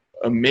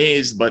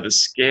amazed by the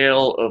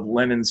scale of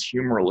Lenin's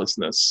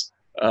humorlessness.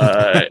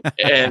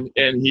 And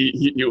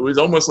it was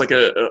almost like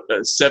a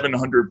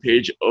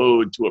 700-page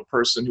ode to a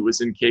person who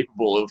was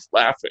incapable of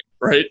laughing,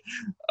 right?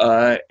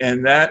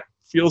 And that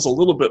feels a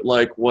little bit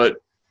like what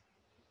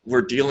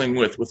we're dealing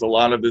with a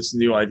lot of this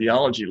new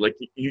ideology. Like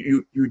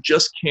you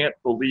just can't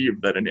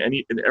believe that in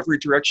every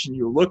direction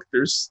you look,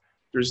 there's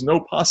no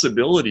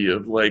possibility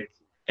of like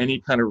any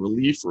kind of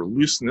relief or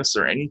looseness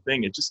or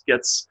anything. It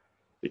gets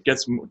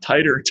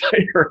tighter and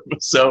tighter.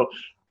 So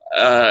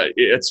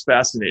it's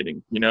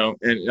fascinating, you know.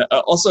 And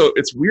also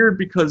it's weird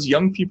because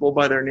young people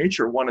by their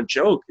nature want to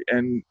joke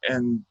and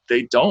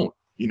they don't,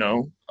 you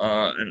know.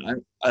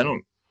 And I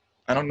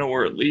don't know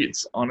where it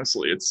leads.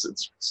 Honestly,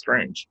 it's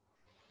strange.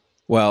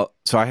 Well,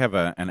 so I have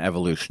an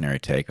evolutionary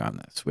take on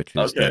this, which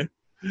is Okay.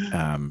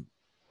 that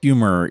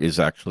humor is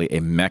actually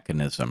a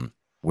mechanism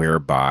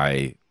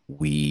whereby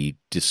we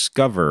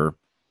discover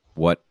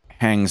what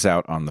hangs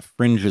out on the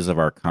fringes of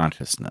our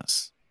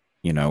consciousness.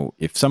 You know,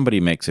 if somebody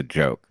makes a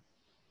joke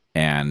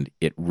and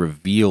it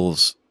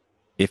reveals,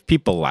 if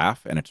people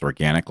laugh and it's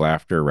organic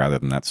laughter rather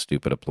than that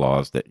stupid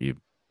applause that you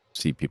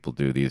see people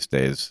do these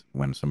days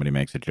when somebody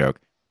makes a joke,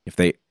 if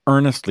they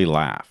earnestly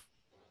laugh,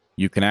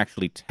 you can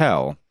actually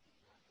tell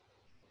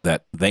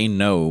that they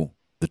know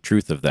the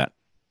truth of that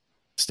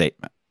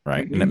statement,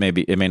 right? Mm-hmm. And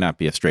it may not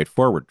be a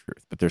straightforward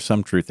truth, but there's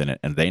some truth in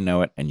it, and they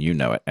know it, and you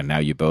know it, and now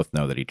you both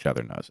know that each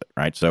other knows it,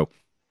 right? So,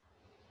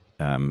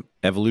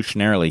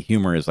 evolutionarily,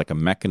 humor is like a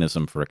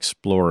mechanism for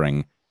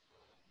exploring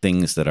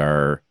things that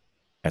are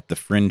at the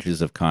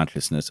fringes of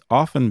consciousness,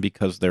 often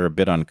because they're a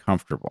bit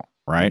uncomfortable,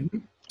 right? Mm-hmm.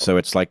 So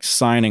it's like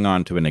signing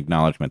on to an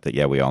acknowledgement that,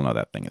 yeah, we all know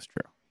that thing is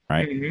true,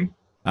 right?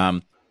 Mm-hmm.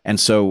 And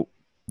so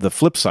the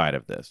flip side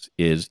of this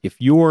is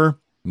if your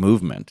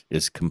movement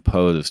is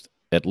composed,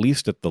 at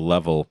least at the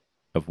level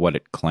of what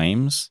it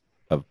claims,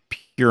 of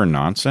pure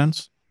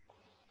nonsense,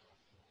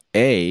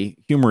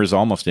 humor is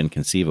almost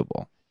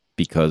inconceivable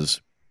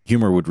because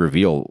humor would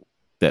reveal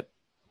that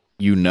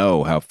you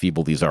know how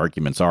feeble these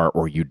arguments are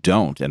or you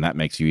don't, and that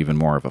makes you even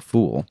more of a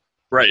fool.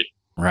 Right.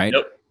 Right?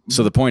 Yep.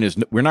 So the point is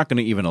we're not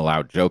going to even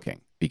allow joking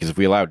because if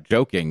we allowed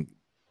joking,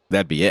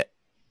 that'd be it.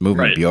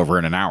 Movement would be over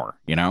in an hour,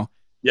 you know?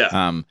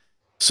 Yeah.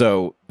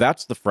 So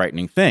that's the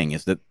frightening thing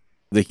is that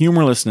the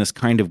humorlessness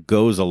kind of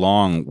goes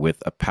along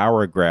with a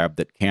power grab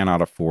that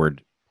cannot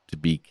afford to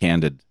be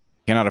candid,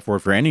 cannot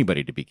afford for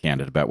anybody to be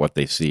candid about what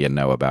they see and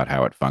know about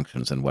how it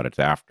functions and what it's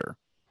after.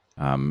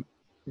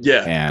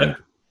 Yeah. And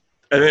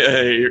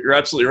You're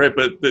absolutely right,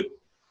 but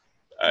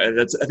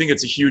I think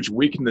it's a huge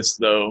weakness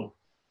though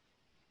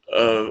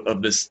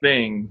of this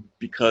thing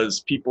because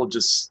people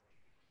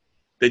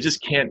they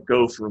just can't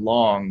go for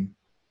long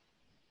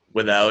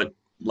without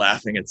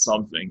laughing at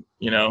something,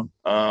 you know.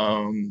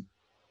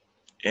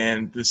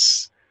 And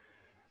this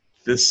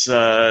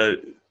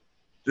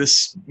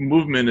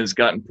movement has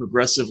gotten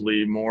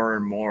progressively more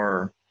and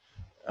more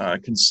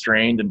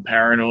constrained and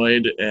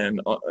paranoid and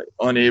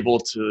unable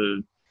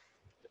to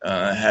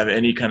have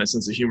any kind of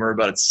sense of humor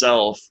about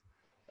itself.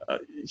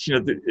 You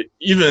know,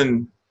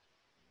 even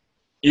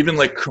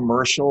like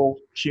commercial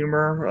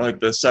humor,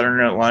 like the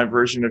Saturday Night Live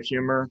version of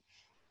humor,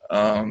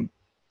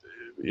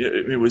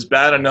 it was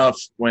bad enough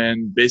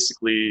when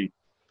basically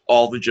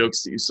all the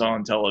jokes that you saw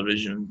on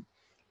television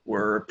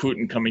were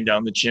Putin coming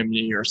down the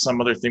chimney or some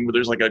other thing where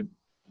there's like a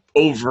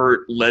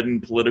overt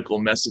leaden political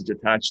message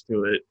attached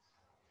to it.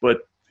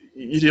 But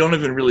you don't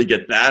even really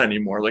get that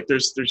anymore. Like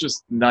there's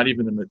just not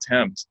even an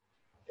attempt.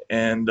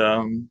 And,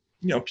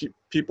 you know,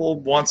 people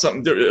want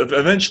something different.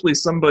 Eventually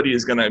somebody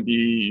is going to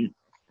be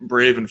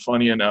brave and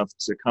funny enough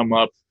to come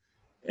up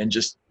and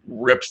just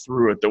rip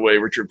through it the way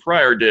Richard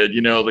Pryor did.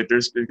 You know, like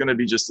there's going to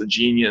be just a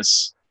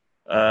genius,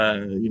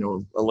 you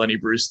know, a Lenny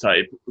Bruce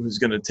type who's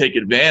going to take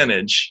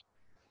advantage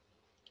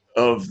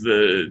of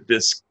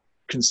this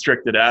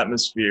constricted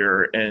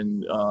atmosphere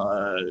and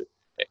I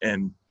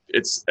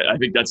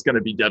think that's going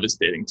to be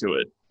devastating to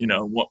it. You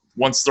know,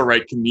 once the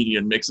right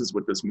comedian mixes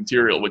with this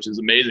material, which is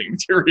amazing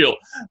material,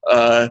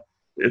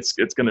 it's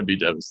going to be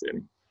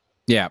devastating.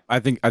 yeah, I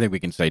think we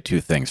can say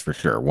two things for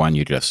sure. One,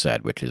 you just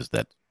said, which is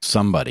that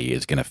somebody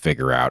is going to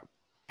figure out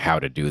how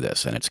to do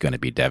this, and it's going to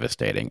be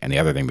devastating. And the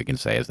other thing we can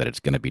say is that it's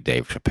going to be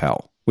Dave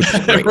Chappelle, which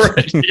is great.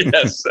 Right.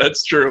 Yes,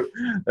 that's true.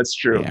 That's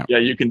true. Yeah. Yeah,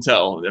 you can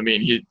tell. I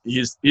mean,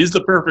 he's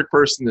the perfect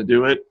person to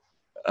do it,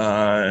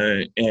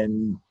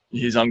 and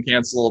he's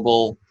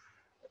uncancelable.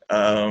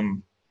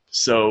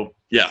 So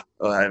yeah,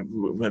 I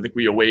think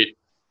we await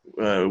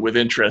with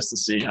interest to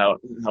see how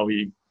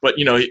he. But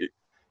you know,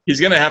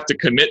 he's going to have to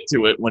commit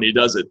to it when he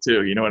does it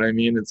too. You know what I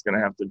mean? It's going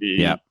to have to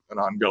be an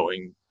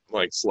ongoing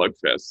like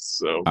slugfest.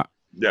 So.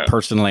 Yeah.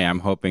 Personally, I'm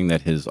hoping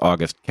that his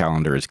August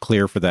calendar is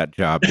clear for that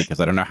job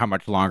because I don't know how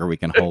much longer we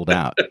can hold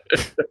out.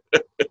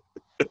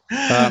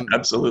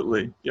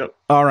 Absolutely. Yep.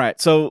 All right.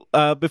 So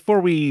before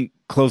we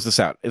close this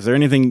out, is there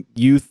anything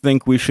you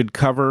think we should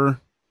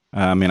cover?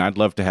 I mean, I'd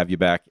love to have you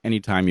back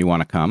anytime you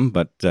want to come,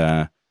 but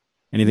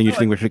anything you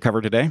think we should cover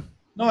today?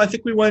 No, I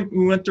think we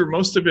went through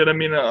most of it. I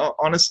mean,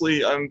 honestly,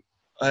 you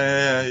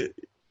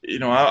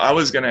know, I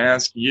was going to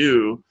ask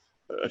you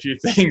a few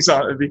things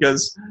on it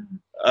because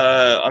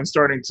I'm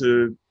starting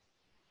to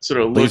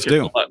sort of look at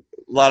a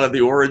lot of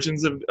the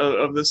origins of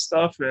this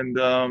stuff. And,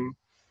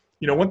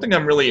 you know, one thing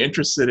I'm really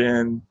interested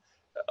in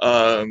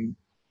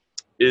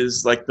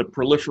is like the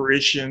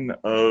proliferation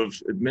of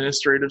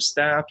administrative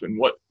staff and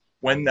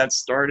when that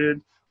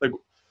started. Like,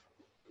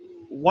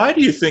 why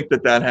do you think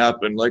that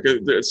happened? Like,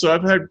 so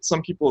I've had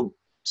some people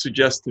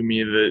suggest to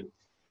me that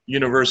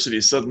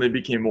universities suddenly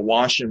became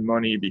awash in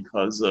money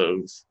because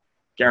of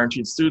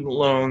guaranteed student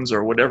loans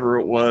or whatever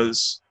it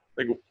was.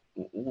 Like,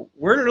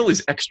 where did all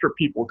these extra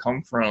people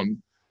come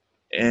from,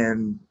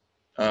 and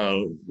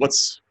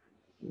what's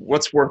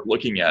worth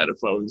looking at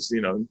if I was,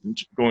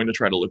 going to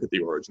try to look at the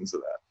origins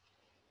of that?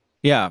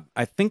 Yeah,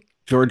 I think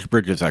George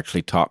Bridges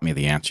actually taught me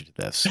the answer to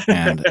this.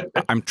 And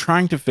I'm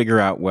trying to figure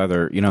out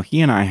whether,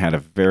 he and I had a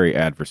very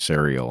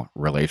adversarial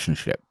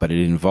relationship, but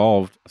it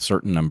involved a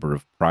certain number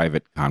of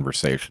private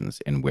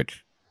conversations in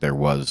which there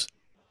was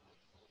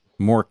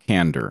more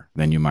candor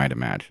than you might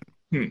imagine.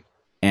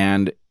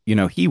 And,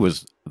 he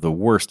was the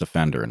worst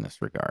offender in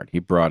this regard.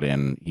 He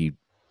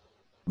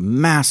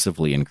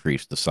massively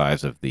increased the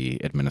size of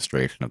the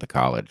administration of the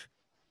college,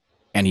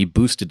 and he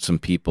boosted some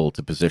people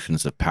to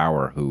positions of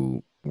power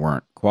who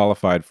weren't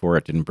qualified for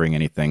it, didn't bring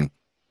anything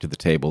to the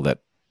table that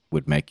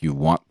would make you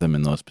want them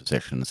in those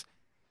positions.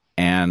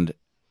 And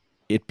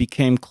it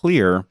became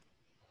clear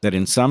that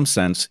in some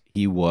sense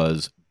he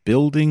was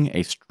building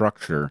a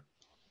structure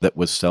that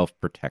was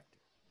self-protected.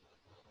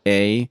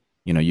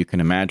 You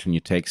can imagine you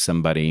take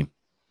somebody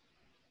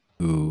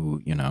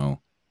who,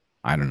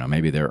 I don't know,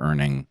 maybe they're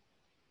earning,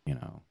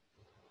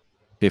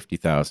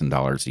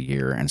 $50,000 a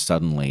year, and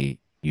suddenly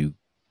you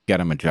get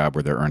them a job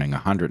where they're earning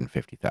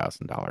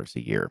 $150,000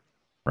 a year,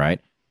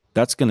 right?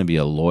 That's going to be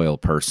a loyal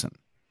person.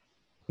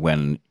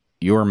 When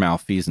your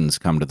malfeasance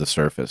come to the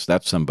surface,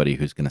 that's somebody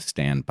who's going to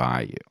stand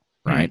by you,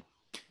 right?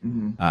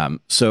 Mm-hmm.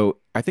 So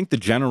I think the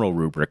general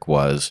rubric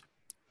was,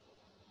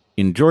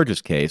 in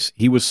George's case,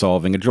 he was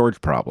solving a George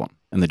problem.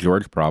 And the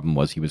George problem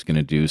was he was going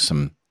to do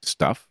some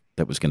stuff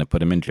that was going to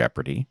put him in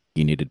jeopardy.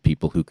 He needed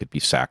people who could be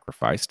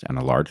sacrificed, and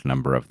a large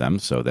number of them,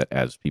 so that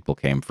as people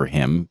came for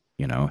him,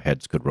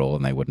 heads could roll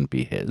and they wouldn't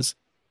be his.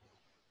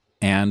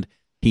 And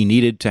he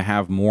needed to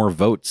have more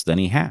votes than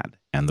he had.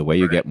 And the way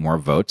you get more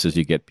votes is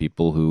you get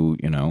people who,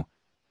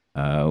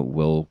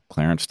 will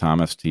Clarence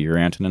Thomas to your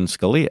Antonin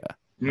Scalia,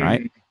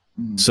 right?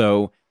 Mm-hmm.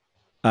 So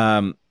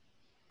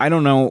I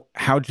don't know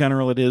how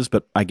general it is,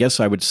 but I guess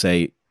I would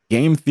say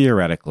game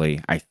theoretically,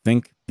 I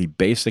think the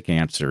basic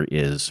answer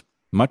is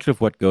much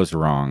of what goes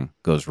wrong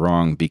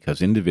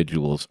because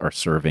individuals are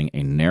serving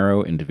a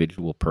narrow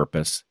individual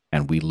purpose,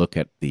 and we look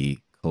at the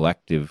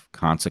collective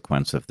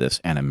consequence of this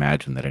and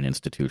imagine that an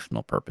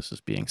institutional purpose is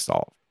being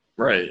solved.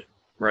 Right.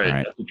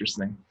 That's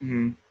interesting.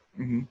 Mm-hmm.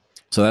 Mm-hmm.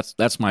 So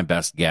that's my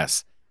best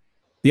guess.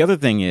 The other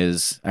thing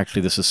is,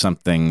 actually, this is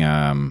something,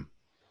 at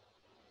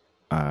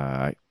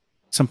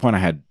some point I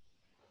had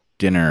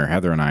dinner,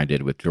 Heather and I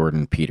did, with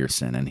Jordan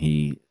Peterson, and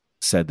he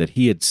said that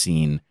he had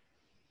seen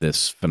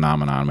this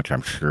phenomenon, which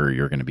I'm sure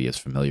you're going to be as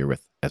familiar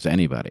with as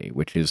anybody,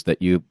 which is that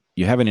you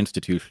have an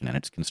institution and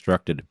it's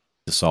constructed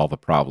to solve a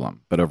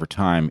problem, but over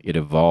time it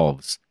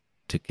evolves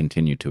to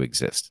continue to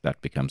exist.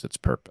 That becomes its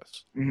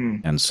purpose. Mm-hmm.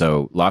 And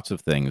so lots of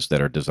things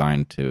that are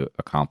designed to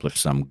accomplish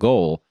some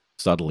goal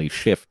subtly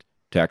shift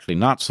to actually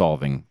not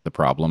solving the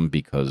problem,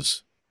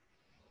 because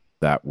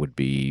that would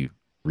be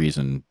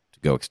reason to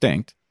go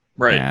extinct.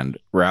 Right. And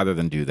rather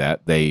than do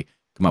that, they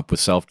come up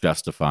with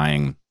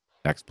self-justifying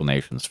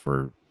explanations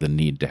for the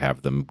need to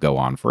have them go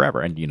on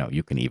forever. And,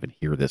 you can even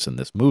hear this in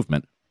this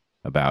movement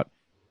about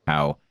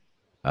how,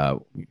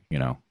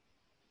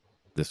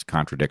 this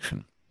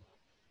contradiction.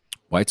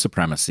 White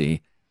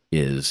supremacy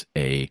is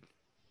a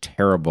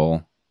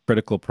terrible,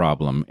 critical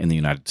problem in the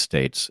United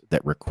States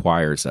that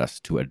requires us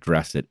to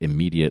address it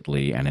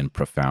immediately and in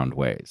profound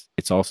ways.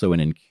 It's also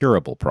an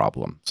incurable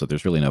problem, so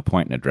there's really no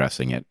point in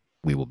addressing it.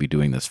 We will be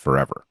doing this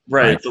forever.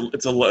 Right?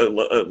 It's a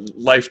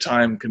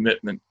lifetime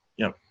commitment.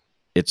 Yep.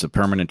 It's a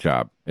permanent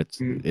job.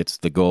 It's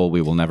the goal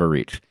we will never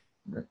reach.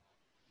 Right.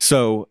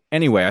 So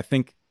anyway, I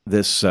think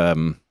this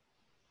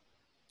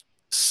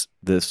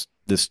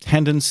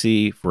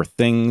tendency for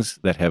things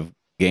that have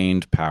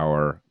gained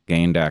power,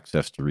 gained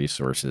access to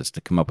resources,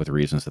 to come up with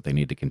reasons that they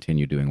need to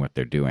continue doing what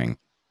they're doing,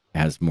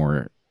 has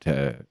more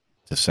to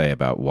say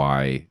about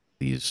why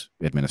these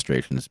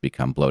administrations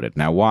become bloated.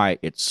 Now, why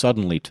it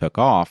suddenly took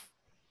off,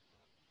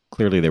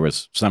 clearly there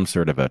was some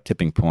sort of a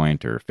tipping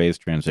point or phase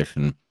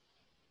transition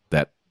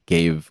that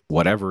gave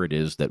whatever it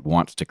is that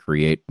wants to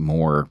create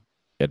more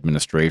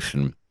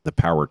administration the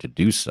power to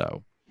do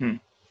so.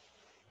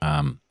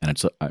 And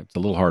it's a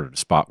little harder to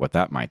spot what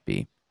that might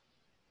be.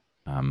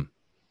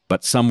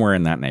 But somewhere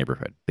in that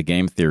neighborhood, the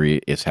game theory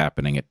is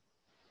happening at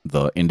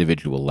the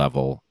individual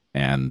level,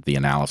 and the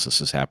analysis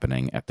is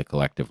happening at the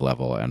collective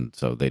level, and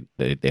so they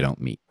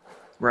don't meet.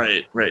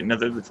 Right.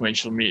 Neither the twain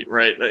shall meet.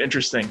 Right.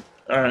 Interesting.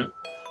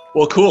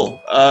 Well,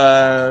 cool.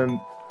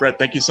 Bret,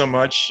 thank you so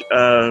much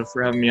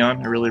for having me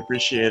on. I really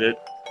appreciate it.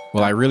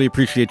 Well, I really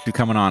appreciate you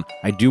coming on.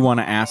 I do want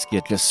to ask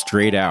you just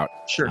straight out.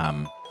 Sure.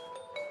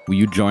 Will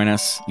you join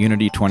us,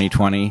 Unity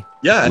 2020?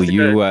 Yeah.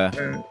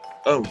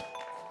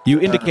 You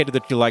indicated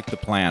that you liked the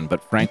plan,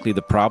 but frankly,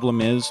 the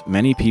problem is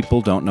many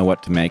people don't know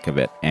what to make of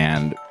it.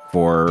 And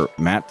for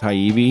Matt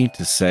Taibbi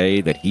to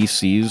say that he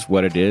sees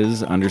what it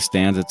is,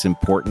 understands its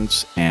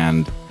importance,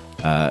 and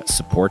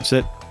supports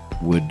it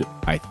would,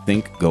 I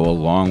think, go a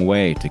long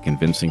way to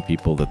convincing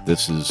people that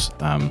this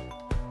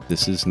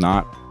is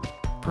not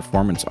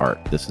performance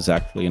art. This is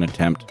actually an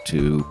attempt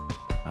to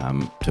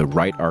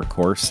right our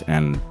course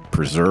and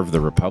preserve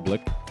the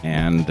Republic.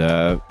 And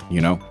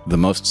the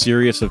most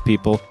serious of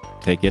people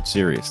take it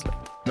seriously.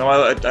 No,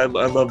 I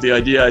love the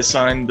idea. I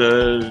signed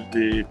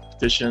the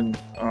petition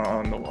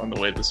on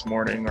the way this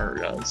morning,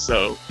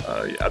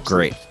 absolutely.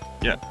 Great.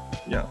 Yeah.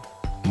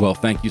 Well,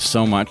 thank you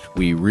so much.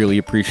 We really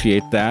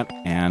appreciate that,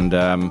 and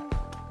I'm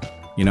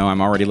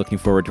already looking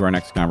forward to our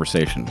next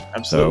conversation.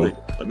 Absolutely.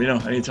 So, let me know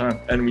anytime,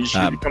 and you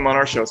should come on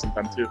our show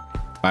sometime too.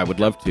 I would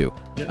love to.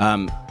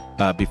 Yeah.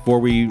 Before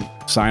we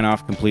sign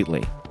off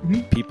completely,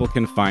 people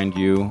can find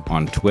you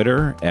on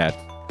Twitter at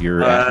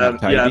your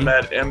Taibbi. Yeah, I'm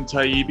at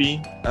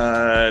mtaibbi,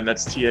 and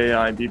that's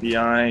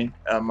Taibbi.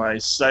 My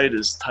site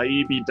is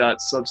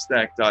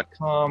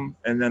taibbi.substack.com,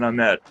 and then I'm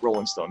at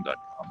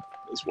rollingstone.com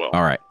as well.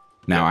 All right.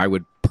 Now, I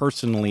would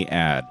personally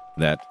add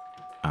that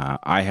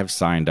I have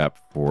signed up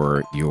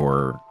for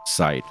your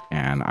site,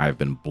 and I've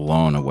been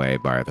blown away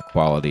by the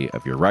quality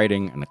of your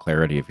writing and the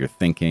clarity of your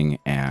thinking.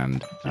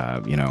 And,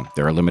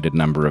 there are a limited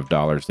number of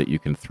dollars that you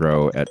can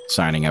throw at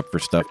signing up for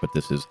stuff, but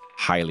this is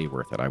highly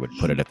worth it. I would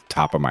put it at the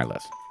top of my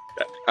list.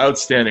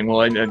 Outstanding.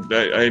 Well,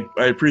 I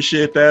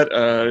appreciate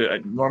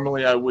that.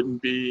 Normally, I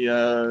wouldn't be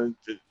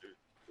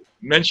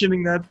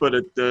mentioning that, but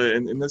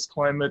in this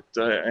climate,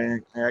 I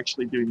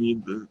actually do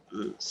need the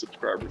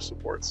subscriber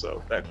support.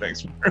 So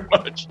thanks very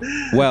much.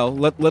 Well,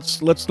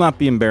 let's not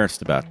be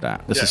embarrassed about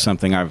that. This is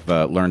something I've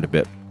learned a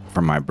bit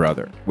from my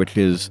brother, which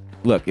is,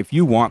 look, if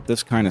you want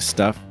this kind of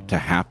stuff to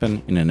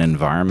happen in an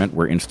environment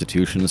where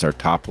institutions are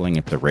toppling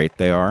at the rate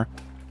they are,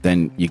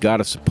 then you got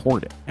to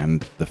support it.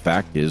 And the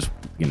fact is,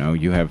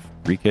 you have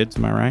 3 kids,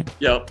 am I right?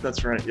 Yeah,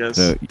 that's right, yes.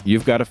 So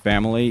you've got a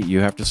family,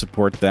 you have to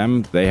support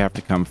them, they have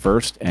to come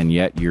first, and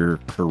yet you're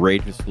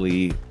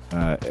courageously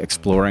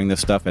exploring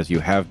this stuff as you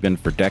have been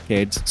for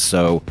decades.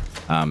 So,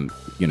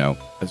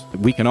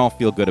 we can all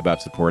feel good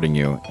about supporting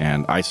you,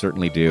 and I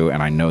certainly do,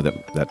 and I know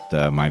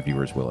that my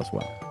viewers will as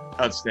well.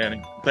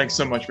 Outstanding. Thanks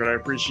so much, Bret. I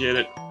appreciate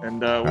it,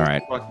 and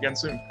we'll talk again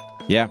soon.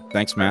 Yeah,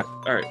 thanks, Matt.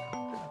 All right.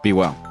 Be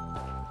well.